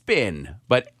be spin,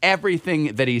 but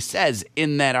everything that he says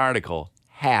in that article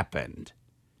happened.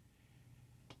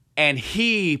 And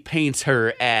he paints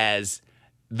her as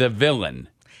the villain.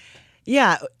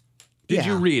 Yeah. Did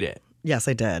you read it? Yes,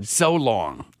 I did. So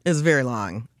long. It was very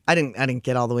long. I didn't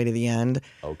get all the way to the end.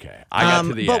 Okay. I got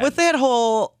to the but end. with that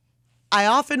whole, I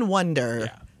often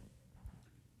wonder,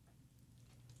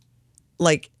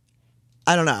 like,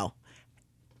 I don't know,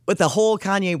 with the whole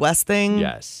Kanye West thing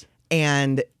Yes.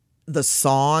 and the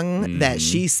song that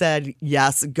she said,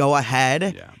 yes, go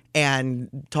ahead Yeah. and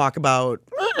talk about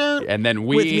And then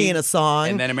with me in a song.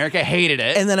 And then America hated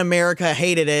it. And then America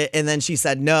hated it. And then she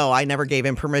said, no, I never gave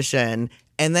him permission.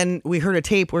 And then we heard a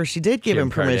tape where she did give him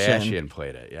Kim permission. Kardashian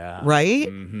played it, yeah. Right?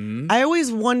 I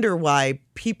always wonder why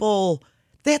people,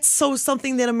 that's so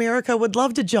something that America would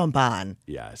love to jump on.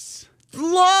 Yes.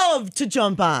 Love to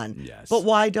jump on. Yes. But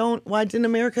why didn't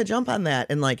America jump on that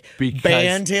and like Because-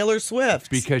 ban Taylor Swift?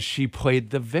 Because she played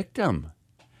the victim.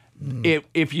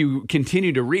 If you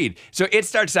continue to read, so it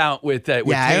starts out with yeah,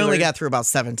 I Taylor. only got through about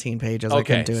 17 pages. I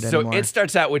Okay, couldn't do it so anymore. it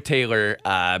starts out with Taylor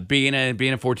being a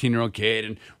 14-year-old kid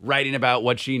and writing about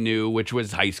what she knew, which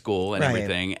was high school and Right.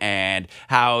 everything, and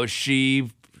how she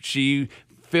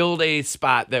filled a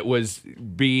spot that was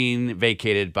being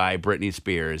vacated by Britney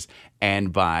Spears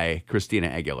and by Christina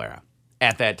Aguilera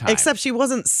at that time. Except she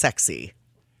wasn't sexy.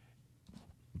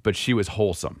 but she was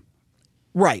wholesome.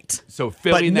 Right. So But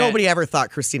filling nobody ever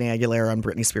thought Christina Aguilera and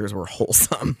Britney Spears were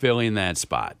wholesome. filling that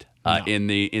spot in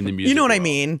the music. You know what I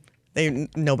world. mean?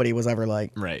 Nobody was ever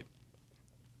like, Right.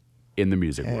 In the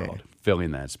music world,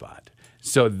 filling that spot.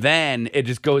 So then it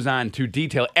just goes on to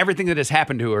detail everything that has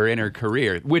happened to her in her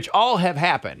career, which all have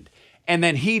happened. And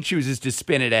then he chooses to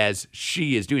spin it as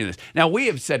she is doing this. Now, we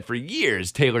have said for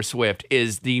years Taylor Swift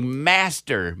is the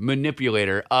master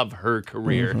manipulator of her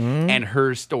career and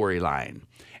her storyline.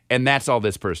 And that's all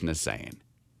this person is saying.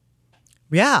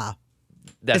 yeah.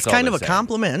 That's It's all kind of they're a saying.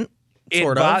 compliment, It,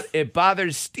 sort of. it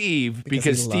bothers Steve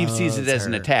because he Steve sees it loves as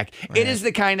an her. attack. It is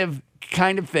the kind of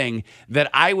thing that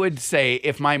I would say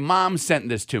if my mom sent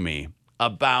this to me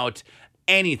about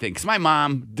anything, because my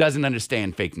mom doesn't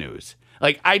understand fake news.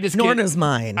 Like I just Nor get, does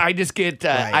mine. I just get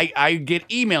Right. I get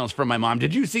emails from my mom.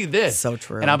 Did you see this? So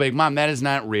true. And I'll be like, Mom, that is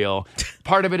not real.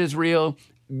 Part of it is real.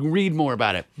 Read more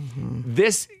about it.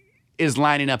 This is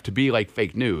lining up to be like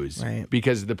fake news Right.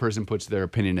 because the person puts their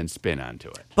opinion and spin onto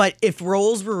it. But if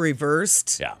roles were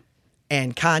reversed Yeah.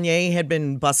 and Kanye had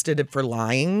been busted for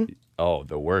lying, Oh,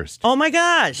 the worst. oh my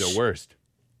gosh. The worst.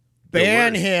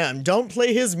 Ban worst. him. Don't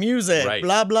play his music. Right.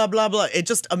 Blah, blah, blah, blah. It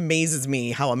just amazes me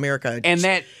how America And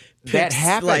that picks,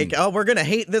 happened. like, oh, we're going to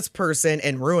hate this person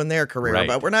and ruin their career, Right.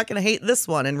 but we're not going to hate this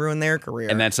one and ruin their career.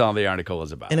 And that's all the article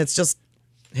is about. And it's just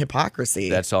hypocrisy.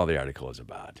 That's all the article is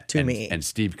about. To And- me. And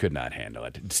Steve could not handle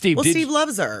it. Steve, well, did, Steve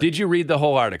loves her. did you read the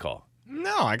whole article?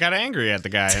 No, I got angry at the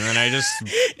guy, and then I just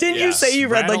Didn't you say you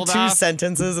read like rattled 2 off.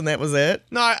 sentences and that was it?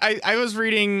 no. I was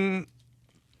reading.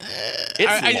 It's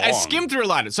I long. skimmed through a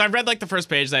lot. So I read like the first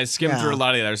page, and I skimmed Yeah. through a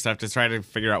lot of the other stuff to try to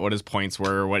figure out what his points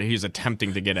were, what he was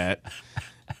attempting to get at.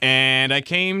 And I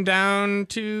came down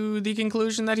to the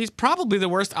conclusion that he's probably the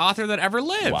worst author that ever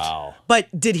lived. Wow. But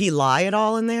did he lie at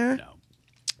all in there? No.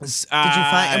 Did you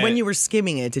find when you were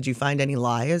skimming it? Did you find any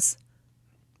lies?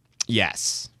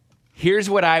 Yes. Here's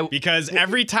what Because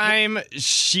every time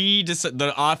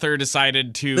the author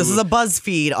decided to... This is a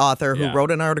BuzzFeed author who Yeah.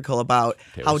 wrote an article about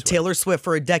how Swift. Taylor Swift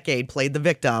for a decade played the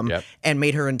victim Yep. and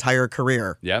made her entire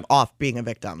career Yep. off being a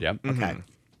victim. Yep. Okay.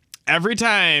 Every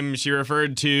time she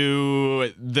referred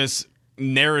to this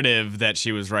narrative that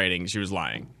she was writing, she was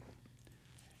lying.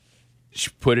 she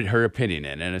put her opinion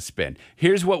in and a spin.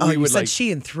 Here's what Oh, we you would said like.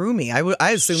 she and threw me. I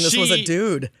assumed this was a She-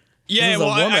 dude. Yeah, This is a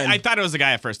well, woman. I thought it was a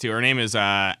guy at first, too. Her name is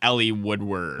Ellie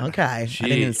Woodward. Okay. I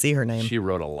didn't even see her name. She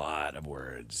wrote a lot of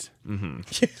words.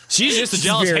 She's just a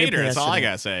jealous very hater. That's all I passionate.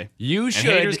 gotta say. You And should.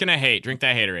 haters gonna hate. Drink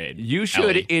that haterade. You should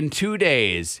Ellie. in 2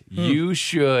 days. You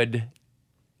should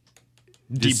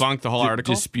Debunk the whole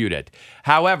article? dispute it.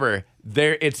 However,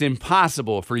 it's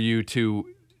impossible for you to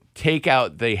take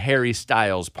out the Harry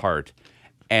Styles part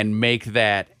and make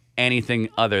that anything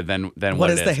other than what What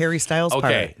it is the Harry Styles part?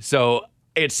 Okay, so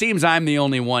it seems I'm the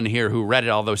only one here who read it,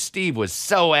 although Steve was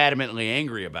so adamantly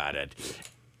angry about it.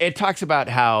 It talks about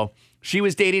how she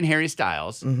was dating Harry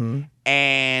Styles, Mm-hmm.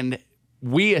 and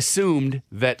we assumed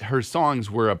that her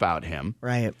songs were about him.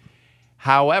 Right.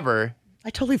 However,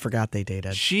 I totally forgot they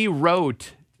dated. she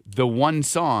wrote the one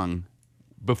song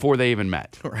before they even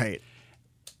met Right.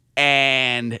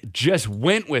 and just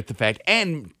went with the fact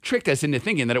and tricked us into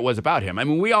thinking that it was about him. I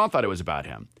mean, we all thought it was about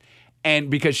him.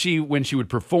 And because when she would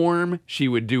perform, she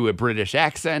would do a British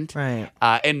accent Right.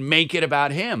 And make it about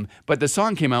him. But the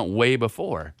song came out way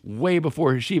before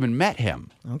she even met him.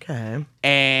 Okay.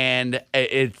 And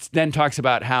it then talks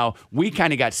about how we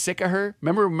kind of got sick of her.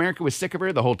 Remember America was sick of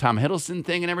her, the whole Tom Hiddleston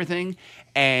thing and everything?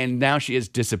 And now she has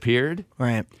disappeared.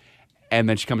 Right. And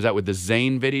then she comes out with the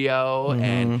Zayn video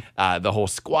and the whole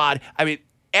squad. I mean,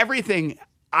 everything.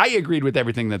 I agreed with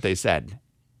everything that they said.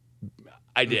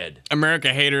 I did.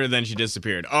 America hater, then she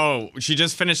disappeared. Oh, she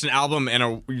just finished an album and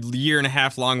a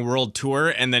year-and-a-half long world tour,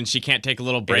 and then she can't take a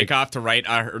little break off to write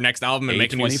her next album and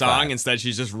make a new 8:25. song. Instead,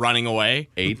 she's just running away.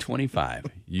 8:25.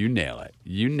 You nail it.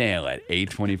 You nail it.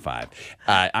 8:25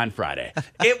 on Friday.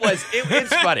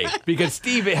 It's funny because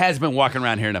Steve has been walking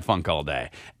around here in a funk all day,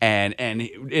 and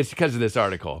it's because of this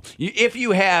article. If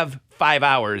you have 5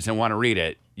 hours and want to read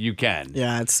it, you can.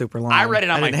 Yeah, it's super long. I read it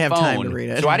on my didn't have phone, time to read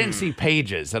it. so I didn't see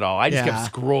pages at all. I just Yeah.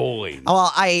 kept scrolling.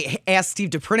 Well, I asked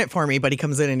Steve to print it for me, but he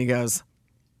comes in and he goes,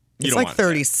 You it's don't like want that.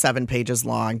 37 pages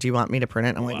long. Do you want me to print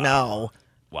it? I'm like, no.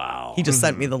 Wow. He just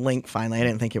sent me the link finally. I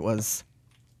didn't think it was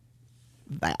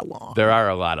that long. There are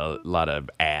a lot of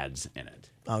ads in it.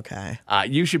 Okay.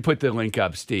 You should put the link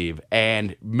up, Steve,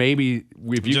 and maybe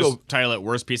if you just go. title it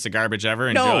 "Worst Piece of Garbage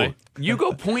Ever." No, Enjoy. you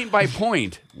go point by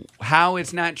point how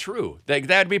it's not true.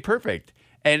 That'd be perfect,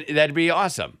 and that'd be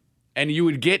awesome, and you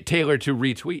would get Taylor to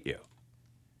retweet you.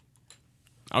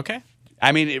 Okay,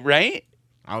 I mean, right?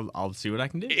 I'll see what I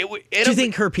can do. Do you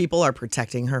think her people are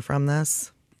protecting her from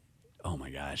this? Oh my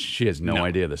gosh, she has no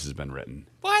idea this has been written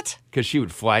What? because she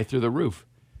would fly through the roof.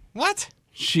 What?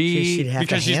 She'd have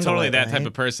Because to she's handle totally it, that type right?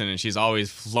 of person, and she's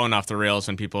always flown off the rails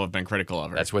when people have been critical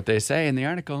of her. That's what they say in the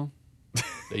article.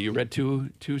 That you read two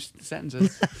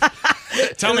sentences.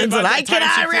 Tell me about I that time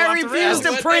she flew cannot off the refuse rails.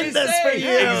 to What print they this say. for you.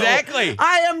 Exactly.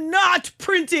 I am not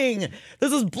printing.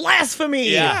 This is blasphemy.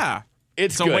 Yeah,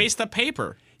 It's it's a good. waste of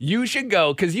paper. You should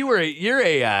go because you're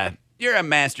a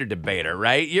master debater,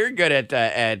 right? You're good at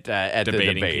the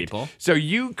Debating debate. people. So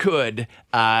you could.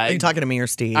 Are you talking to me or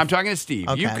Steve? I'm talking to Steve.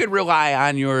 You Okay. could rely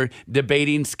on your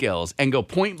debating skills and go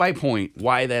point by point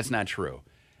why that's not true.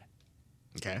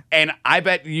 Okay. And I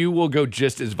bet you will go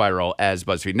just as viral as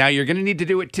BuzzFeed. Now, you're going to need to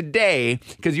do it today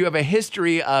because you have a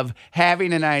history of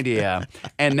having an idea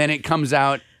and then it comes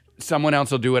out. Someone else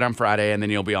will do it on Friday, and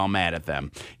then you'll be all mad at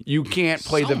them. You can't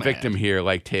play So the mad. victim here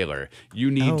like Taylor.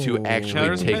 You need to Oh. actually Taylor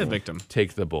doesn't play the victim.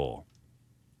 take the bull.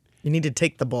 You need to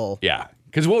take the bull. Yeah,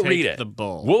 because we'll Take read it. the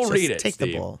bull. We'll Just read it. take the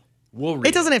Steve. bull. We'll read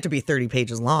It doesn't have to be 30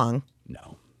 pages long.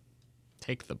 No,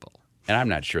 Take the bull. and I'm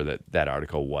not sure that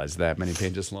article was that many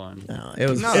pages long. No, it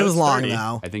was No, it was it's long 30.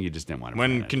 though. I think you just didn't want to. When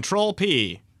print it. Control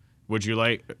P, would you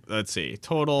like? Let's see.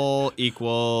 Total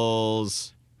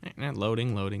equals.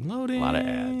 Loading. a lot of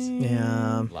ads.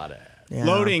 Yeah. A lot of ads. Yeah.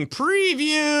 Loading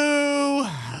preview.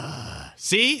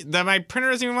 See, that my printer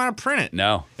doesn't even want to print it.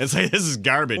 No. It's like this is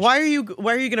garbage. Why are you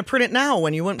going to print it now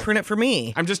when you wouldn't print it for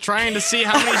me? I'm just trying to see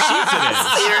how many sheets it is.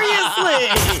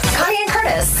 Seriously. Connie and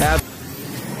Curtis.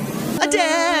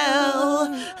 Adele,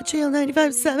 Jail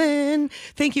 95.7.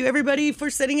 Thank you, everybody, for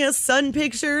sending us sun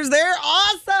pictures. They're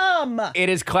awesome. It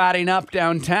is clouding up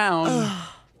downtown.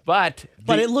 But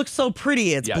it looks so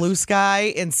pretty. It's Yes. blue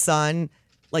sky and sun.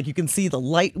 Like you can see the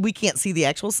light. We can't see the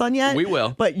actual sun yet. We will.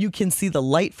 But you can see the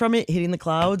light from it hitting the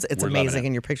clouds. It's We're loving amazing, it.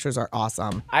 and your pictures are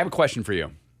awesome. I have a question for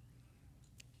you.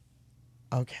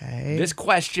 Okay. This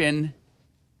question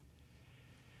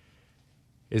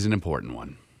is an important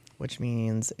one. Which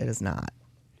means it is not.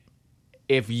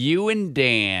 If you and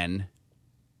Dan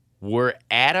were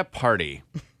at a party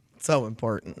So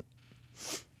important.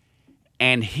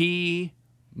 and he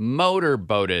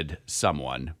motorboated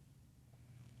someone,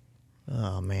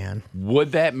 Oh, man.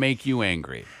 would that make you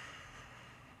angry?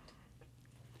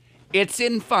 It's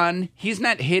in fun. He's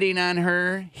not hitting on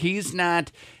her. He's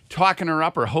not talking her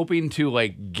up or hoping to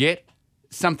like get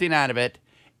something out of it.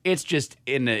 It's just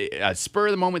in a spur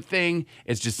of the moment thing.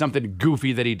 It's just something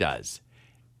goofy that he does.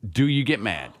 Do you get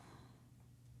mad?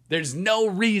 There's no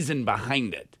reason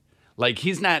behind it. Like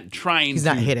he's not trying He's to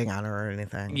not hitting on her or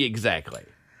anything. Exactly.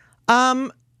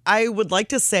 I would like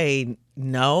to say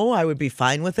no. I would be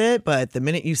fine with it. But the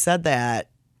minute you said that,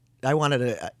 I wanted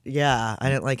to, I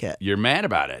didn't like it. You're mad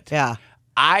about it. Yeah.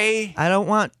 I I don't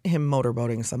want him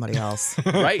motorboating somebody else.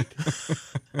 right.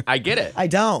 I get it. I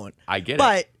don't. I get it.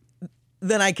 But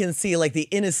then I can see like the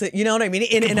innocent, you know what I mean?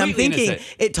 And I'm Completely thinking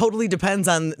innocent. it totally depends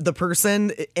on the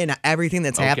person and everything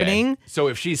that's Okay. happening. So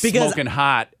if she's Because- smoking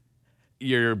hot,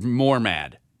 you're more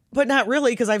mad. But not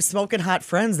really, because I've smoking hot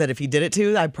friends that if he did it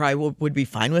to, I probably would be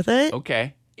fine with it.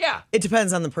 Okay. Yeah. It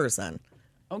depends on the person.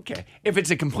 Okay. If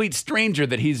it's a complete stranger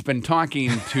that he's been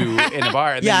talking to in a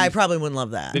bar, then Yeah, I you, probably wouldn't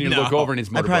love that. then you look No. over and he's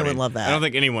motorboating. I probably wouldn't love that. I don't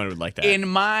think anyone would like that. In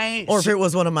my Or if it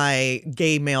was one of my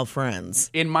gay male friends,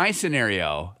 in my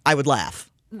scenario, I would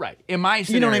laugh. right? In my You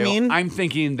scenario, know what I mean? I'm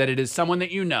thinking that it is someone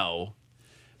that you know,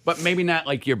 but maybe not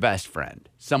like your best friend,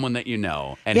 someone that you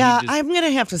know. And Yeah, he just, I'm gonna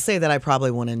have to say that I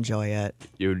probably wouldn't enjoy it.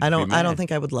 You'd I be don't mad.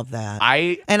 think I would love that.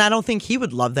 and I don't think he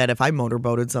would love that if I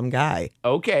motorboated some guy.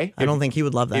 okay. I don't think he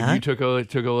would love If that. you took a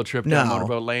little trip down No.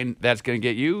 motorboat lane, that's going to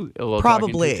get you a little talking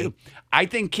to, Probably. too. I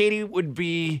think Katie would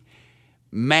be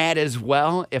mad as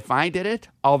well if I did it.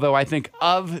 Although I think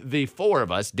of the four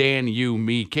of us, Dan, you,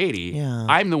 me, Katie, Yeah.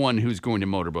 I'm the one who's going to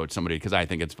motorboat somebody because I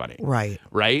think it's funny. Right.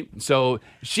 Right? So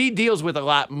she deals with a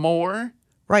lot more.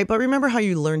 Right, but remember how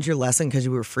you learned your lesson because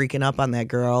you were freaking up on that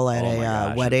girl at Oh my a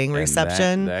gosh. wedding And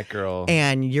reception? that girl.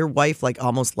 And your wife like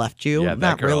almost left you. Yeah, that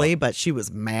Not girl. really, but she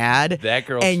was mad. That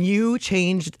girl- And you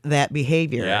changed that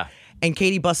behavior. Yeah. And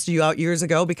Katie busted you out years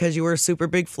ago because you were a super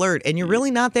big flirt. And you're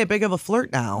really not that big of a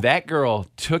flirt now. That girl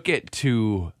took it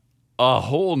to a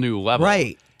whole new level.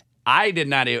 Right. I did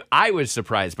not. I was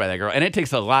surprised by that girl, and it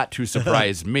takes a lot to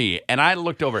surprise me. And I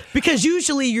looked over. Because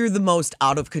usually you're the most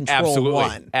out of control Absolutely,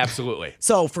 one. absolutely,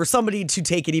 So for somebody to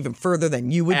take it even further than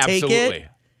you would take absolutely. it,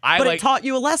 but like, it taught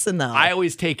you a lesson though. I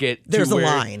always take it. There's to a where,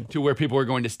 line. to where people are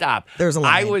going to stop. There's a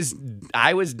line.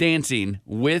 I was dancing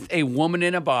with a woman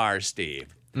in a bar,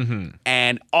 Steve,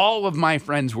 and all of my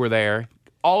friends were there.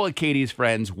 All of Katie's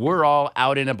friends were all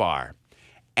out in a bar.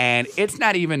 And it's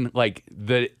not even like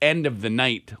the end of the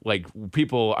night, like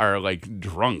people are like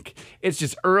drunk. It's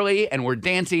just early and we're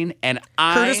dancing and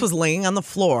Curtis was laying on the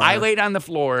floor. I laid on the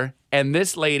floor and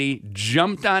this lady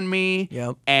jumped on me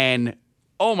Yep. and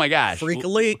oh my gosh.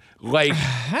 freakily.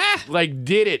 Like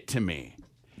did it to me.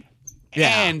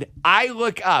 Yeah. And I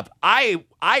look up. I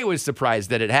was surprised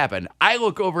that it happened. I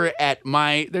look over at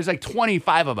there's like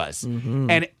 25 of us Mm-hmm.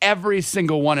 and every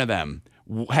single one of them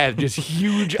had just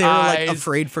huge They were eyes. like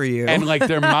afraid for you. And like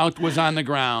their mouth was on the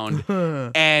ground,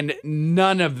 and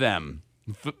none of them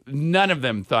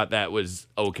thought that was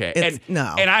okay. It's- and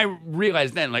no. and I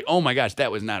realized then, like, oh my gosh,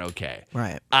 that was not okay.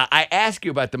 Right. I asked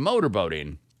you about the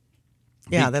motorboating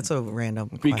Yeah, that's a random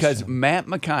because question. Matt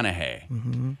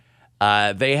McConaughey.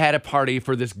 They had a party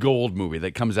for this Gold movie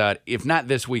that comes out, if not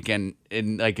this weekend,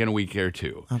 in a week or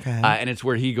two. Okay. And it's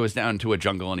where he goes down to a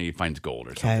jungle and he finds gold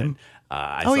or something.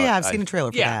 I've seen a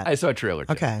trailer for yeah, that. I saw a trailer.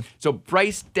 Too. Okay. So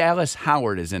Bryce Dallas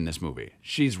Howard is in this movie.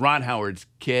 She's Ron Howard's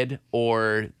kid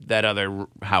or that other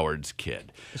Howard's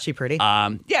kid. Is she pretty?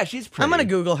 Yeah, she's pretty. I'm gonna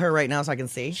Google her right now so I can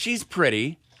see. She's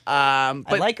pretty. But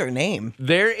I like her name,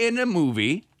 they're in a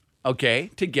movie,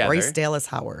 okay, together. Bryce Dallas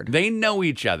Howard. They know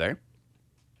each other.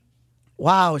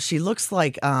 Wow, she looks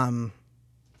like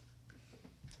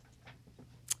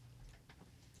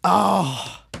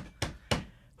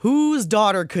whose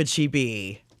daughter could she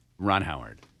be? Ron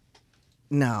Howard.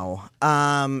 No.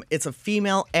 It's a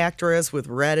female actress with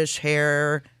reddish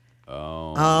hair.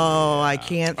 Oh, I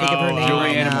can't think of her name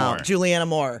right Julianne now. Moore. Juliana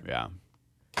Moore. Yeah.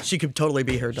 She could totally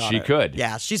be her daughter. She could.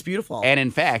 Yeah, she's beautiful. And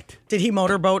in fact, Did he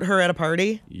motorboat her at a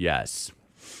party? yes.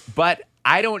 But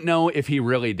I don't know if he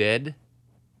really did.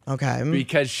 Okay.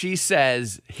 because she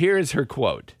says, here is her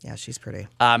quote. Yeah, she's pretty.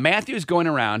 Matthew's going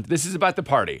around. This is about the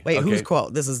party. Wait, okay? whose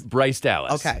quote? This is Bryce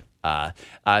Dallas. Okay.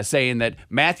 Saying that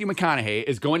Matthew McConaughey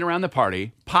is going around the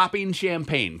party popping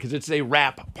champagne because it's a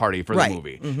rap party for the Right.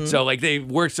 movie. So like they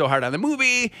worked so hard on the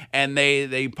movie and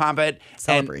they pop it.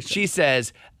 Celebration. And she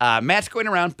says, Matt's going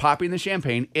around popping the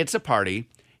champagne. It's a party.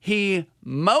 He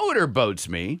motorboats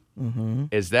me.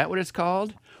 Is that what it's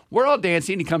called? We're all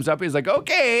dancing. He comes up. He's like,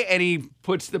 okay. And he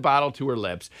puts the bottle to her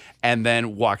lips and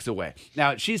then walks away.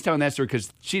 Now, she's telling that story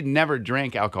because she'd never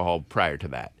drank alcohol prior to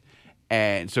that.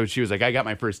 And so she was like, I got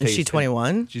my first taste. Is she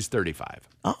 21? She's 35.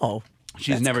 Oh.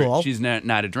 She's that's cool. She's not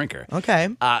a drinker. Okay.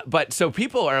 But so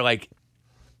people are like,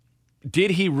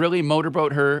 did he really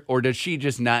motorboat her or does she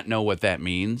just not know what that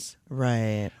means?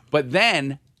 Right. But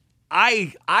then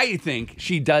I think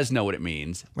she does know what it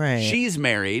means. Right. She's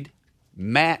married.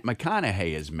 Matt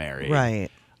McConaughey is married. Right.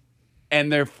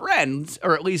 And they're friends,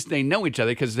 or at least they know each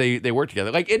other because they work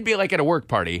together. Like it'd be like at a work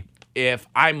party if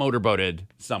I motorboated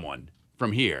someone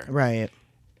from here. Right.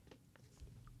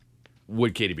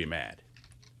 Would Katie be mad?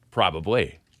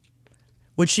 Probably.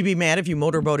 Would she be mad if you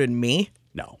motorboated me?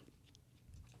 No.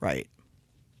 Right.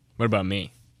 What about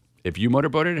me? If you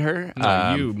motorboated her,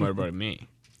 No, you motorboated me.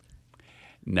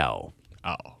 no.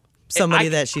 Oh. Somebody I-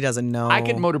 that she doesn't know. I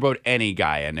could motorboat any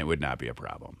guy and it would not be a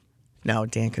problem. No,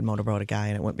 Dan could motorboat a guy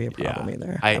and it wouldn't be a problem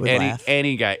either. I would any laugh.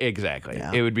 any guy, exactly.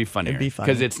 Yeah. It would be funnier. It'd be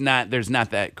funny. because there's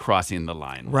not that crossing the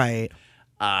line. Right.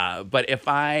 But if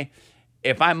I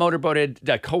motorboated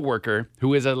a coworker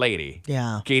who is a lady,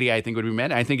 Yeah. Katie, I think would be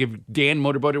mad. I think if Dan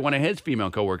motorboated one of his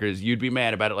female coworkers, you'd be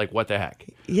mad about it. Like, what the heck?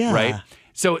 Yeah. Right.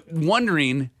 So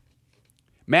wondering,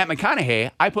 Matt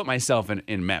McConaughey, I put myself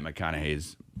in Matt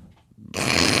McConaughey's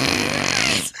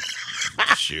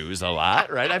shoes a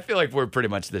lot, right? I feel like we're pretty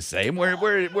much the same.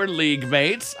 We're league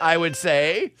mates, I would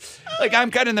say. Like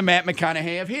I'm kind of the Matt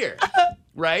McConaughey of here,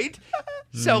 right?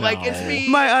 So like it's me.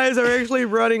 My eyes are actually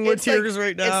running with it's like- tears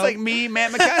right now. It's like me,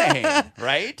 Matt McConaughey,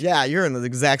 right? yeah, you're in the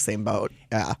exact same boat.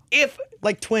 Yeah. If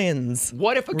Like twins.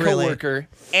 what if a Really? coworker,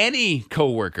 any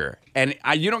coworker, and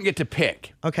you don't get to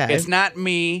pick. Okay. It's not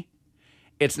me.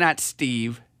 It's not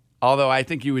Steve. Although I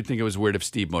think you would think it was weird if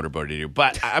Steve motorboated you.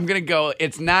 But I'm going to go,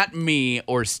 it's not me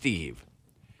or Steve.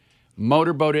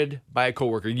 Motorboated by a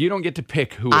coworker. You don't get to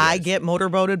pick who it I is. get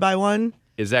motorboated by one.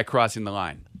 Is that crossing the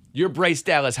line? You're Bryce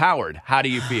Dallas Howard. How do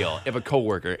you feel if a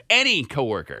coworker, any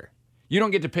coworker, you don't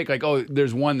get to pick like, oh,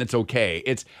 there's one that's okay.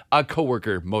 It's a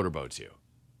coworker motorboats you.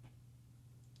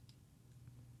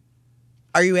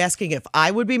 Are you asking if I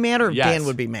would be mad or if Yes. Dan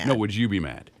would be mad? No, would you be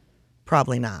mad?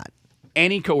 Probably not.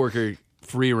 Any coworker,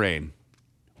 free reign,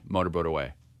 motorboat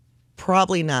away.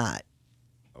 Probably not.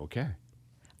 Okay.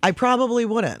 I probably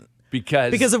wouldn't.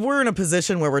 Because Because if we're in a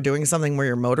position where we're doing something where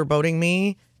you're motorboating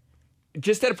me,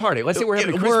 just at a party. Let's say we're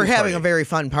having a we're Christmas having party. a very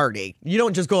fun party. You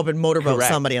don't just go up and motorboat Correct.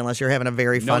 somebody unless you're having a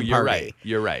very No, fun you're party. right.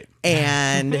 You're right.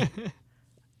 And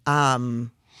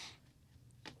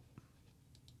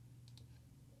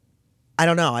I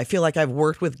don't know. I feel like I've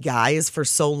worked with guys for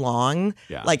so long.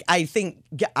 Yeah. Like I think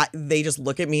they just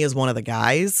look at me as one of the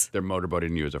guys. They're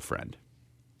motorboating you as a friend.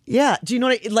 Yeah. Do you know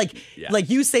what like Yeah. like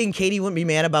you saying Katie wouldn't be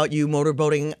mad about you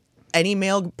motorboating any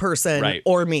male person Right.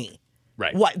 or me.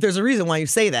 Right. What? There's a reason why you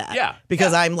say that. Yeah.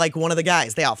 Because Yeah. I'm like one of the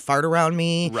guys. They all fart around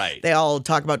me. Right. They all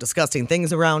talk about disgusting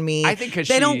things around me. I think 'cause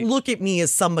they she- don't look at me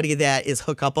as somebody that is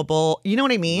hook-upable. You know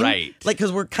what I mean? Right. Like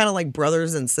because we're kind of like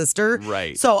brothers and sister.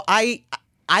 Right. So I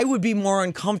would be more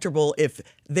uncomfortable if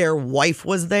their wife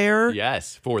was there.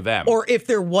 Yes, for them. Or if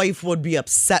their wife would be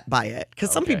upset by it.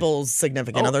 Because some Okay. people's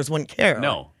significant Oh. others wouldn't care.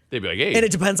 No. They'd be like, hey, And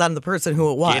it depends on the person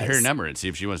who it was. get her number and see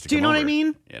if she wants to Do you come know what I over.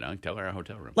 mean? You know, tell her a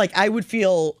hotel room. Like, I would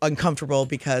feel uncomfortable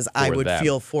because I For would them.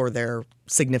 feel for their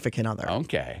significant other.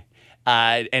 Okay.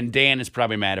 And Dan is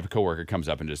probably mad if a coworker comes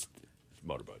up and just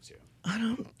motorboats you. I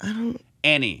don't.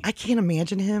 Any. I can't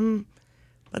imagine him.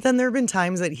 But then there have been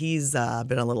times that he's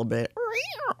been a little bit,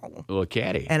 A little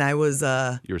catty. and I was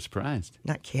You were surprised.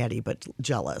 not catty, but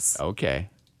jealous. Okay.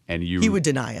 And you He would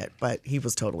deny it, but he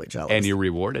was totally jealous. and you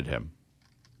rewarded him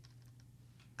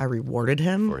I rewarded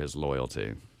him. for his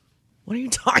loyalty. What are you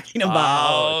talking about?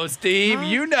 Oh, Steve,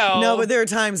 you know. No, but there are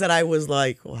times that I was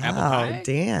like, Apple "Wow, pie?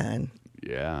 Dan,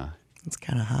 Yeah. it's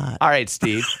kind of hot." All right,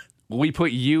 Steve. We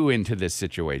put you into this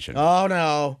situation. Oh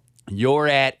no! You're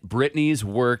at Brittany's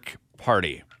work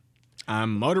party.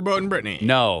 I'm motorboating Brittany.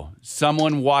 No,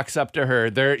 someone walks up to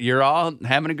her. You're all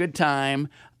having a good time.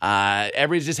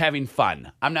 Everybody's just having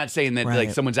fun. I'm not saying that like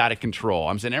Right. someone's out of control.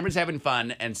 I'm saying everybody's having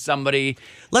fun, and somebody.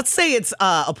 Let's say it's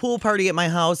a pool party at my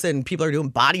house and people are doing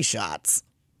body shots.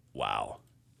 Wow.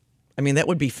 I mean, that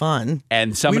would be fun.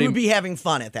 And somebody we would be having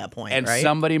fun at that point, and right?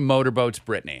 somebody motorboats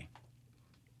Brittany.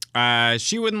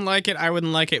 She wouldn't like it. I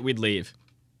wouldn't like it. We'd leave.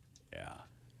 Yeah.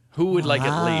 Who would like it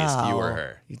least, you or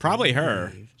her? Probably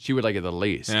her. She would like it the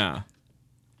least. Yeah.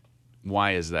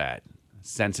 Why is that?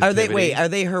 Sensitivity. Are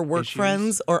they her work issues?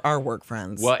 friends or our work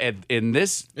friends? Well, in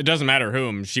this, It doesn't matter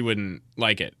whom. She wouldn't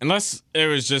like it unless it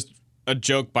was just a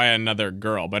joke by another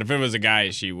girl. But if it was a guy,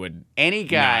 she would. any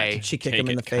guy, not She kick take him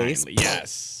in it the face? kindly.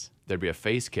 Yes. there'd be a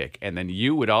face kick, and then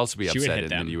you would also be She would upset, hit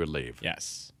and then them. you would leave.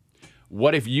 Yes.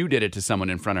 What if you did it to someone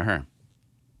in front of her?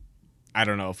 I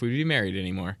don't know if we'd be married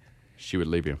anymore. She would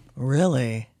leave you.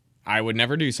 Really? I would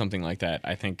never do something like that.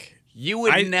 I think. You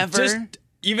would I never. just-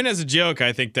 even as a joke,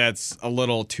 I think that's a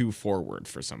little too forward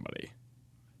for somebody.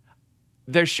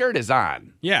 Their shirt is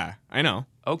on. Yeah, I know.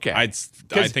 Okay. I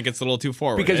think it's a little too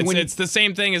forward. because when- it's the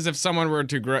same thing as if someone were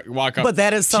to walk up But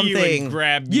that is to you something- and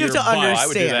grab you have your to butt understand. I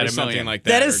would do that or a something million. like that.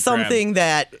 That or is grab- something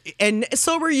that, and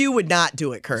sober you would not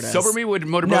do it, Curtis. Sober me would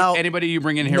motorboat No. anybody you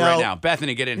bring in here No. right now.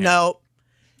 Bethany, get in here. No.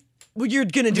 Well, you're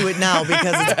gonna do it now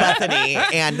because it's Bethany,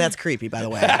 and that's creepy, by the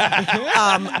way.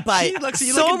 But you like a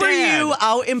sober dad. you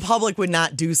out in public would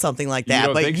not do something like that.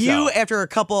 don't But think you, so? after a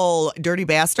couple dirty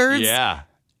bastards, Yeah.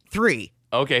 3,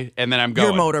 Okay, and then I'm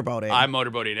You're going. motorboating. I'm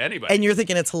motorboating anybody. and you're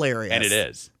thinking it's hilarious. And it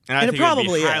is. And I And it think it would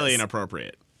probably be highly is.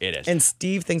 inappropriate. It is. And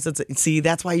Steve thinks it's. See,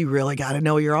 that's why you really got to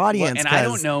know your Well, audience. and I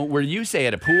 'cause- don't know where you say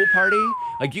at a pool party,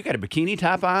 like you got a bikini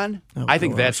top on. I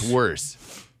think that's worse,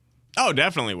 Oh,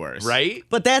 definitely worse. right?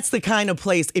 But that's the kind of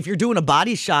place. If you're doing a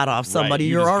body shot off somebody, Right,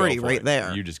 you you're just go already for right it.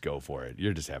 there. You just go for it.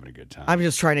 You're just having a good time. I'm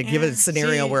just trying to give it a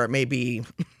scenario see- where it may be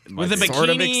With a bikini, sort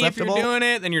of if you're acceptable. doing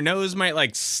it, then your nose might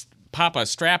like pop a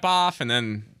strap off and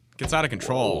then gets out of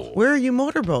control. Where are you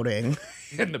motorboating?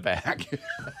 in the back.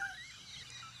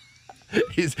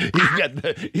 He's got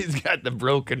the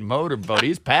broken motorboat.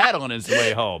 He's paddling his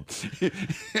way home.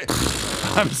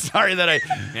 I'm sorry that I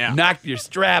Yeah. knocked your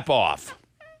strap off.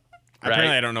 Apparently,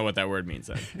 Right? I don't know what that word means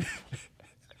then.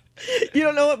 You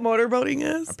don't know what motorboating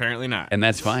is? Apparently not. And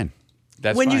that's fine.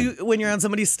 That's When fine. when you're on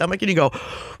somebody's stomach and you go,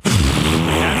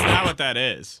 That's not what that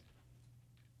is.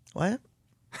 what?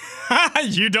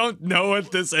 You don't know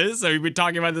what this is? So you've been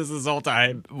talking about this whole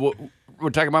time. We're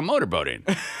talking about motorboating,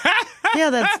 Yeah,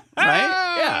 that's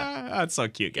right? Yeah. That's so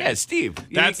cute, guys. Yeah, Steve.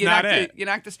 That's not knocked it. You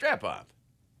knocked the strap off.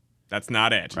 That's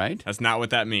not it. Right? That's not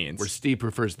what that means. Where Steve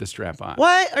prefers the strap on.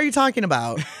 what are you talking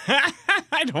about?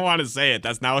 I don't want to say it.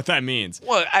 That's not what that means.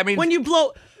 Well, I mean, When you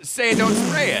blow, say it, don't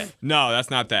spray it. No, that's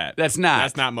not that. That's not.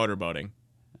 That's not motorboating.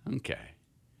 Okay. is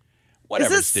Whatever,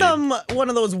 this Steve. some one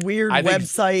of those weird I think-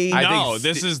 website? I No, think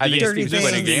this Ste- is I the think Dirty Steve's things.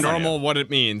 playing a this is game on normal you. what it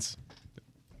means.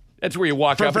 That's where you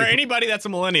walk For up. and- anybody that's a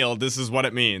millennial, this is what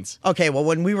it means. Okay, well,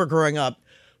 when we were growing up,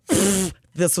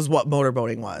 this was what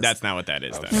motorboating was. That's not what that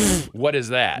is, then. What is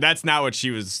that? That's not what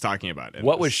she was talking about.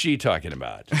 What was she talking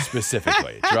about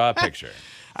specifically? Draw a picture.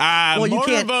 Well, you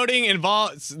can't- Motorboating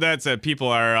involves. That's people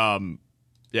are.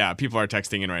 Yeah, people are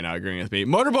texting in right now, agreeing with me.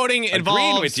 Motorboating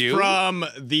involves with you. from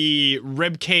the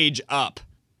rib cage up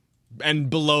and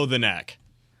below the neck.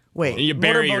 Wait, And you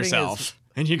bury motorboating yourself, is-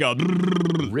 and you go.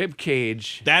 Rib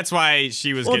cage. That's why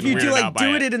she was well, if getting you weirded do out by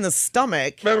it in the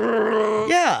stomach,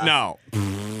 yeah, No. Do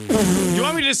you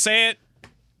want me to just say it?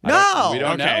 no, We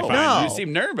don't Okay, know. fine. No. You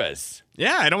seem nervous.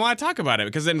 Yeah, I don't want to talk about it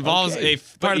because it involves Okay. a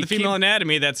part But of the you female keep-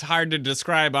 anatomy that's hard to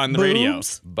describe on the radio.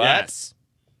 Boobs? Butts? Yes.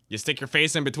 You stick your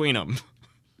face in between them.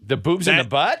 The boobs in the That-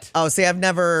 butt? Oh, see, I've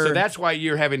never. So that's why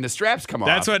you're having the straps come off.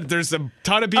 That's what there's a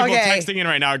ton of people Okay. texting in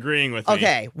right now agreeing with me.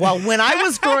 Okay, well, when I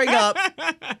was growing up,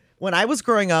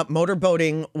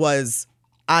 motorboating was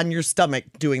on your stomach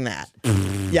doing that.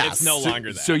 Yes. It's no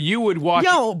longer that. So you would walk.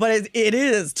 No, but it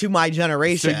is to my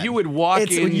generation. So you would walk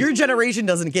it's, in- Your generation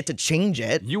doesn't get to change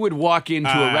it. You would walk into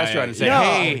a restaurant and say, No.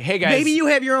 hey guys. Maybe you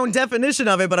have your own definition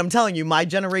of it, but I'm telling you, my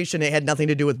generation, it had nothing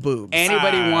to do with boobs.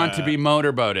 Anybody want to be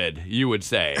motorboated? You would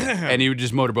say, and you would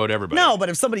just motorboat everybody. No, but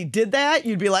if somebody did that,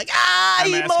 you'd be like, I'm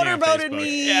he asking on motorboated Facebook.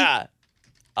 me. Yeah,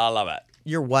 I love it.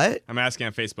 You're what? I'm asking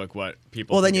on Facebook what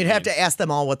people. Well, then think you'd it have means. to ask them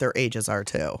all what their ages are,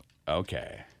 too.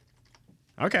 Okay.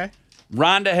 Okay.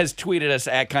 Rhonda has tweeted us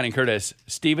at Connie Curtis.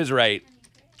 Steve is right.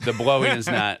 The blowing is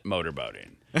not motorboating.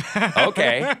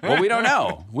 Okay. Well, we don't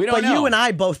know. We don't But know. you and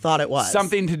I both thought it was.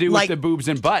 Something to do with Like, the boobs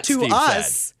and butt. To Steve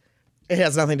us, it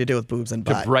has nothing to do with boobs and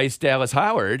said. To butt. Bryce Dallas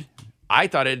Howard, I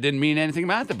thought it didn't mean anything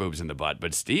about the boobs and the butt,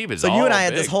 but Steve is So all you and I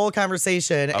had this big. whole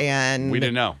conversation, and We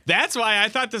didn't know. That's why I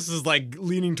thought this was like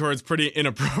leaning towards pretty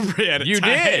inappropriate at You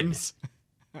did. times.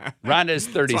 Rhonda is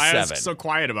That's why I 37. was so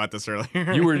quiet about this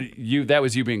earlier. That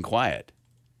was you being quiet.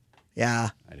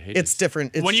 yeah, I'd hate it's to-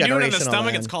 different. It's when you do it in the generational, stomach,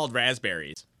 man. it's called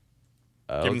raspberries.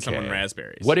 giving someone Okay.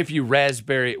 raspberries. What if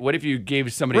you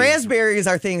gave somebody Raspberries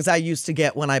are things I used to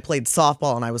get when I played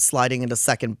softball and I was sliding into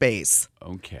second base.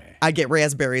 Okay. I get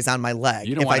raspberries on my leg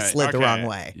You don't if I wanna- slid the okay. wrong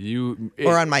way. You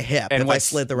Or on my hip if I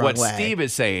slid the wrong way. What Steve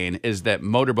is saying is that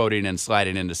motorboating and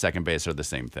sliding into second base are the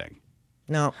same thing.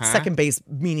 No, second base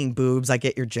meaning boobs. I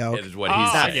get your joke. Is what he's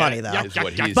not saying. funny, though. Is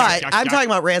what he's But saying. I'm talking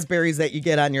about raspberries that you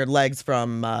get on your legs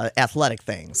from athletic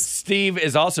things. Steve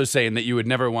is also saying that you would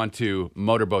never want to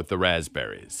motorboat the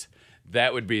raspberries.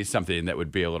 That would be something that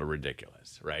would be a little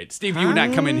ridiculous, right? Steve, you would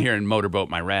not come in here and motorboat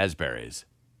my raspberries.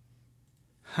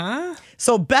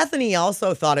 So Bethany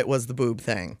also thought it was the boob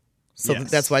thing. So Yes.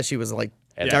 that's why she was like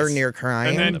Yes. darn near crying.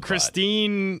 And the then butt.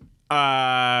 Christine,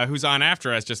 who's on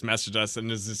after us, just messaged us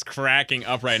and is just cracking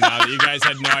up right now that you guys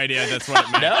had no idea that's what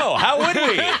it meant. No, how would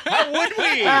we? How would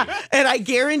we? And I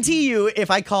guarantee you, if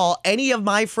I call any of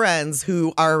my friends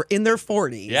who are in their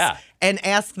 40s Yeah. and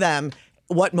ask them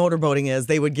what motorboating is,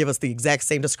 they would give us the exact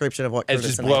same description of what It's Curtis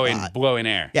just and I thought. blowing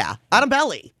air. Yeah, on a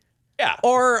belly. Yeah.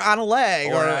 Or on a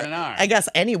leg. Or on an arm. I guess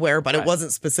anywhere, but Right. it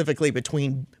wasn't specifically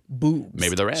between boobs.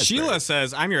 Maybe the raspberries. Sheila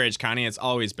says, I'm your age, Connie. It's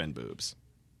always been boobs.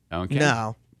 Okay.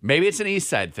 No. Maybe it's an East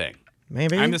Side thing.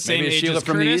 Maybe. I'm the same Maybe it's age Sheila as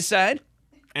from the Curtis, East Side.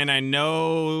 and I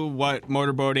know what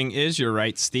motorboating is. You're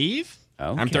right, Steve.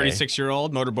 I'm Okay.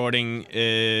 36-year-old. Motorboating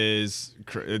is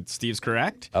Steve's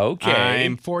correct. Okay.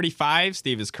 I'm 45.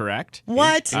 Steve is correct.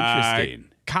 What? Interesting.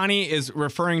 Connie is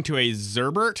referring to a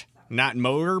Zerbert, not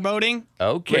motorboating.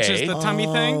 Okay. Which is the tummy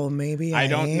Oh, thing. maybe I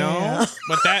don't am. know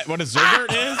what a Zerbert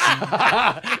is.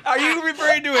 Are you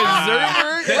referring to a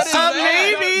Zerbert? What is that?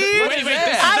 maybe. What is Wait, that?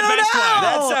 this is I the don't best one.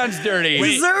 know. That sounds dirty.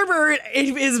 Zerbert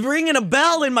is ringing a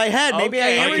bell in my head. Maybe I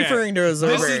am Okay. referring to a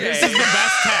Zerbert. This is the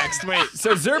best text. Wait.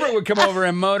 So Zerbert would come over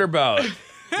and motorboat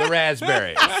the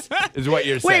raspberries, is what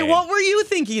you're Wait, saying. what were you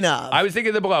thinking of? I was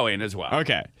thinking the blowing as well.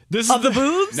 Okay. This is Of the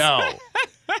boobs? No.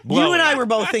 You Blowing. and I were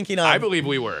both thinking of. I believe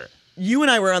we were. You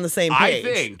and I were on the same I page.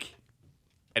 think.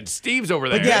 And Steve's over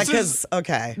there. But yeah, This is- because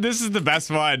okay. This is the best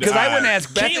one. Because I wouldn't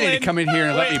ask Bethany to Caitlin- come in here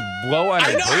and let me blow on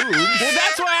her boobs. Well,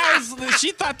 that's why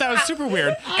she thought that was super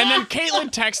weird. And then Caitlin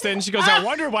texted and she goes, I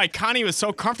wonder why Connie was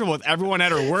so comfortable with everyone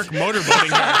at her work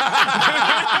motorboating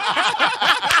her.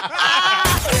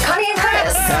 Connie and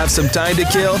Curtis. Have some time to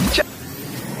kill?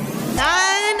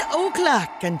 9 o'clock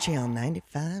on Channel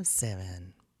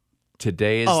 95.7.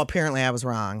 Today is. Oh, apparently I was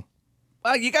wrong.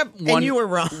 well, you got one. you were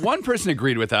wrong. One person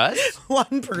agreed with us.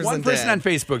 One person. One person did. on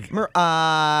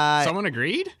Facebook. Someone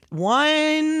agreed?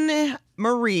 One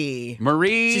Marie.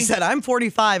 Marie. She said, I'm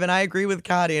 45 and I agree with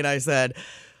Connie. And I said,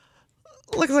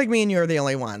 looks like me and you are the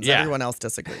only ones. Yeah. Everyone else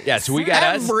disagrees. Yeah, so we got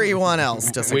us. Everyone else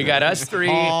disagrees. We got us three.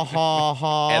 Ha, ha,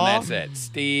 ha. And that's it.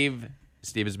 Steve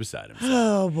is beside himself.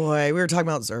 Oh boy, we were talking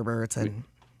about Zerberts and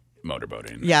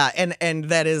Motorboating. yeah, and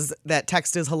that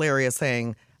text is hilarious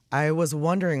saying, I was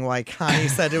wondering why Connie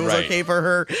said it was Right. okay for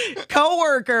her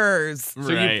coworkers. So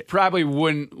you Right. probably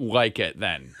wouldn't like it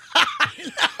then.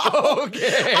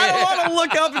 Okay. I don't want to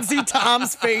look up and see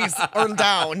Tom's face or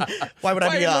down. Why would I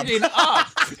Why be are up? you looking up?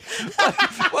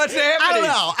 What's happening? I don't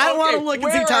know. I don't want to Okay, look and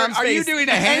where see Tom's are face you doing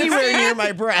a handstand? anywhere near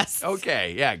my breast.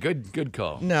 Okay, yeah, good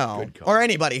call. No, Good call. or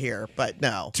anybody here, but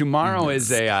no. Tomorrow is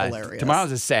hilarious.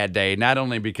 tomorrow's a sad day, not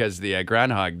only because the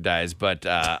groundhog dies, but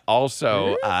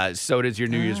also so does your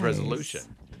New Year's resolution.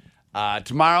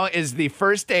 Tomorrow is the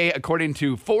first day, according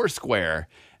to Foursquare,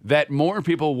 that more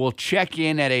people will check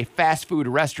in at a fast food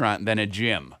restaurant than a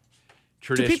gym. Do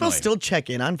Traditionally, people still check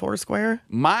in on Foursquare?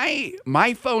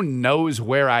 my phone knows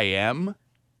where I am,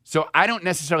 so I don't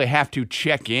necessarily have to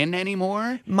check in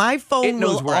anymore. My It phone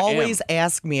knows will where I am. always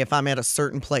ask me if I'm at a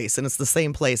certain place, and it's the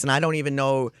same place, and I don't even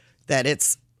know that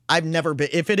it's. I've never been.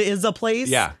 If it is a place,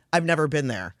 Yeah. I've never been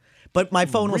there. But my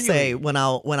phone will say when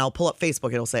I'll pull up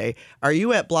Facebook, it'll say, "Are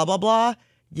you at blah blah blah?"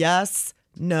 Yes,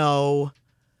 no,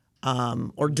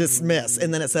 or dismiss,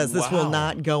 and then it says this will Wow.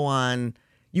 not go on.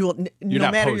 You will no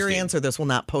not matter your posting. answer, this will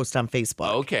not post on Facebook.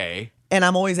 Okay, And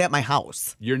I'm always at my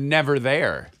house. you're never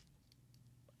there.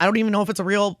 I don't even know if it's a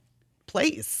real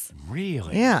place.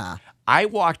 Really? Yeah. I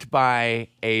walked by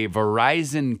a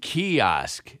Verizon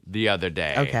kiosk the other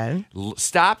day. Okay.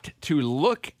 Stopped to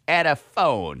look at a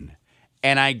phone,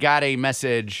 and I got a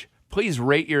message, please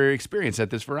rate your experience at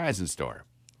this Verizon store.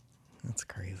 That's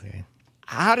crazy.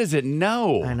 How does it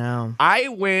know? I know. I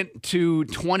went to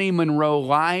 20 Monroe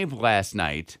Live last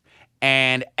night,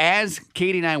 and as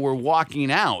Katie and I were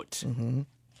walking out,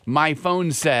 my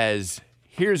phone says,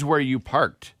 here's where you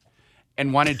parked,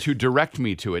 and wanted to direct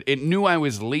me to it. It knew I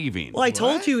was leaving. Well, I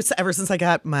told you ever since I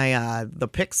got my the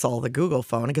Pixel, the Google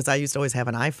phone, because I used to always have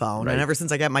an iPhone, Right. and ever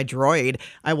since I got my Droid,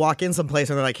 I walk in someplace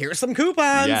and they're like, "Here's some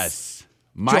coupons." Yes.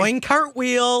 Join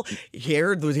Cartwheel.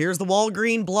 Here's the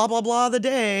Walgreen, blah, blah, blah of the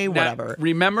day, Now, whatever.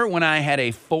 remember when I had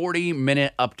a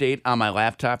 40-minute update on my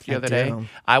laptop the other day? do.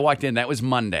 I walked in, that was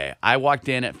Monday. I walked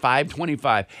in at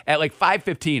 5:25. At like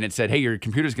 5:15, it said, hey, your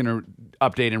computer's going to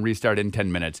update and restart in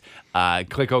 10 minutes.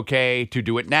 Click OK to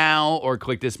do it now, or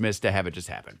click dismiss to have it just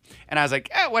happen. And I was like,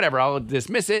 whatever, I'll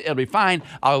dismiss it. It'll be fine.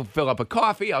 I'll fill up a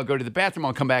coffee. I'll go to the bathroom.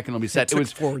 I'll come back and it'll be set. It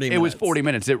was 40 It was minutes. 40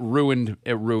 minutes. It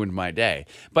ruined my day.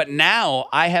 But now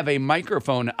I have a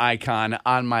microphone icon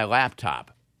on my laptop.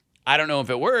 I don't know if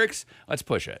it works. Let's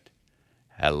push it.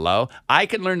 Hello. I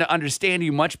can learn to understand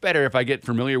you much better if I get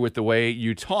familiar with the way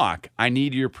you talk. I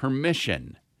need your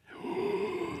permission.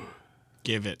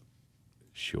 Give it.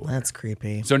 Sure. That's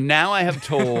creepy. So now I have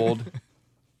told,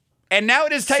 and now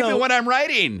it is typing So- what I'm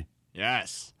writing.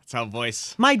 Yes. That's how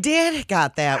voice. My dad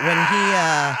got that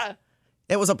when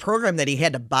it was a program that he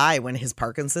had to buy when his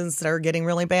Parkinson's started getting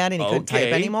really bad and he couldn't type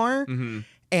Okay. anymore.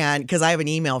 And because I have an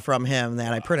email from him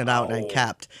that I printed out and I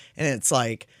kept, and it's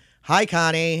like, "Hi,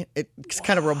 Connie." It's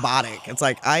kind of robotic. It's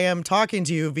like, "I am talking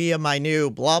to you via my new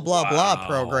blah blah blah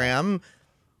program."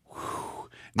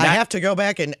 I have to go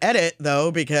back and edit though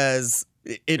because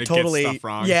it gets totally, stuff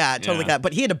wrong. yeah, it totally Yeah. got.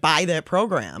 But he had to buy that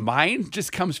program. Mine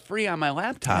just comes free on my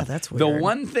laptop. Yeah, that's The weird.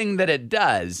 one thing that it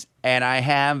does, and I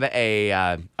have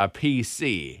a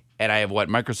PC, and I have what,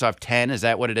 Microsoft 10? Is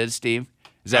that what it is, Steve?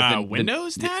 Is that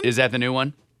Windows 10? Is that the new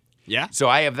one? Yeah. So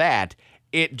I have that.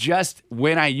 It just,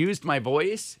 when I used my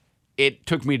voice, it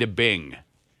took me to Bing.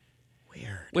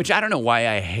 Weird. Which I don't know why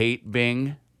I hate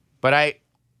Bing, but I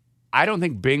don't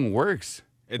think Bing works.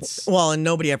 It's Well, and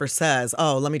nobody ever says,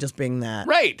 "Oh, let me just Bing that."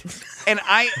 Right. And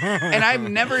I've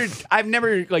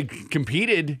never like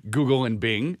competed Google and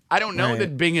Bing. I don't know Right.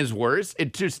 that Bing is worse.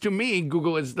 It just, to me,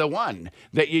 Google is the one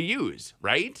that you use,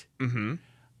 right? Mm-hmm.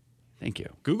 Thank you.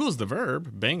 Google's the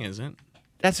verb. Bing isn't.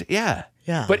 That's yeah.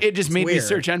 Yeah, But it just it's made me weird.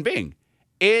 search on Bing.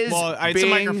 Is Well, it's a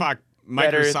Bing better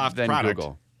Microsoft than product.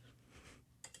 Google?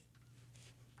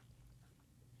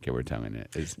 Okay, we're telling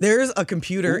it. There's a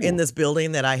computer in this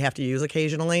building that I have to use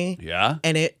occasionally. Yeah.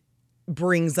 And it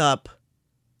brings up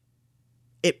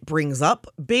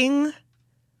Bing.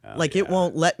 Like it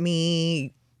won't let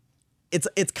me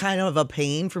it's kind of a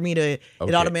pain for me to it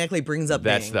Okay. automatically brings up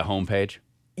That's Bing. the homepage.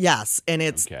 Yes, and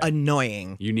it's Okay.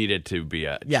 annoying. You need it to be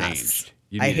Yes. changed.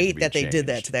 You I need it to hate be that they did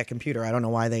that changed. to that computer. I don't know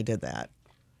why they did that.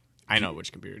 I know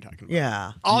which computer you're talking about.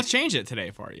 Yeah. I'll change it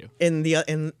today for you. In the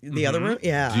other room?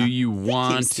 Yeah. Do you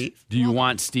want Steve. Do you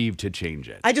want Steve to change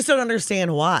it? I just don't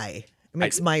understand why. It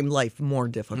makes my life more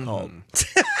difficult.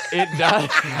 It does.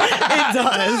 It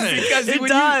does. because It when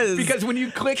does. because when you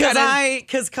click on it,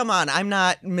 Because come on, I'm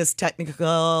not Miss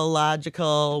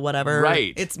Technological, whatever.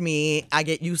 Right. It's me. I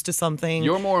get used to something.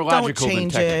 You're more logical Don't than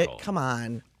change technical. it. Come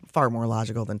on. Far more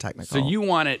logical than technical. so you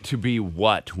want it to be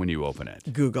what when you open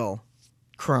it? Google,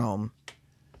 Chrome.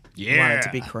 Yeah. I want it to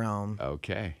be Chrome.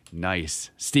 Okay, nice.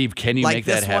 Steve, can you Like make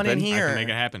that this one happen? in I here. can make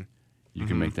it happen. You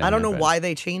can make that. I don't know happen. why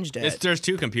they changed it. There's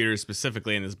two computers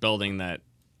specifically in this building that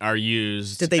are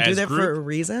used. Did they do as that for a group.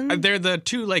 reason? They're the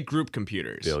two like group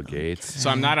computers. Bill Gates. So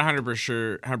I'm not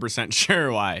 100%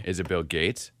 sure why. Is it Bill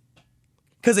Gates?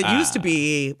 Because it used to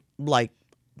be like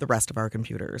the rest of our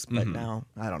computers, but now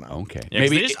I don't know. Okay, Yeah, 'cause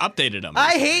they just updated them.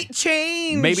 I hate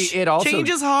change. maybe it also change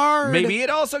is hard. Maybe it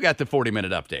also got the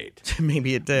 40-minute update.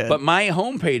 Maybe it did. But my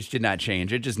homepage did not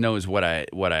change. It just knows what I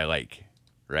like,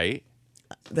 right?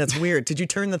 That's weird. Did you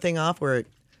turn the thing off where it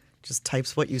just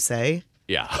types what you say?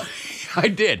 Yeah, I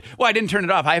did. Well, I didn't turn it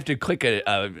off. I have to click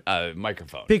a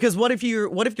microphone. Because what if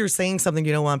you're saying something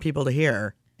you don't want people to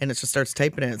hear, and it just starts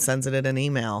typing it, sends it in an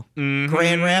email.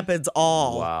 Grand Rapids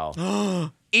all.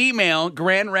 Wow. Email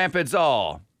Grand Rapids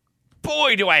all.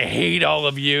 Boy, do I hate all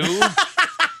of you.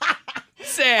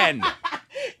 Send.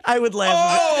 I would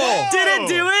laugh. Oh! Did it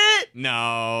do it?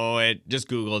 No, it just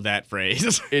Googled that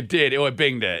phrase. It did. It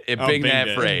binged it. It Oh, binged that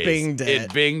binged it. phrase. Binged it. It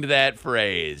binged that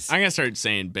phrase. I'm going to start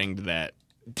saying bing to that.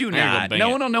 Do I'm gonna go not. bing No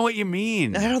it. one will know what you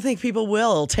mean. I don't think people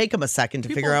will. It'll take them a second to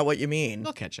figure People- out what you mean.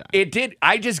 They'll catch on. It did.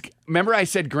 I just remember I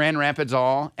said Grand Rapids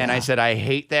all, and I said I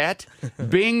hate that.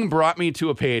 Bing brought me to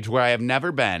a page where I have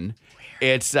never been.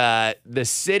 It's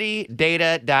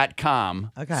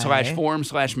thecitydata.com Okay.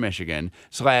 /form/Michigan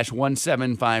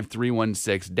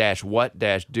 /1753116 what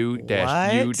do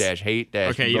you hate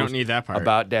Okay, you don't need that part.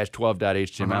 about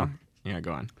 -12.html. Yeah,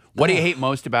 go on. What do you hate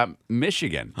most about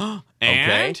Michigan?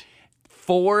 And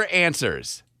 4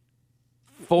 answers.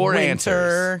 4 answers.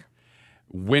 Winter.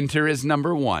 Winter is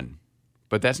number 1,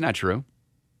 but that's not true.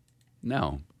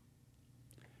 No.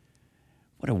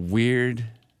 What a weird.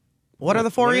 What are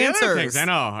the 4 what are the other answers? things? I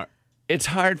know. It's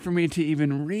hard for me to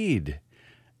even read.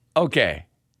 Okay.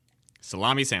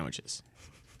 Salami sandwiches.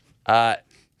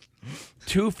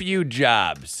 Too few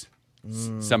jobs,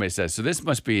 somebody says. So this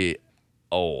must be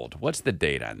old. What's the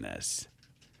date on this?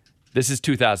 This is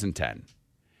 2010.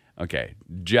 Okay.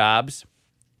 Jobs,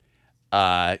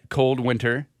 cold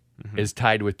winter is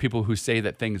tied with people who say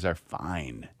that things are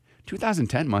fine.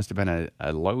 2010 must have been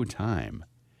a low time.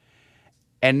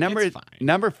 And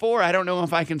number 4, I don't know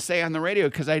if I can say on the radio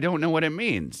because I don't know what it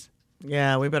means.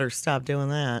 Yeah, we better stop doing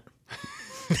that.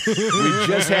 We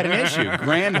just had an issue.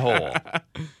 Grand hole.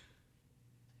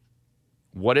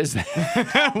 What is that?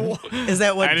 Is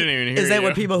that what? I didn't even hear Is that you.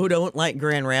 what people who don't like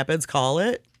Grand Rapids call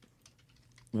it?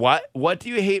 What do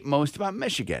you hate most about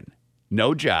Michigan?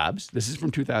 No jobs. This is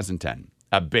from 2010.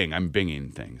 Bing. I'm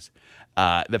binging things.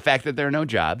 The fact that there are no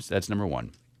jobs. That's number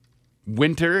 1.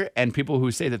 Winter and people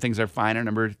who say that things are fine are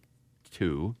number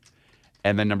 2.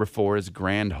 And then number 4 is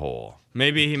Grand Hole.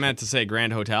 Maybe he meant to say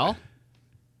Grand Hotel.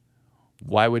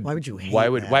 Why would you hate why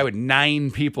that? would 9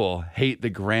 people hate the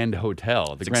Grand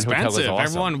Hotel? The Grand Expensive. Hotel is awesome.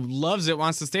 Everyone loves it,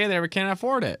 wants to stay there, but can't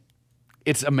afford it.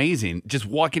 It's amazing. Just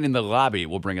walking in the lobby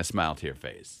will bring a smile to your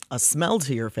face. A smell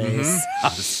to your face.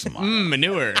 A smile.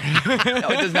 Manure. No,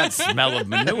 it does not smell of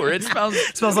manure. It smells.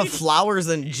 It smells of flowers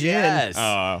and gin. Yes.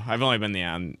 I've only been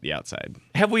on the outside.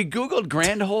 Have we Googled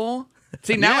Grand Hole?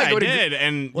 See, now Yeah, I go to did,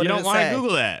 and What you did don't it want to say?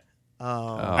 Google that.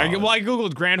 Oh. I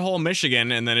Googled Grand Hole,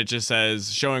 Michigan, and then it just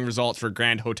says showing results for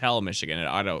Grand Hotel, Michigan. It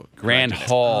auto Grand corrected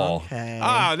it. Hall. Okay.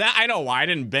 That I know why I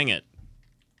didn't Bing it.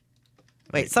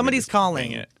 Wait, somebody's Bing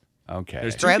calling. it. Okay.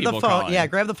 There's two Grab the people phone. calling. Yeah,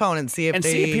 grab the phone and see if And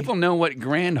they see if people know what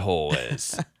Grand Hole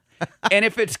is. And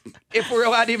if we're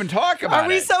allowed to even talk about it. Are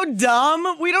we so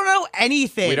dumb? We don't know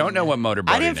anything. We don't know what motorboating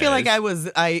I didn't feel like is.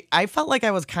 I felt like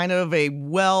I was kind of a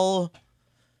well-versed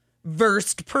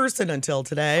person until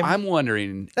today. I'm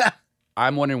wondering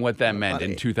what that meant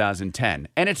funny. in 2010.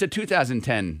 And it's a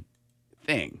 2010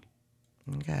 thing.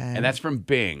 Okay. And that's from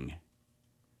Bing.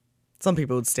 Some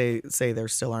people would say there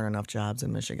still aren't enough jobs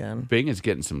in Michigan. Bing is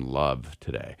getting some love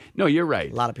today. No, you're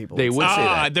right. A lot of people They would would say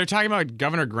that. They're talking about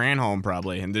Governor Granholm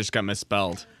probably, and they just got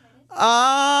misspelled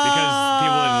Oh. because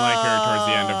people didn't like her towards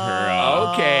the end of her.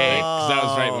 Okay. Because that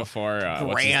was right before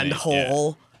what's his Grand name?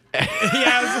 hole.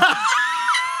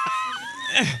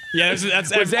 Yeah, that's Was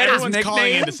that his everyone's calling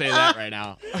in nickname? to say that right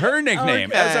now. Her nickname.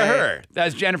 That's Okay. her.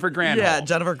 That's Jennifer Granholm. Yeah,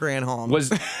 Jennifer Granholm.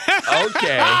 Was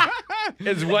okay.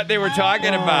 Is what they were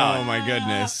talking about. Oh my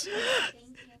goodness.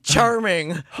 charming.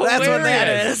 That's what that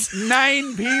Hilarious. is.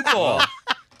 9 people.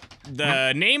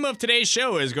 The name of today's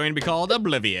show is going to be called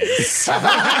Oblivious. Connie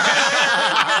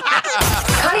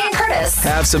and Curtis.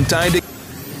 Have some time to.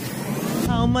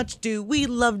 How much do we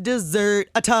love dessert?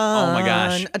 A ton. Oh my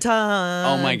gosh. A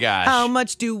ton. Oh my gosh. How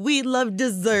much do we love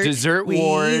dessert? Dessert we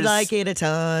Wars like it a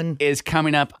ton. Is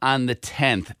coming up on the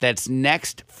 10th. That's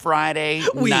next Friday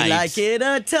We night. like it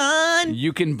a ton.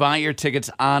 You can buy your tickets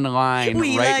online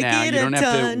We right like now. it You a don't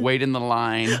have to ton. wait in the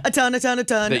line A ton, a ton, a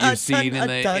ton. that a you've seen ton,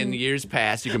 a ton. in the years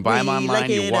past. You can buy them We online. like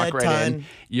You it walk a right in. ton.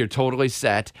 You're totally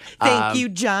set. Thank you,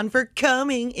 John, for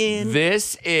coming in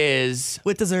This is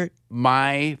with dessert.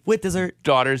 my With dessert.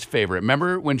 daughter's favorite.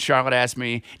 Remember when Charlotte asked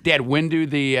me, "Dad, when do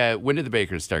the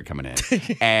bakers start coming in?"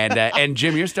 And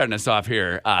Jim, you're starting us off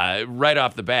here right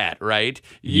off the bat, right?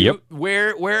 Yep.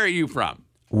 Where are you from?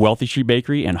 Wealthy Street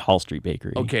Bakery and Hall Street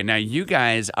Bakery. Okay, now you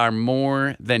guys are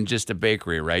more than just a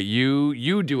bakery, right?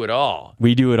 You do it all.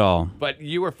 We do it all. But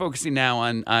you are focusing now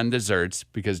on desserts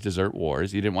because Dessert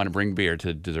Wars. You didn't want to bring beer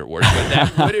to Dessert Wars, but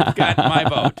that would have gotten my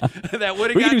vote. That would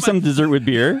have We can gotten do some dessert with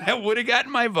beer. That would have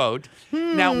gotten my vote.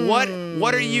 Now, what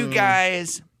are you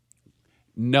guys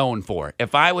known for?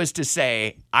 If I was to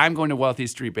say I'm going to Wealthy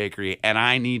Street Bakery and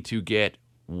I need to get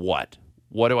what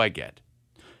do I get?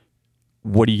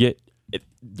 What do you get?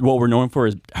 What we're known for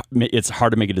is it's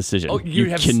hard to make a decision. Oh, you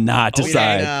have- cannot okay.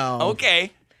 decide. No.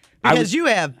 Okay. Because you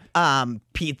have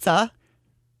pizza.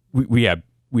 We have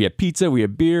pizza, we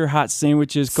have beer, hot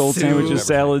sandwiches, cold Soup. sandwiches,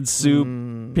 salads,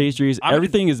 soup, pastries.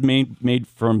 Everything is made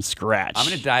from scratch. I'm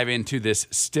going to dive into this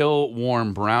still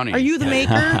warm brownie. Are you the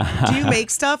maker? Do you make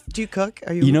stuff? Do you cook?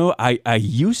 Are you? You know, I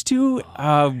used to.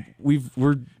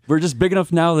 We're just big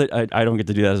enough now that I don't get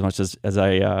to do that as much as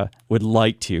I would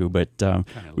like to. But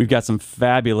we've got some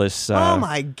fabulous. Oh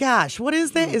my gosh! What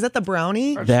is that? Is that the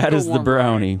brownie? That Still is the warm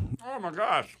brownie. Oh my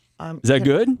gosh. Is that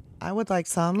good? I would like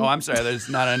some. Oh, I'm sorry. There's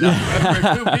not enough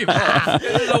for 2 people.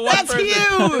 This is a That's huge.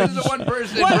 This is a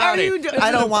one-person What are brownie. you doing?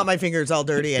 I don't want my fingers all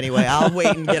dirty anyway. I'll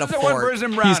wait and get a This is a fork.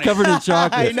 one-person brownie. He's covered in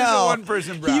chocolate. I This is a know.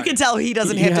 one-person brownie. You can tell he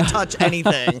doesn't have to touch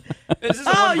anything. This is a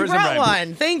Oh, one-person you brought brownie.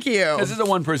 one. Thank you. This is a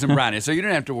one-person brownie, so you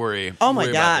don't have to worry. Oh my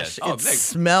worry about gosh! this. Oh, It thanks.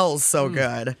 smells so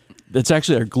good. That's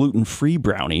actually our gluten-free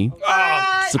brownie.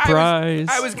 Surprise!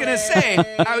 I was gonna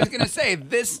say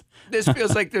this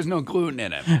feels like there's no gluten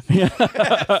in it. No,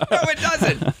 it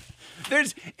doesn't.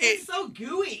 It's so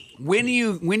gooey. When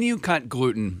you cut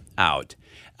gluten out,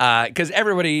 because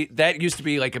everybody, that used to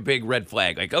be like a big red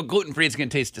flag, like, oh, gluten-free is going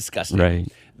to taste disgusting. Right.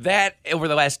 That, over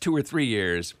the last 2 or 3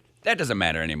 years, that doesn't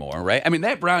matter anymore, right? I mean,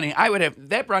 that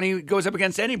brownie goes up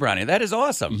against any brownie. That is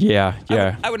awesome. Yeah.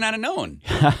 I would not have known.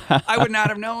 I would not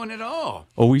have known at all.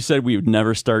 Well, we said we would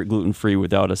never start gluten-free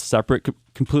without a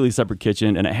completely separate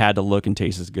kitchen, and it had to look and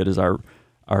taste as good as our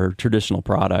traditional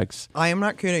products. I am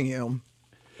not kidding you.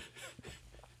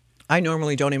 I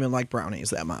normally don't even like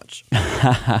brownies that much.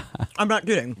 I'm not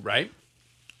kidding. Right?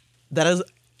 That is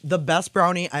the best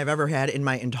brownie I've ever had in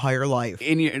my entire life.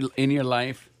 In your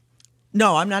life,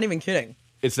 No, I'm not even kidding.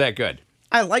 it's that good.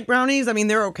 I like brownies. I mean,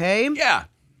 they're okay. Yeah.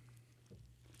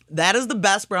 That is the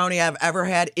best brownie I've ever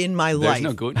had in my life.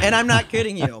 no gluten. And I'm not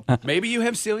kidding you. Maybe you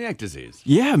have celiac disease.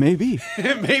 Yeah, maybe.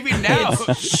 Maybe now.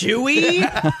 Chewy?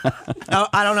 Oh,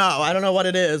 I don't know. I don't know what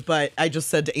it is, but I just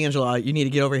said to Angela, you need to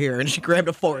get over here. And she grabbed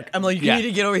a fork. I'm like, you Yeah. need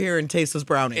to get over here and taste this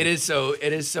brownie. It is so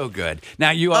good.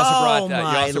 Now you also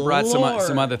brought Lord.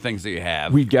 some other things that you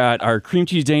have. We've got our cream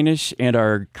cheese Danish and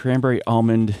our cranberry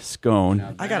almond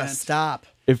scone. I got to stop.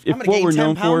 If I'm gonna what gain we're 10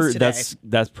 known pounds for, today.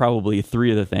 that's probably 3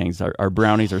 of the things: our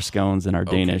brownies, our scones, and our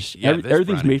Danish. Yeah, this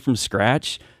Everything's brownie. made from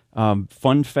scratch.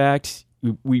 Fun fact: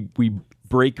 we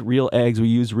break real eggs. We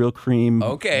use real cream.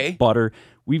 Okay. Butter.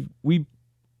 We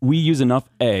use enough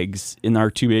eggs in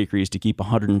our 2 bakeries to keep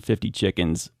 150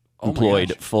 chickens my employed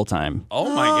gosh. full time. Oh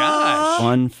my gosh.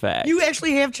 Fun fact. You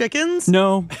actually have chickens?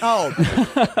 No, Oh,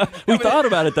 we thought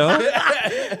about it though.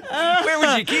 Where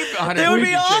would you keep 150 that would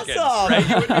be chickens? awesome. Right?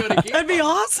 You wouldn't be able to keep That'd be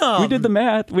awesome. We did the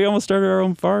math. We almost started our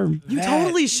own farm. You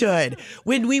totally should.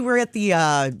 When we were at the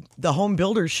home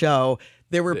builder show,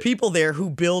 there were people there who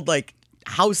build like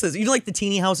houses. You know, like the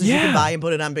teeny houses you can Yeah. buy and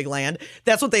put it on big land.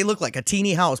 That's what they look like, a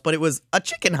teeny house, but it was a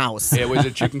chicken house. It was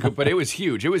a chicken coop, but it was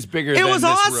huge. It was bigger It than was this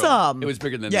room. awesome. It was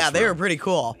bigger than Yeah, this they were room. pretty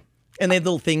cool. And they had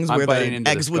little things I'm where biting the into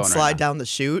eggs this would cone right slide now. down the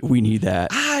chute. We need that.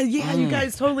 Ah, yeah, you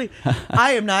guys totally.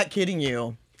 I am not kidding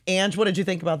you. Ange, what did you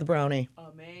think about the brownie?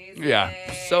 Yeah,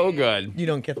 so good. You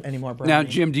don't get any more brownie. Now,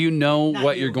 Jim, do you know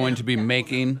what you're going to be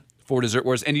making for Dessert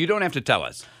Wars? And you don't have to tell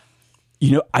us.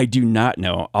 You know, I do not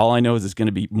know. All I know is it's going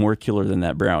to be more killer than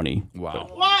that brownie. Wow.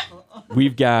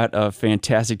 We've got a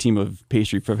fantastic team of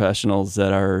pastry professionals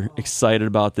that are excited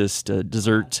about this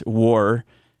dessert war,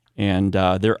 and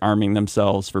they're arming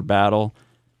themselves for battle.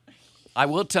 I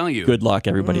will tell you. Good luck,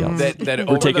 everybody else. That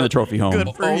We're taking the trophy home. Good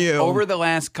for you. Over the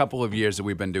last couple of years that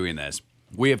we've been doing this,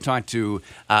 we have talked to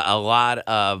a lot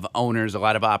of owners, a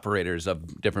lot of operators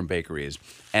of different bakeries,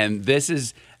 and this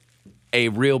is a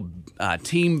real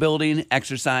team building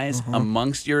exercise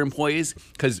amongst your employees,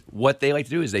 because what they like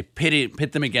to do is they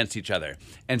pit them against each other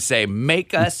and say,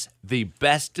 make us the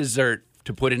best dessert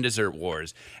to put in Dessert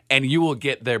Wars, and you will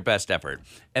get their best effort,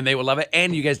 and they will love it,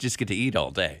 and you guys just get to eat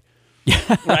all day.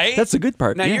 Right? That's the good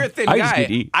part. Now Yeah. you're a thin I just guy. get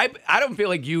to eat. I don't feel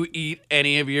like you eat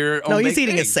any of your own. No, he's baked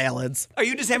eating his things. salads. Are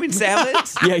you just having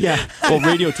salads? Yeah. Well,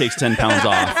 radio takes 10 pounds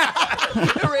off.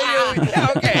 The radio, yeah,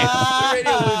 okay. The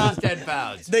radio loses 10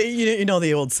 pounds. You know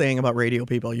the old saying about radio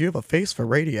people, you have a face for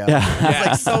radio.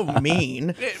 Yeah. It's like so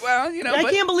mean. Well, you know, I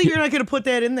can't believe you're not going to put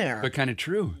that in there. but kind of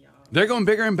true. They're going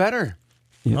bigger and better.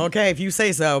 Okay, if you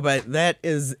say so, but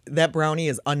that brownie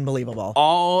is unbelievable.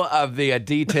 All of the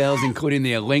details, including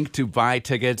the link to buy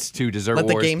tickets to Dessert Let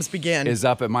the Wars, games begin. is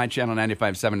up at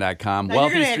mychannel957.com. Now, you're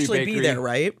Wealthy going to Street actually Bakery. be there,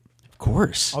 right? Of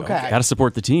course. Okay. Got to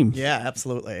support the team. Yeah,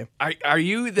 absolutely. Are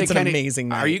you the It's an kind amazing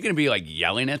of? night. Are you going to be like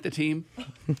yelling at the team?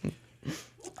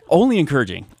 Only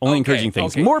encouraging. Only encouraging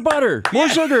things. okay. More butter. More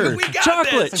sugar. We got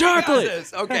chocolate. this. We got Chocolate.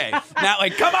 this. Okay. Now,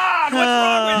 like, come on. What's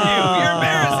wrong with you? You're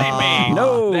embarrassing me.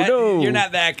 No. You're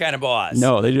not that kind of boss.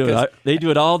 No, they do it. They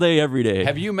do it all day, every day.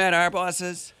 Have you met our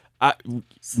bosses? No.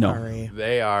 Sorry.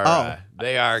 They are.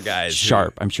 They are guys. who-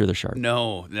 Sharp. I'm sure they're sharp.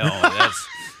 No. That's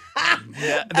the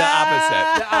opposite. The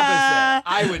opposite.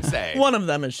 I would say. One of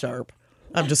them is sharp.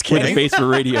 I'm just With a kidding. face for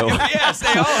radio. Yes, they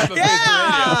all have a face for radio. They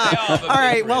all have a All face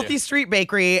right, for Wealthy radio. Street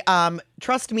Bakery.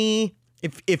 Trust me,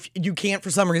 if you can't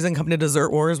for some reason come to Dessert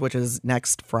Wars, which is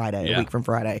next Friday, Yeah. a week from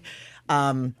Friday,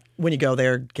 when you go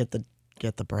there, get the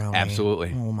brownie.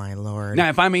 Absolutely. Oh my lord. Now,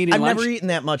 if I'm eating I've lunch, never eaten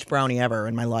that much brownie ever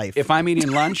in my life. if I'm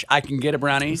eating lunch, I can get a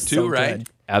brownie too, so right? good.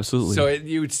 Absolutely. So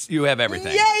you have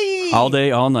everything. Yay! all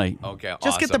day, all night. Okay.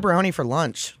 Just get the awesome. brownie for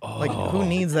lunch. Like, who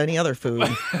needs any other food?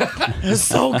 It's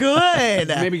so good.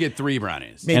 Maybe get 3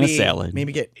 brownies. And a salad.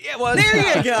 Maybe get. Yeah, well, There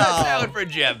you go. Salad for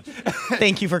Jim.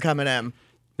 Thank you for coming in.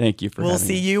 Thank you for We'll having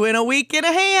see me. you in a week and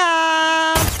a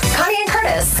half. Connie and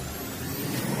Curtis.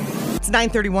 It's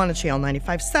 9:31 at Channel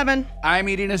 95.7. I'm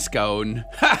eating a scone.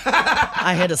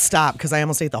 I had to stop because I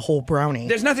almost ate the whole brownie.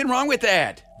 There's nothing wrong with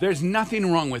that. There's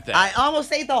nothing wrong with that. I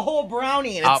almost ate the whole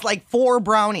brownie, and it's like 4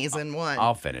 brownies in one.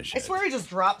 I'll finish I it. swear he just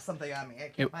dropped something on me. I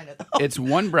can't find it, though. It's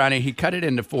one brownie. He cut it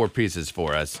into 4 pieces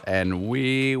for us, and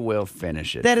we will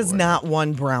finish it. That is for not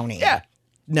one brownie. you. Yeah.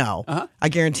 No. I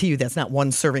guarantee you that's not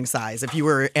one serving size if you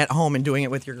were at home and doing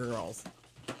it with your girls.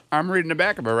 I'm reading the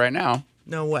back of it right now.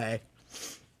 No way.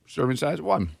 Serving size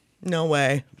 1. No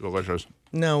way. Delicious.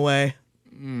 No way.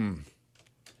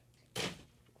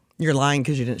 You're lying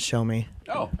because you didn't show me.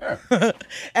 Oh, here.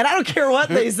 And I don't care what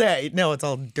they say. No, it's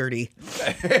all dirty.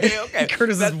 Okay.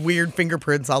 Curtis's weird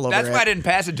fingerprints all over That's it. why I didn't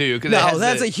pass it to you. Cause it No, has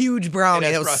that's the- a huge brownie.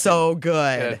 it has That was frosting. so It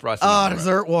good. has frosting Oh, on it.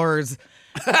 Dessert Wars.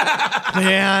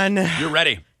 Man, You're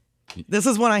ready. this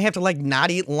is when I have to like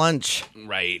not eat lunch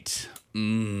Right.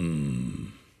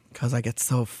 because I get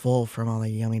so full from all the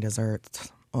yummy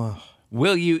desserts. Oh.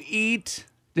 Will you eat?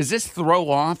 Does this throw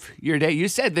off your day? You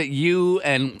said that you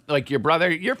and like your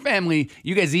brother, your family,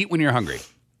 you guys eat when you're hungry.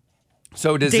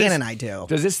 So does Dan this, and I do.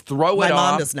 Does this throw My it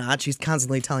mom off? does not. She's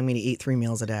constantly telling me to eat 3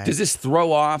 meals a day. Does this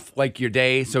throw off like your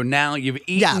day? So now you've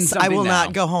eaten Yes, something I will now.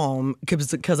 not go home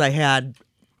because I had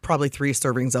probably 3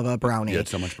 servings of a brownie. You had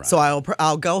so much brownie. So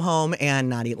I'll go home and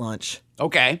not eat lunch.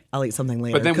 Okay. I'll eat something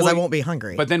later then because I will- won't be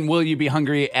hungry. But then will you be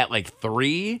hungry at like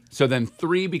 3? So then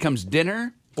 3 becomes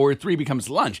dinner or 3 becomes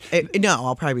lunch? No,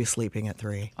 I'll probably be sleeping at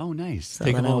 3. Oh, nice. So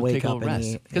take a then I'll little, wake take a up little and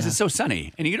rest eat, because yeah. it's so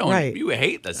sunny, and you don't. Right. You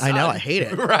hate the sun. I know, I hate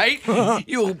it. Right?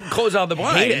 You close all the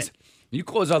blinds. it. You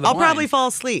close all the I'll blinds. probably fall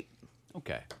asleep.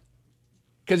 Okay.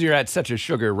 Because you're at such a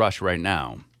sugar rush right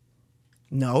now.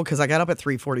 No, because I got up at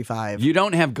 3:45. You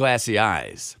don't have glassy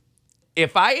eyes.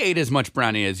 If I ate as much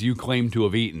brownie as you claim to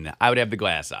have eaten, I would have the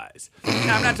glass eyes.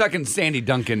 Now, I'm not talking Sandy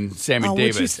Duncan, Sammy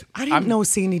Davis. I didn't know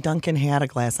Sandy Duncan had a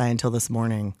glass eye until this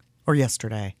morning or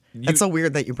yesterday. It's so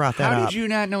weird that you brought that How up. did you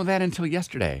not know that until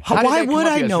yesterday? How- How did why that come would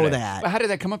up I know yesterday? that? Well, how did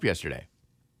that come up yesterday?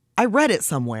 I read it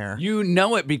somewhere. You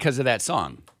know it because of that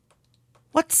song.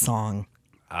 What song?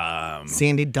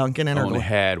 Sandy Duncan and her. Only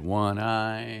had one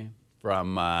eye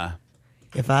from,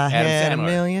 If I Adam had Sandler. $1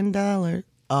 million.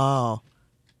 Oh.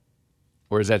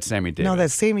 or is that Sammy Davis? No,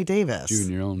 that's Sammy Davis.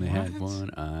 Junior only had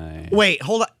one eye. Wait,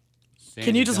 hold on. Can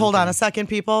Sandy you just hold on Duncan. a second,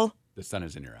 people? The sun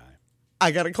is in your eye.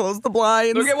 I gotta close the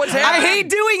blinds. Look at what's I happening. hate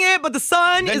doing it, but the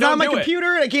sun Then is don't on my do it. computer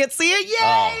and I can't see it.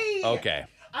 Yay! Oh, okay.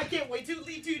 I can't wait to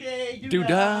leave today.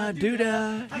 Do-da,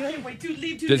 do-da. I can't wait to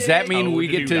leave today. Does that mean Oh, we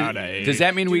get to? do-da-day. Does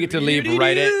that mean we get to leave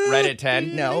right at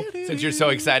 10? No. Since you're so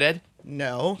excited.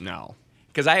 No. No.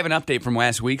 Because I have an update from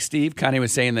last week, Steve. Connie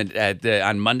was saying that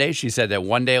on Monday, she said that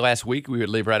one day last week we would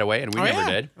leave right away, and we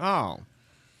never did. Oh.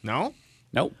 No?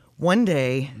 Nope. One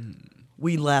day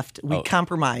we left. We Oh.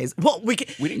 compromised. Well, we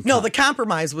didn't No, the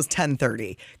compromise was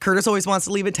 10:30. Curtis always wants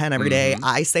to leave at 10 every day.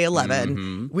 I say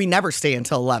 11. We never stay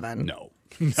until 11. No.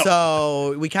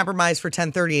 So we compromised for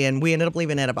 10:30, and we ended up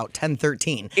leaving at about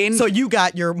 10:13. In- So you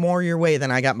got your way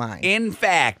than I got mine. In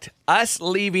fact, us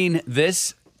leaving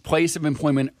this place of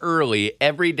employment early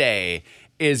every day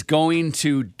is going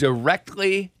to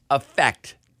directly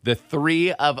affect the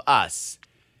 3 of us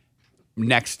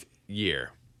next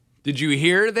year. Did you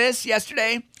hear this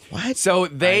yesterday? What? So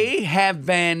they have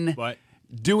been What?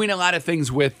 doing a lot of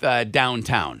things with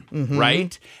downtown, Mm-hmm.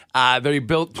 right? They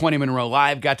built 20 Monroe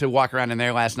Live, got to walk around in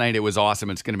there last night. It was awesome.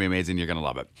 It's going to be amazing. You're going to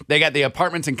love it. They got the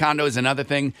apartments and condos, another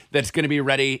thing that's going to be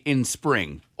ready in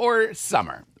spring or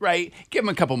summer, right? Give them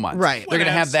a couple months. Right. They're going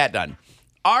to have Whatevs. that done.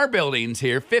 Our buildings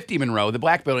here, 50 Monroe, the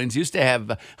black buildings, used to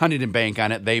have Huntington Bank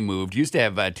on it. They moved. Used to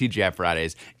have TGI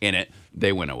Fridays in it.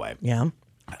 They went away. Yeah.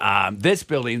 This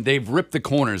building, they've ripped the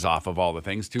corners off of all the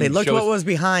things. To They looked show what us- was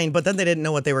behind, but then they didn't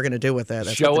know what they were going to do with it.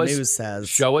 That's show what us, the news says.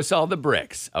 Show us all the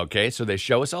bricks. Okay, so they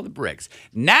show us all the bricks.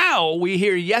 Now we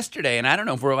hear yesterday, and I don't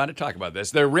know if we're allowed to talk about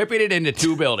this. They're ripping it into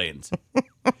 2 buildings.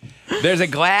 There's a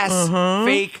glass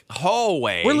fake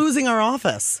hallway. We're losing our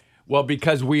office. Well,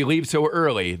 because we leave so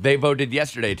early, they voted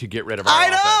yesterday to get rid of our I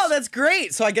know. office. That's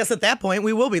great. So I guess at that point,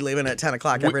 we will be leaving at 10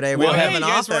 o'clock every day. we'll We'll have have Hey, an you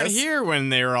guys office. weren't here when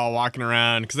they were all walking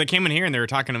around because they came in here and they were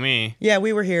talking to me. Yeah,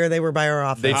 we were here. They were by our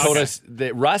office. They told us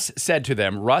that Russ said to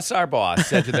them, Russ, our boss,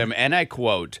 said to them, and I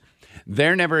quote,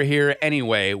 "They're never here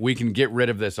anyway. We can get rid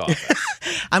of this office."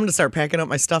 I'm going to start packing up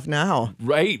my stuff now.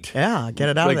 Right. Yeah, get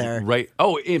it out Like, of there. Right.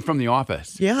 Oh, from the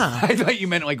office. Yeah. I thought you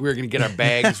meant like we were going to get our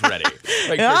bags ready.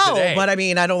 Like for No, today. but I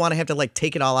mean, I don't want to have to like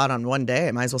take it all out on one day.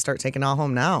 I might as well start taking it all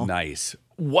home now. Nice.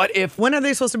 What if When are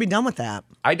they supposed to be done with that?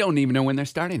 I don't even know when they're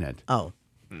starting it? Oh,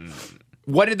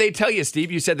 What did they tell you,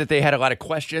 Steve? You said that they had a lot of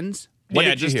questions. What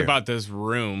yeah, did you just hear? about this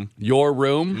room, Your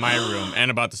room? my room,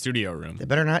 and about the studio room. They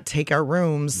better not take our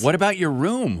rooms. What about your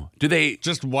room? Do they?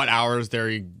 Just what hours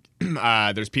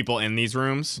there's people in these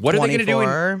rooms. What are they going to do?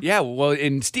 24? Yeah, well,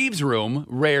 in Steve's room,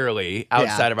 rarely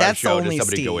outside of our that's show does only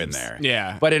somebody go in Steve's. there.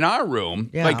 Yeah. But in our room,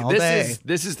 Yeah, like all this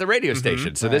day. is the radio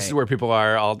station, so this is Right. where people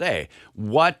are all day.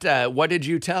 What did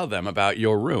you tell them about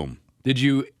your room? Did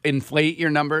you inflate your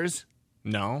numbers?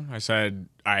 No, I said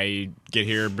I get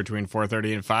here between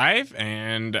 4:30 and 5,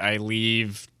 and I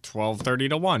leave 12:30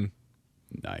 to 1.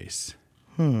 Nice.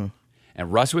 And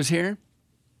Russ was here.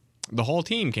 The whole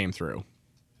team came through.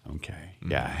 Okay.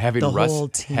 Yeah, having The Russ whole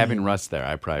team. having Russ there,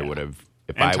 I probably would have.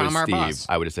 If And I Tom, was our Steve, boss.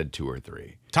 I would have said 2 or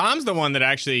 3. Tom's the one that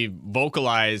actually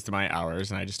vocalized my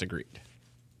hours, and I just agreed.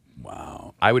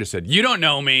 Wow. I would have said, "You don't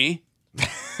know me."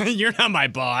 You're not my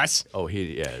boss. Oh,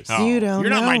 he is. Oh, You don't you're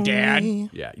not my know dad. me.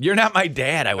 Yeah, you're not my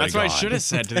dad. I would. That's what I should have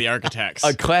said to the architects.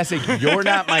 A classic "You're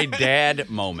not my dad"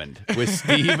 moment with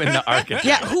Steve and the architect.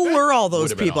 Yeah, who were all those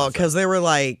Would've been people? awesome. Because there were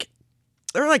like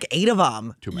 8 of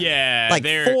them. Too many. Yeah, Like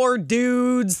they're 4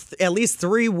 dudes, at least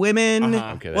 3 women.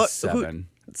 Okay, that's 7.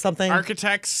 Something.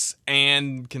 architects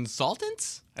and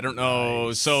consultants. I don't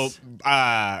know. So,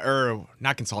 or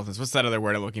not consultants. What's that other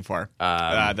word I'm looking for?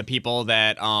 The people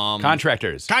that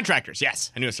Contractors. contractors.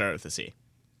 Yes, I knew it started with a C.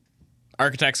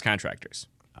 Architects, contractors,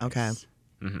 Okay.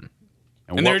 and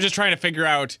what- they're just trying to figure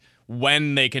out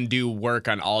when they can do work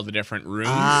on all the different rooms.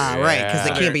 Ah, right. Because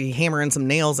they Yeah. can't be hammering some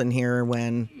nails in here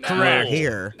when Correct. we're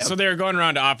here. So they're going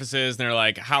around to offices, and they're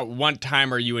like, what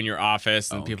time are you in your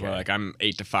office?" And people are Okay. like, "I'm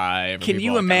 8 to 5." And Can people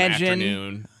you are like, "I'm imagine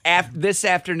afternoon." this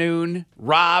afternoon,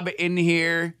 Rob in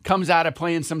here comes out of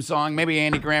playing some song, maybe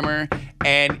Andy Grammer,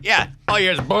 and yeah, all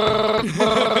you hear is brr,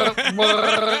 brr,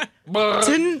 brr,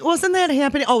 brr. Wasn't that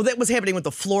happening? Oh, that was happening with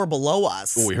the floor below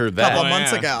us. We heard a that. couple Oh,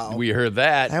 months yeah. ago. We heard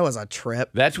that. That was a trip.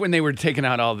 That's when they were taking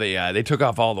out all the. They took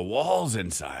off all the walls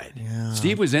inside. Yeah.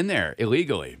 Steve was in there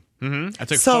illegally. I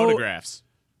took So- photographs.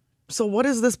 So what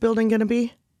is this building going to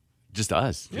be? Just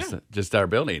us. Just our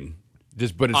building.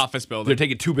 But it's Office building. They're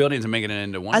taking 2 buildings and making it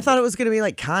into one. I thought it was going to be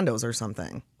like condos or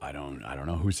something. I don't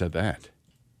know who said that.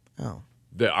 Oh.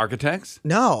 The architects?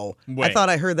 No. I Wait. thought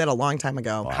I heard that a long time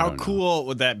ago. How cool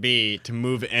would that be to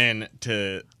move in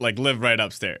to like live right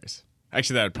upstairs?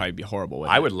 Actually, that would probably be horrible.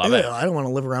 wouldn't I it? would love Ew, it. I don't want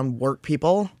to live around work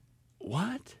people.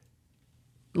 What?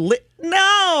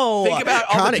 No. Think about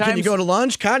all the Connie, can you times- go to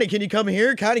lunch? Connie, can you come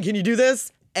here? Connie, can you do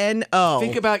this? N-O.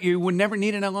 Think about you would never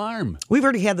need an alarm. We've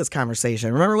already had this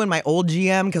conversation. Remember when my old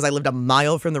GM, because I lived a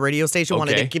mile from the radio station,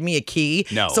 wanted Okay. to give me a key?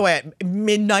 No. So at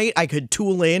midnight, I could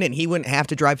tool in and he wouldn't have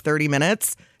to drive 30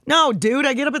 minutes? No, dude,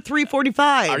 I get up at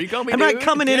 3:45. Are you calling me I'm dude? not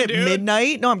coming in Yeah, at dude.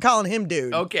 midnight. No, I'm calling him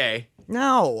dude. Okay.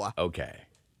 No, Okay.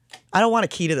 I don't want a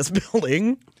key to this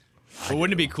building. But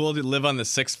wouldn't it be cool to live on the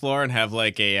 6th floor and have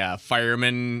like a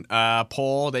fireman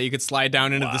pole that you could slide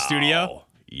down into the studio? Oh,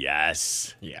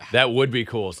 yes. Yeah. That would be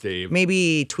cool, Steve.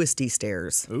 Maybe twisty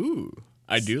stairs. Ooh,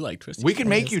 I do like twisted. We can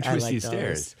make you I like twisty those.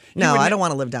 stairs. No, You would I ne- don't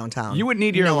want to live downtown. You would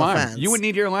need your No alarm. offense. You would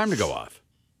need your alarm to go off.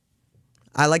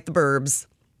 I like the burbs.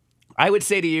 I would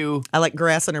say to you, I like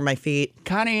grass under my feet.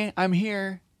 Connie, I'm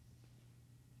here.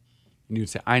 And you'd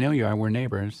say, I know you are. We're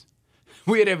neighbors.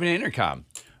 We'd have an intercom.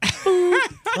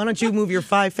 Why don't you move your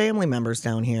 5 family members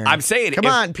down here? I'm saying, Come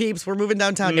if- on, peeps. We're moving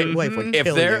downtown. Your wife would If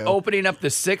kill they're you. opening up the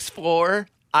 6th floor,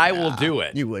 I will do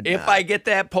it. you would If not. I get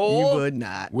that pole, You would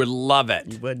not. Would love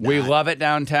it. You would We not. love it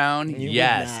downtown. would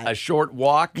Yes. not. A short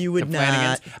walk You would to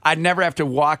Flanagan's. not. I'd never have to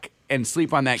walk and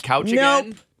sleep on that couch Nope.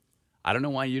 again. I don't know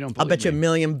why you don't I'll believe bet you $1 me.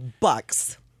 million.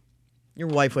 Your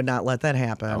wife would not let that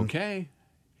happen. Okay.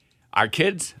 Our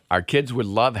kids would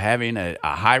love having a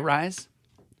high rise.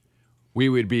 We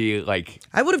would be like,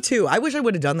 I would have too. I wish I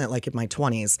would have done that like in my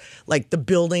 20s. Like the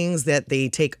buildings that they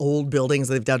take old buildings.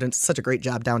 They've done such a great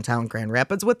job downtown Grand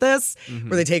Rapids with this,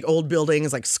 where they take old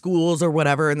buildings like schools or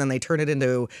whatever, and then they turn it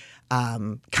into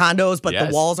condos, but Yes.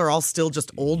 the walls are all still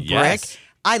just old Yes. brick.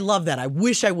 I love that. I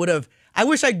wish I would have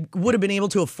been able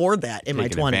to afford that in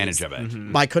taking my 20s. advantage of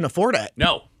it. But I couldn't afford it.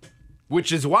 No.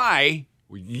 Which is why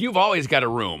you've always got a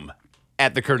room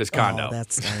at the Curtis condo. Oh,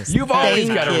 that's nice. You've always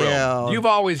Thank got a room. you. You've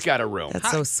always got a room. That's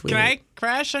so sweet. Can I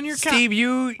crash on your couch? Steve,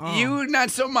 you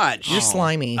not so much. You're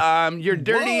slimy. You're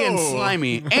dirty and Whoa.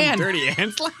 slimy. And Dirty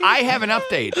and slimy? I have an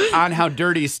update on how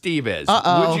dirty Steve is.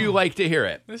 Uh-oh. Would you like to hear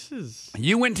it? This is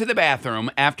You went to the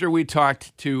bathroom after we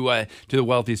talked to the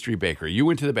Wealthy Street Bakery. You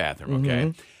went to the bathroom,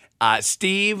 okay?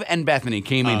 Steve and Bethany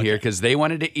came in here because they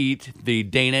wanted to eat the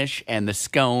Danish and the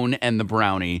scone and the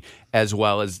brownie as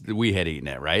well as we had eaten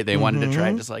it, right? They wanted to try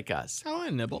it just like us. oh,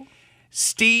 a nibble.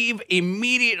 Steve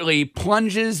immediately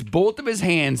plunges both of his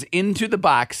hands into the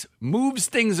box, moves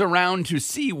things around to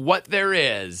see what there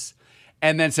is,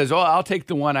 and then says, "Oh, I'll take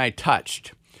the one I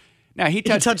touched." Now, he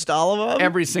touched all of them?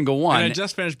 every single one. And I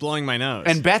just finished blowing my nose.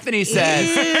 And Bethany says,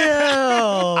 Ew.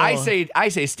 I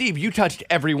say, Steve, you touched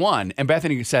every one. And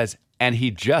Bethany says, and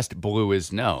he just blew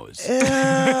his nose.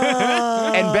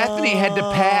 And Bethany had to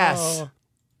pass.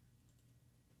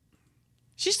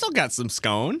 She still got some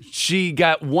scone. She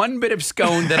got one bit of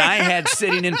scone that I had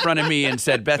sitting in front of me and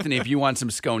said, Bethany, if you want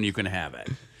some scone, you can have it.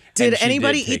 Did And she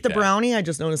anybody did take eat the that. brownie? I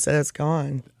just noticed that it's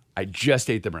gone. I just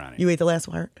ate the brownie. You ate the last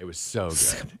part? It was so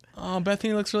good. Oh,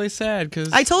 Bethany looks really sad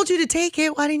because I told you to take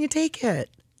it. Why didn't you take it?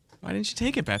 why didn't you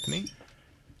take it, Bethany?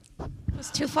 It was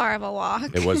too far of a walk.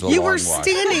 It was a You long were walk.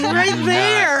 standing right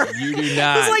there. You do It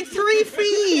not. was like 3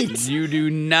 feet. You do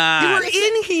not. You were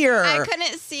in here. I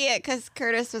couldn't see it because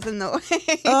Curtis was in the way.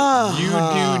 You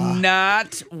do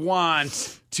not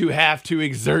want to have to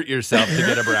exert yourself to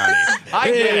get a brownie. I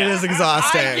get it. It is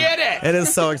exhausting. I get it. It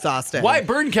is so exhausting. Why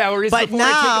burn calories But before I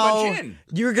take a now bunch in?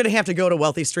 you're going to have to go to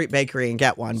Wealthy Street Bakery and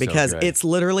get one because good. it's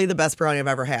literally the best brownie I've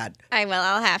ever had. I will.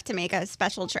 I'll have to make a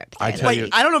special trip. I there. tell you-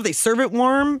 I don't know if they serve it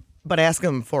warm, but ask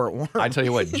them for it warm. I tell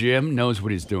you what, Jim knows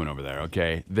what he's doing over there,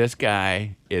 okay? This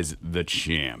guy is the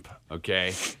champ, okay?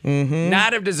 Mm-hmm.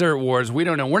 Not of Dessert Wars. We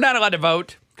don't know. We're not allowed to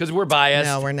vote because we're biased.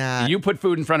 No, we're not. You put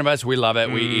food in front of us, we love it,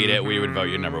 we eat it, we would vote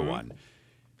you number one.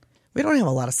 We don't have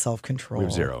a lot of self-control. We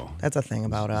have zero. That's a thing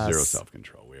about us. Zero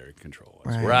self-control. We are in control.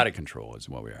 Right. We're out of control is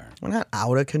what we are. We're not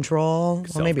out of control.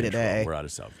 Well, maybe Self-control. today. We're out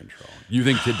of self-control. You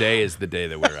think today is the day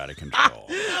that we're out of control?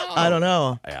 I don't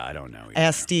know. Yeah, I don't know. either.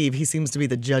 Ask Steve. He seems to be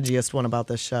the judgiest one about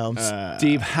this show.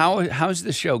 Steve, how's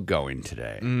the show going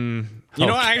today? You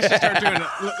know what? I should start doing.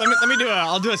 Let me do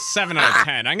I'll do a 7 out of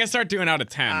 10. I'm gonna start doing out of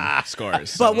 10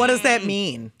 scores. But what does that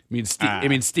mean? I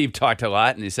mean, Steve talked a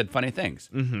lot and he said funny things.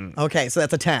 Okay, so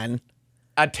that's a 10.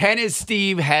 A 10 is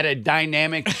Steve had a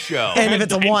dynamic show. And if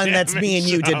it's a 1, that's me and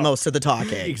you did most of the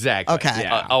talking. Exactly. Okay.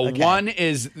 A Okay. 1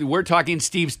 is we're talking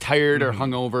Steve's tired or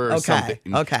hungover or something.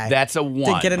 Okay. That's a 1.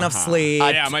 Didn't get enough sleep.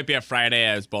 yeah, it might be a Friday.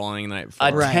 I was bowling the night before.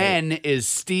 A Right. 10 is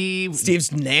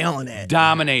Steve's nailing it.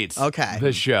 dominates Okay.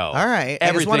 the show. All right.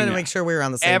 I just wanted to make sure we were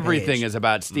on the same Everything page. is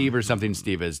about Steve or something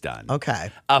Steve has done.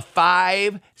 Okay. A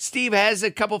 5, Steve has a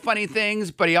couple funny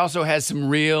things, but he also has some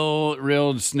real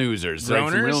snoozers.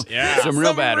 Like Droners? some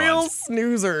real bad real ones.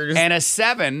 snoozers. And a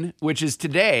 7, which is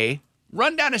today,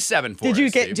 run down a 7 for us,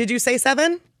 Steve. Did you say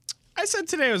 7? I said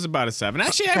today was about a 7.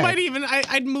 Actually, Okay. I might even.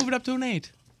 I'd move it up to an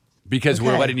 8 Because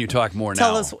we're Okay. letting you talk more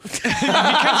Tell now. us. because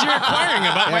you're inquiring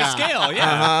about my scale.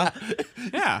 Yeah.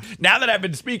 Yeah. Now that I've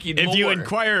been speaking If you more,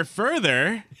 inquire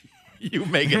further, you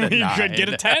make it a 9. you could get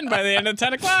a 10 by the end of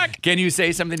 10 o'clock. Can you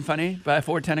say something funny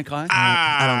before 10 o'clock?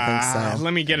 I don't think so.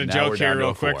 Let me get a Now joke we're here down to real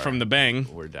a quick 4. from the Bing.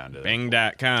 We're down to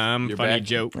Bing.com. You're Funny back?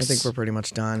 jokes. I think we're pretty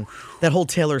much done. That whole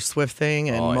Taylor Swift thing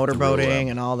and Oh, it threw motorboating 'em.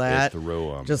 and all that. It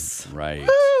threw 'em. Just right.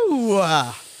 Ooh,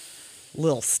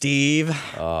 little Steve.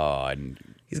 Oh, and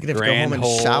He's gonna have to go grand home and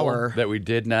hole shower. that we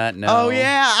did not know. Oh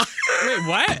yeah. Wait,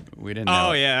 what? We didn't know.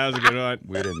 Oh, yeah, that was a good one.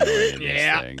 We didn't know any of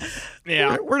Yeah. these things.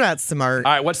 Yeah. We're not smart.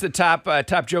 All right, what's the top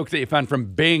joke that you found from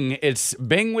Bing? It's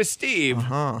Bing with Steve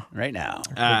right now.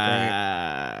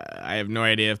 I have no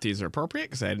idea if these are appropriate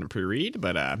because I didn't pre-read,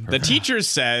 but the teacher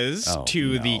says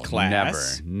to the no,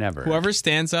 class, never. whoever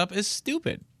stands up is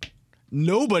stupid.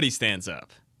 Nobody stands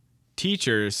up.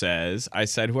 Teacher says, I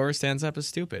said whoever stands up is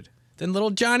stupid. Then little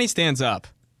Johnny stands up.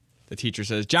 The teacher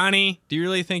says, Johnny, do you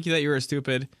really think that you were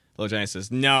stupid? Little Johnny says,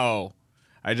 no.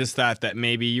 I just thought that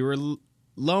maybe you were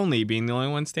lonely being the only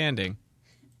one standing.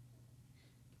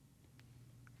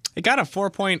 It got a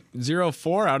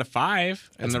 4.04 out of 5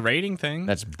 in the rating thing.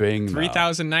 That's Bing, though.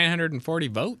 3,940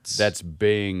 votes. That's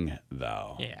Bing,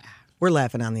 though. yeah. We're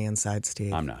laughing on the inside,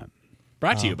 Steve. I'm not.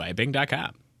 Brought to you by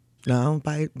Bing.com. No,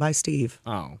 by Steve.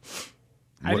 Oh.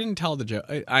 I didn't tell the joke.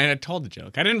 I had told the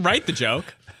joke. I didn't write the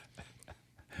joke.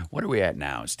 What are we at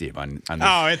now, Steve? On this?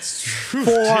 Oh, it's 4.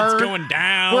 It's going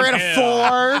down. We're at a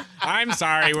 4. I'm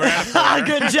sorry. We're at a 4.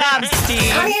 Good job, Steve.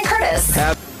 Connie and Curtis.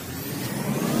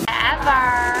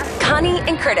 Connie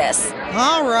and Curtis.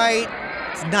 All right.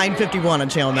 It's 9:51 on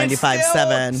Channel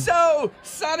 95.7. So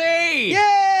sunny.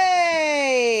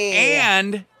 Yay!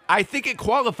 And I think it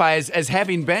qualifies as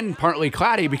having been partly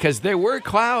cloudy because there were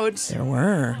clouds. There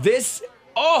were. The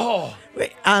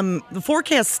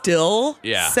forecast still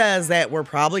Yeah. says that we're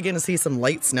probably going to see some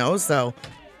light snow, so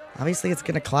obviously it's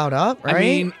going to cloud up, right? I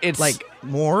mean, it's like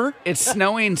more. It's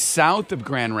snowing south of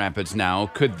Grand Rapids now.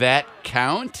 Could that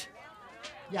count?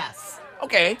 Yes.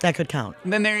 Okay. That could count.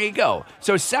 Then there you go.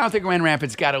 So south of Grand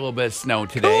Rapids got a little bit of snow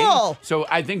today. Cool. So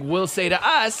I think we'll say to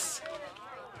us,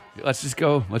 Let's just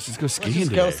go skiing Just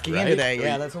today. go skiing right? today.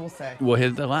 Yeah, that's what we'll say. We'll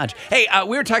hit the lodge. Hey,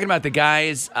 we were talking about the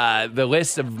guys, the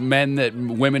list of men that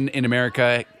women in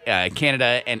America,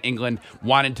 Canada, and England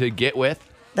wanted to get with.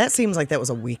 That seems like that was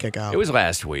a week ago. It was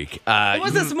last week. It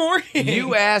was this morning.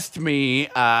 You asked me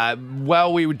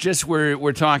while we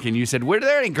were talking. You said, "Were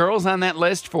there any girls on that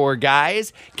list for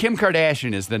guys?" Kim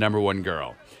Kardashian is the number one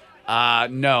girl.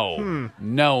 No,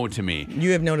 no to me.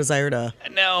 You have no desire to.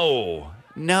 No.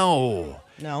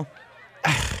 No.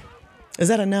 Is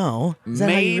that a no? Is that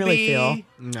how you really feel?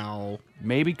 No.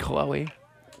 Maybe Chloe.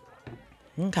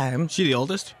 Okay. She the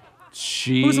oldest?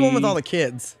 Who's the one with all the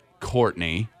kids?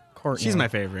 Courtney. Courtney. She's my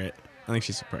favorite. I think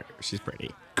she's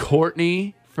pretty.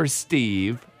 Courtney for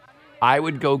Steve. I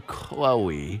would go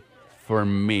Chloe for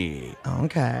me.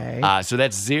 Okay. So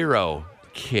that's 0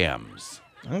 Kims.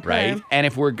 Okay. Right? And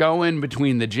if we're going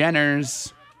between the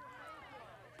Jenners,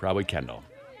 probably Kendall.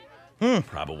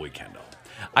 Probably Kendall.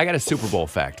 I got a Super Bowl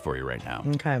fact for you right now.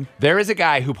 Okay. There is a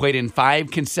guy who played in 5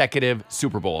 consecutive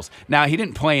Super Bowls. Now, he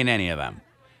didn't play in any of them,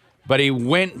 but he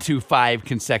went to 5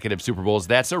 consecutive Super Bowls.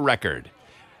 That's a record.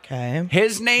 Okay.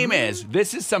 His name is,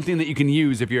 this is something that you can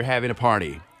use if you're having a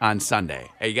party on Sunday.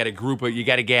 You got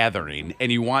a gathering,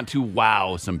 and you want to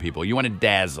wow some people. You want to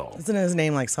dazzle. Isn't his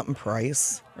name like something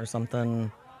Price or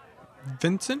something?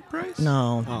 Vincent Price?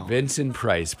 No. Oh. Vincent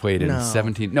Price played in No.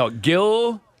 17. No,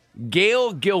 Gail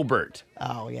Gilbert.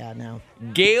 Oh, yeah, no.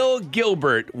 Gail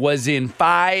Gilbert was in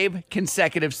 5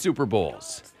 consecutive Super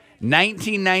Bowls.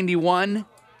 1991,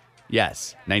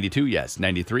 yes. 92, yes.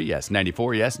 93, yes.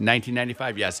 94, yes.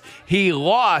 1995, yes. He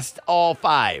lost all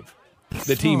 5.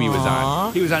 The team he was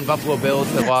on. He was on Buffalo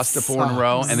Bills that lost to 4 in a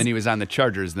row, and then he was on the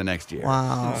Chargers the next year.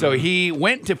 Wow. So he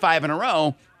went to 5 in a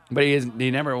row, but he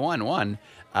never won one.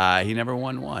 He never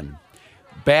won one.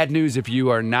 Bad news if you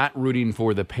are not rooting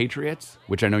for the Patriots,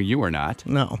 which I know you are not.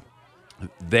 No.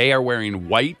 They are wearing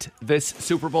white this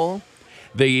Super Bowl.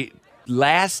 The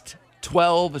last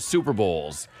 12 Super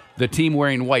Bowls, the team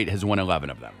wearing white has won 11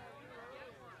 of them.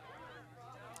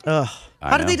 Ugh. I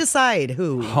How did know. they decide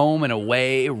who? Home and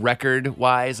away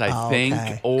record-wise, I think.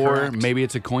 Okay. Or Correct. maybe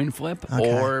it's a coin flip.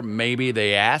 Okay. Or maybe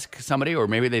they ask somebody. Or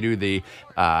maybe they do the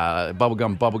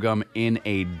bubblegum in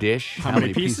a dish. How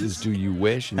many pieces do you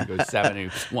wish? And it goes 7,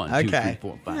 1, 2, 3, Okay.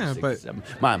 4, 5, Yeah, 6, but- 7.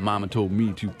 My mama told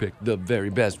me to pick the very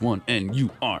best one, and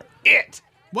you are it.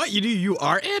 What? You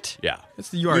are it? Yeah.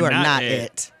 You are not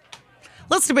it.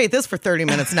 Let's debate this for 30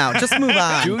 minutes now. Just move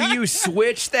on. Do you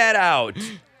switch that out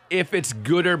if it's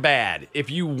good or bad? If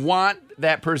you want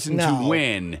that person No. to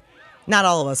win, Not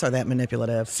all of us are that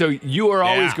manipulative. so you are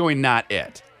always Yeah. going not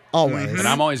it, Always. and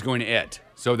I'm always going it.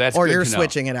 So that's Or good you're to know.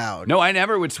 switching it out. No, I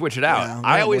never would switch it out. Yeah,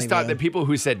 I I always believe thought you. that people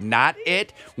who said not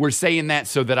it were saying that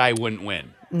so that I wouldn't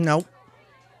win, Nope.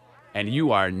 and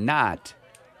you are not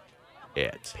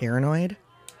it. Paranoid?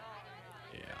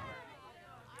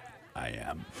 I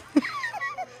am.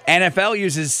 NFL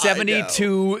uses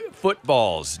 72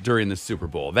 footballs during the Super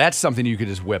Bowl. That's something you could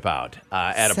just whip out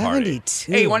at a party.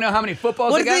 72. Hey, you want to know how many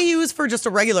footballs What they did got? they use for just a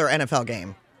regular NFL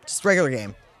game? Just regular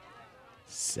game.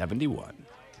 71.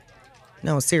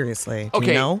 No, seriously. Do Okay.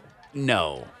 you know?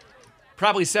 No.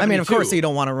 Probably I 72. mean, of course, you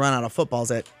don't want to run out of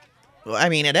footballs at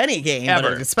any game,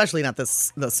 Ever. but especially not the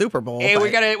Super Bowl. Hey, we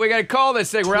but- gotta call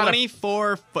this thing. We're out of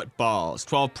 24 footballs,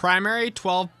 12 primary,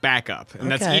 12 backup.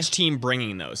 And that's Okay. each team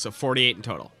bringing those, so 48 in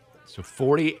total. so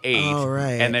 48. Oh,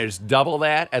 right. And there's double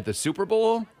that at the Super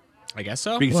Bowl I guess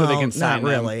so. so they Well, can sign not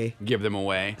really. them, give them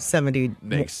away. 71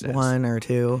 Makes sense. or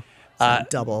 2. So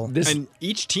double. This And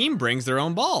each team brings their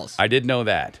own balls. I did know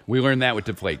that. We learned that with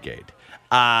Deflategate.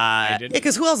 I Yeah, did.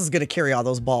 because who else is going to carry all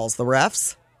those balls? The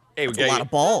refs? Hey, That's a lot of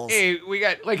balls. Hey, we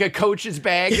got like a coach's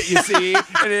bag that you see, and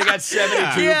they got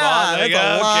 72 Yeah, balls. that's Like, a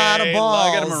lot of okay,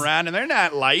 lugging them balls. around, and they're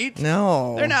not light.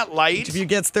 No. They're not light. If you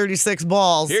gets 36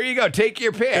 balls, Here you go. Take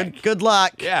your pick. good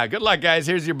luck. Yeah, good luck, guys.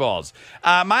 Here's your balls.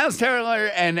 Miles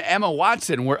Teller and Emma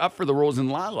Watson were up for the roles in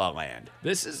La La Land.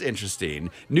 This is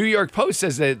interesting. New York Post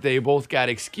says that they both got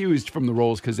excused from the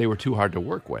roles because they were too hard to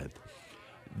work with.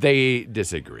 They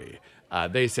disagree.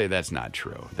 They say that's not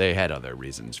true. They had other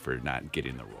reasons for not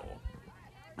getting the role.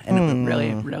 And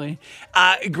really?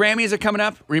 Grammys are coming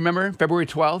up. Remember, February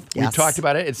 12th? We Yes. talked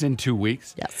about it. It's in 2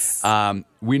 weeks. Yes.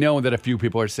 We know that a few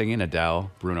people are singing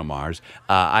Adele, Bruno Mars.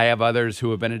 I have others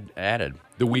who have been added.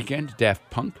 The Weeknd, Daft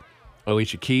Punk,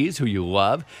 Alicia Keys, who you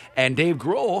love, and Dave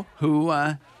Grohl, who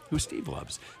Steve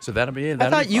loves. So that'll be it. I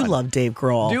thought you loved Dave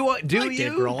Grohl. Do like you?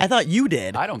 Dave Grohl. I thought you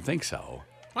did. I don't think so.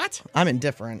 What? I'm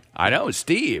indifferent. I know,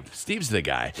 Steve. Steve's the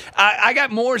guy. I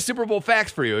got more Super Bowl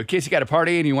facts for you in case you got a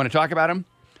party and you want to talk about them.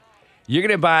 You're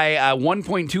going to buy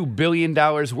 $1.2 billion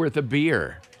worth of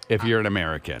beer if you're an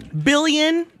American.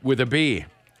 Billion? With a B.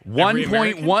 Every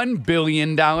American? $1.1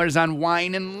 billion on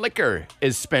wine and liquor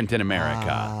is spent in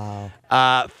America.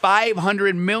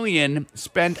 $500 million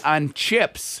spent on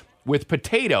chips, with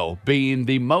potato being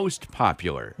the most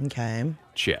popular Okay.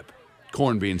 chip.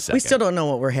 Corn being second. We still don't know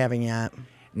what we're having yet.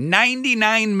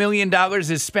 $99 million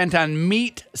is spent on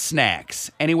meat snacks,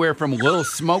 anywhere from Little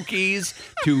Smokies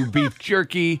to beef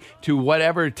jerky to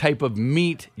whatever type of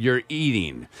meat you're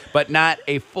eating, but not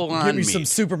a full-on meat.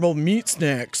 Super Bowl meat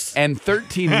snacks. And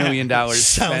 $13 million Sounds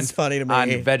spent funny to me.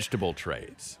 on vegetable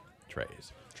trays.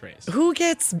 Who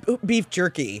gets beef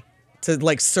jerky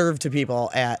to serve to people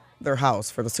at their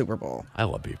house for the Super Bowl? I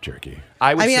love beef jerky.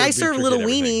 I serve little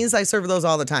weenies. I serve those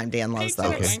all the time. Dan loves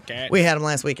those. Okay. We had them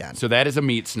last weekend. So that is a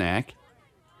meat snack.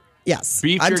 Yes.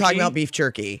 Beef I'm jerky? talking about beef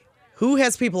jerky. Who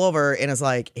has people over and is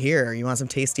like, here, you want some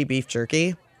tasty beef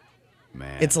jerky?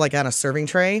 Man. It's like on a serving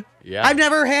tray. Yeah. I've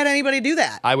never had anybody do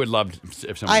that. I would love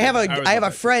if someone I have did that. I have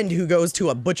a friend who goes to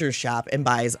a butcher's shop and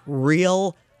buys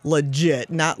real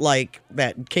legit, not like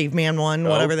that caveman one,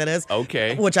 whatever that is.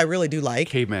 Okay. Which I really do like.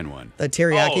 Caveman one. The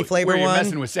teriyaki flavor where you're one.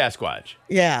 messing with Sasquatch.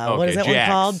 Yeah, what Okay, is that Jack's. one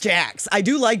called? Jack's. I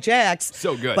do like Jack's.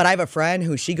 So good. But I have a friend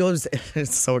who she goes,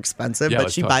 it's so expensive, Yeah, but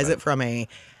let's she talk buys about it from a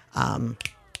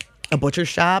butcher's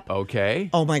shop. Okay.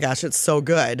 Oh my gosh, it's so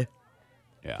good.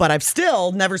 Yeah. But I've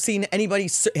still never seen anybody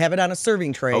have it on a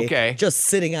serving tray. Okay. Just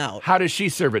sitting out. How does she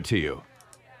serve it to you?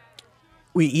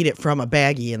 We eat it from a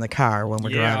baggie in the car when we're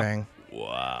Yeah. driving.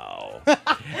 Wow.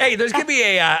 Hey, there's going to be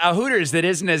a Hooters that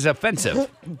isn't as offensive.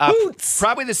 Hoots.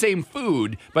 Probably the same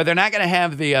food, but they're not going to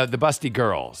have the busty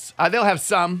girls. They'll have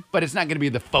some, but it's not going to be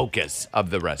the focus of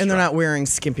the restaurant. And they're not wearing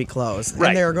skimpy clothes. Right.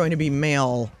 And there are going to be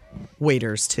male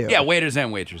waiters too. Yeah, waiters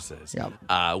and waitresses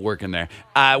working there.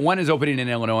 One is opening in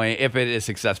Illinois. If it is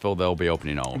successful, they'll be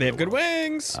opening all over They have the good world.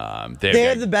 wings. They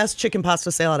have the best chicken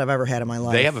pasta salad I've ever had in my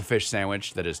life. They have a fish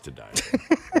sandwich that is to die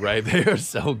for, right? They are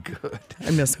so good.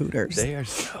 I miss Hooters. They are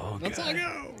so good. Let's all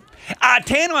go.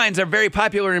 Tan lines are very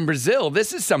popular in Brazil.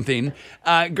 This is something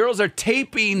girls are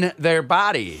taping their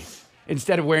body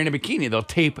instead of wearing a bikini. They'll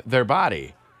tape their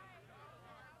body.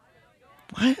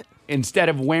 What? Instead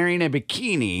of wearing a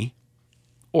bikini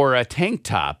or a tank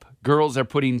top, girls are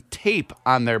putting tape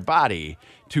on their body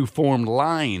to form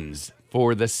lines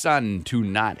for the sun to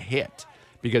not hit.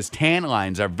 Because tan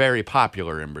lines are very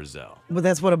popular in Brazil. But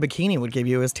that's what a bikini would give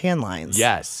you is tan lines.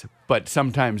 Yes, but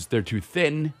sometimes they're too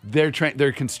thin. They're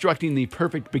constructing the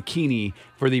perfect bikini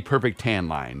for the perfect tan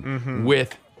line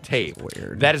with tape.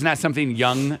 weird. That is not something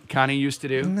young Connie used to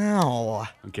do. No.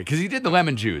 Okay, because he did the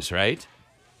lemon juice, right?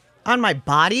 On my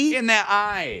body? In that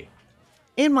eye,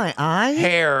 In my eye?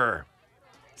 hair,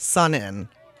 Sun in.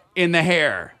 in the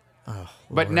hair,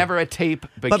 but never a tape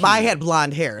bikini. But I had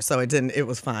blonde hair, so it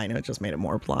was fine. It just made it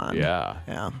more blonde. Yeah.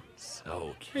 Yeah.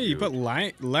 So cute. Hey, you put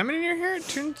lemon in your hair? It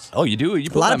turns. Oh, you do? You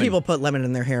put A lot lemon. of people put lemon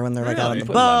in their hair when they're like out on you the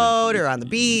put lemon. boat or on the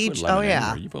You beach. put lemon Oh yeah.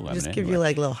 anywhere. You put lemon Just give anywhere. you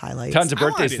like little highlights. Tons of I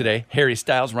wanna birthdays do today. Harry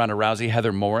Styles, Ronda Rousey,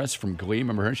 Heather Morris from Glee.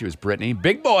 Remember her? She was Brittany.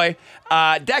 Big boy.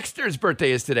 Dexter's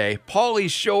birthday is today.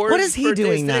 Pauly Shore's What is he birthday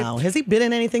doing is today. now? Has he been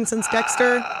in anything since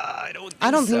Dexter? I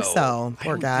don't think so. I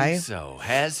Poor don't guy. think so.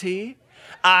 Has he?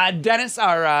 Dennis,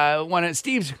 our one of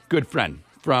Steve's good friend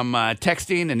from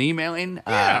texting and emailing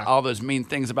all those mean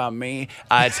things about me.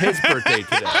 It's his birthday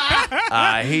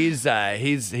today.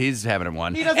 He's having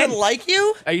one. He doesn't like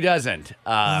you? He doesn't.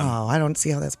 Oh, I don't see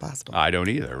how that's possible. I don't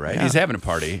either, right? He's having a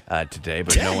party today,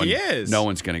 but Yeah, he is. no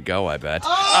one's going to go, I bet.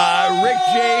 Rick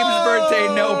James'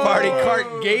 birthday, no party.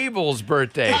 Clark Gable's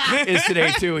birthday is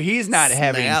today, too. He's not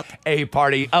having a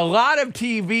party. A lot of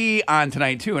TV on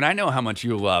tonight, too, and I know how much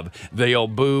you love the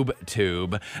old boob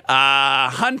tube.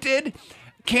 Hunted.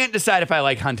 Can't decide if I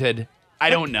like Hunted. I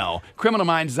don't know. Criminal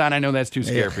Minds is on. I know that's too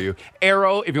scary for you.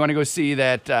 Arrow, if you want to go see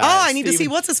that. I need to see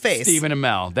what's his face. Stephen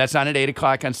Amell. That's on at 8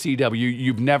 o'clock on CW.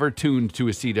 You've never tuned to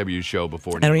a CW show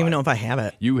before. I don't even know if I have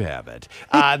it. You have it.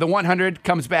 The 100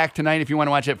 comes back tonight if you want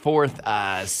to watch it. Fourth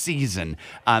season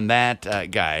on that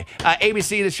guy.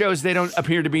 ABC, the shows, they don't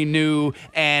appear to be new.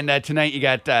 And tonight you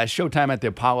got Showtime at the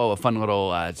Apollo, a fun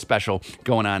little special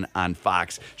going on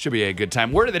Fox. Should be a good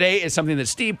time. Word of the day is something that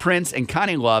Steve Prince and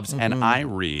Connie loves, and I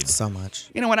read. So much.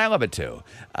 You know what? I love it too,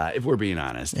 if we're being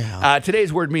honest. Yeah.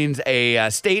 Today's word means a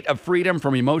state of freedom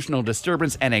from emotional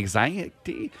disturbance and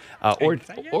anxiety,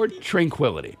 or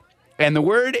tranquility. And the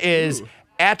word is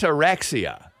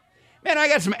ataraxia. Man, I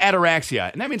got some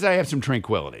ataraxia, and that means I have some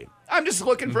tranquility. I'm just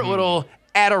looking for a little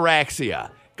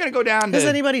ataraxia. gonna go down to. Does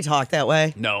anybody talk that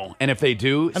way? No, and if they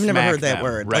do, I've never smack heard that them,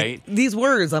 word. Right? Like, these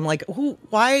words, I'm like, who?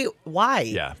 Why?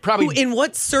 Yeah, probably- Who, in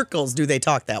what circles do they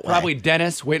talk that way? Probably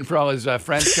Dennis, waiting for all his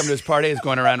friends to come to his party, is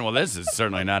going around, well, this is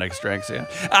certainly not Extraxia.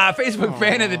 Facebook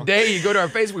fan of the day, you go to our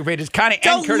Facebook page, it's Connie and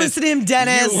Don't Curtis. listen to him,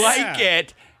 Dennis. You like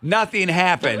it. Nothing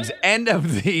happens. End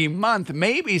of the month,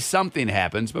 maybe something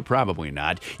happens, but probably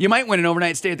not. You might win an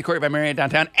overnight stay at the Courtyard by Marriott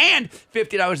downtown and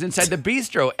 $50 inside the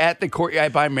bistro at the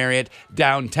Courtyard by Marriott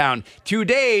downtown.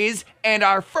 Today's and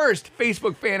our first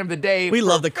Facebook fan of the day. We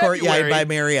love the Courtyard February by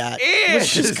Marriott. is-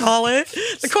 Let's just call it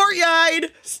the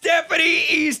Courtyard. Stephanie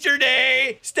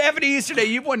Easterday. Stephanie Easterday,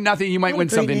 you've won nothing. You might What a win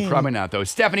great something. name. Probably not, though.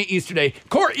 Stephanie Easterday,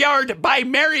 Courtyard by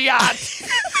Marriott.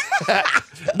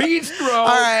 Bistro. All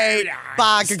right.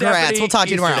 Bye. Congrats. Stephanie We'll talk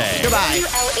to you tomorrow. Easterday. Goodbye.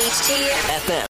 WLHT FM.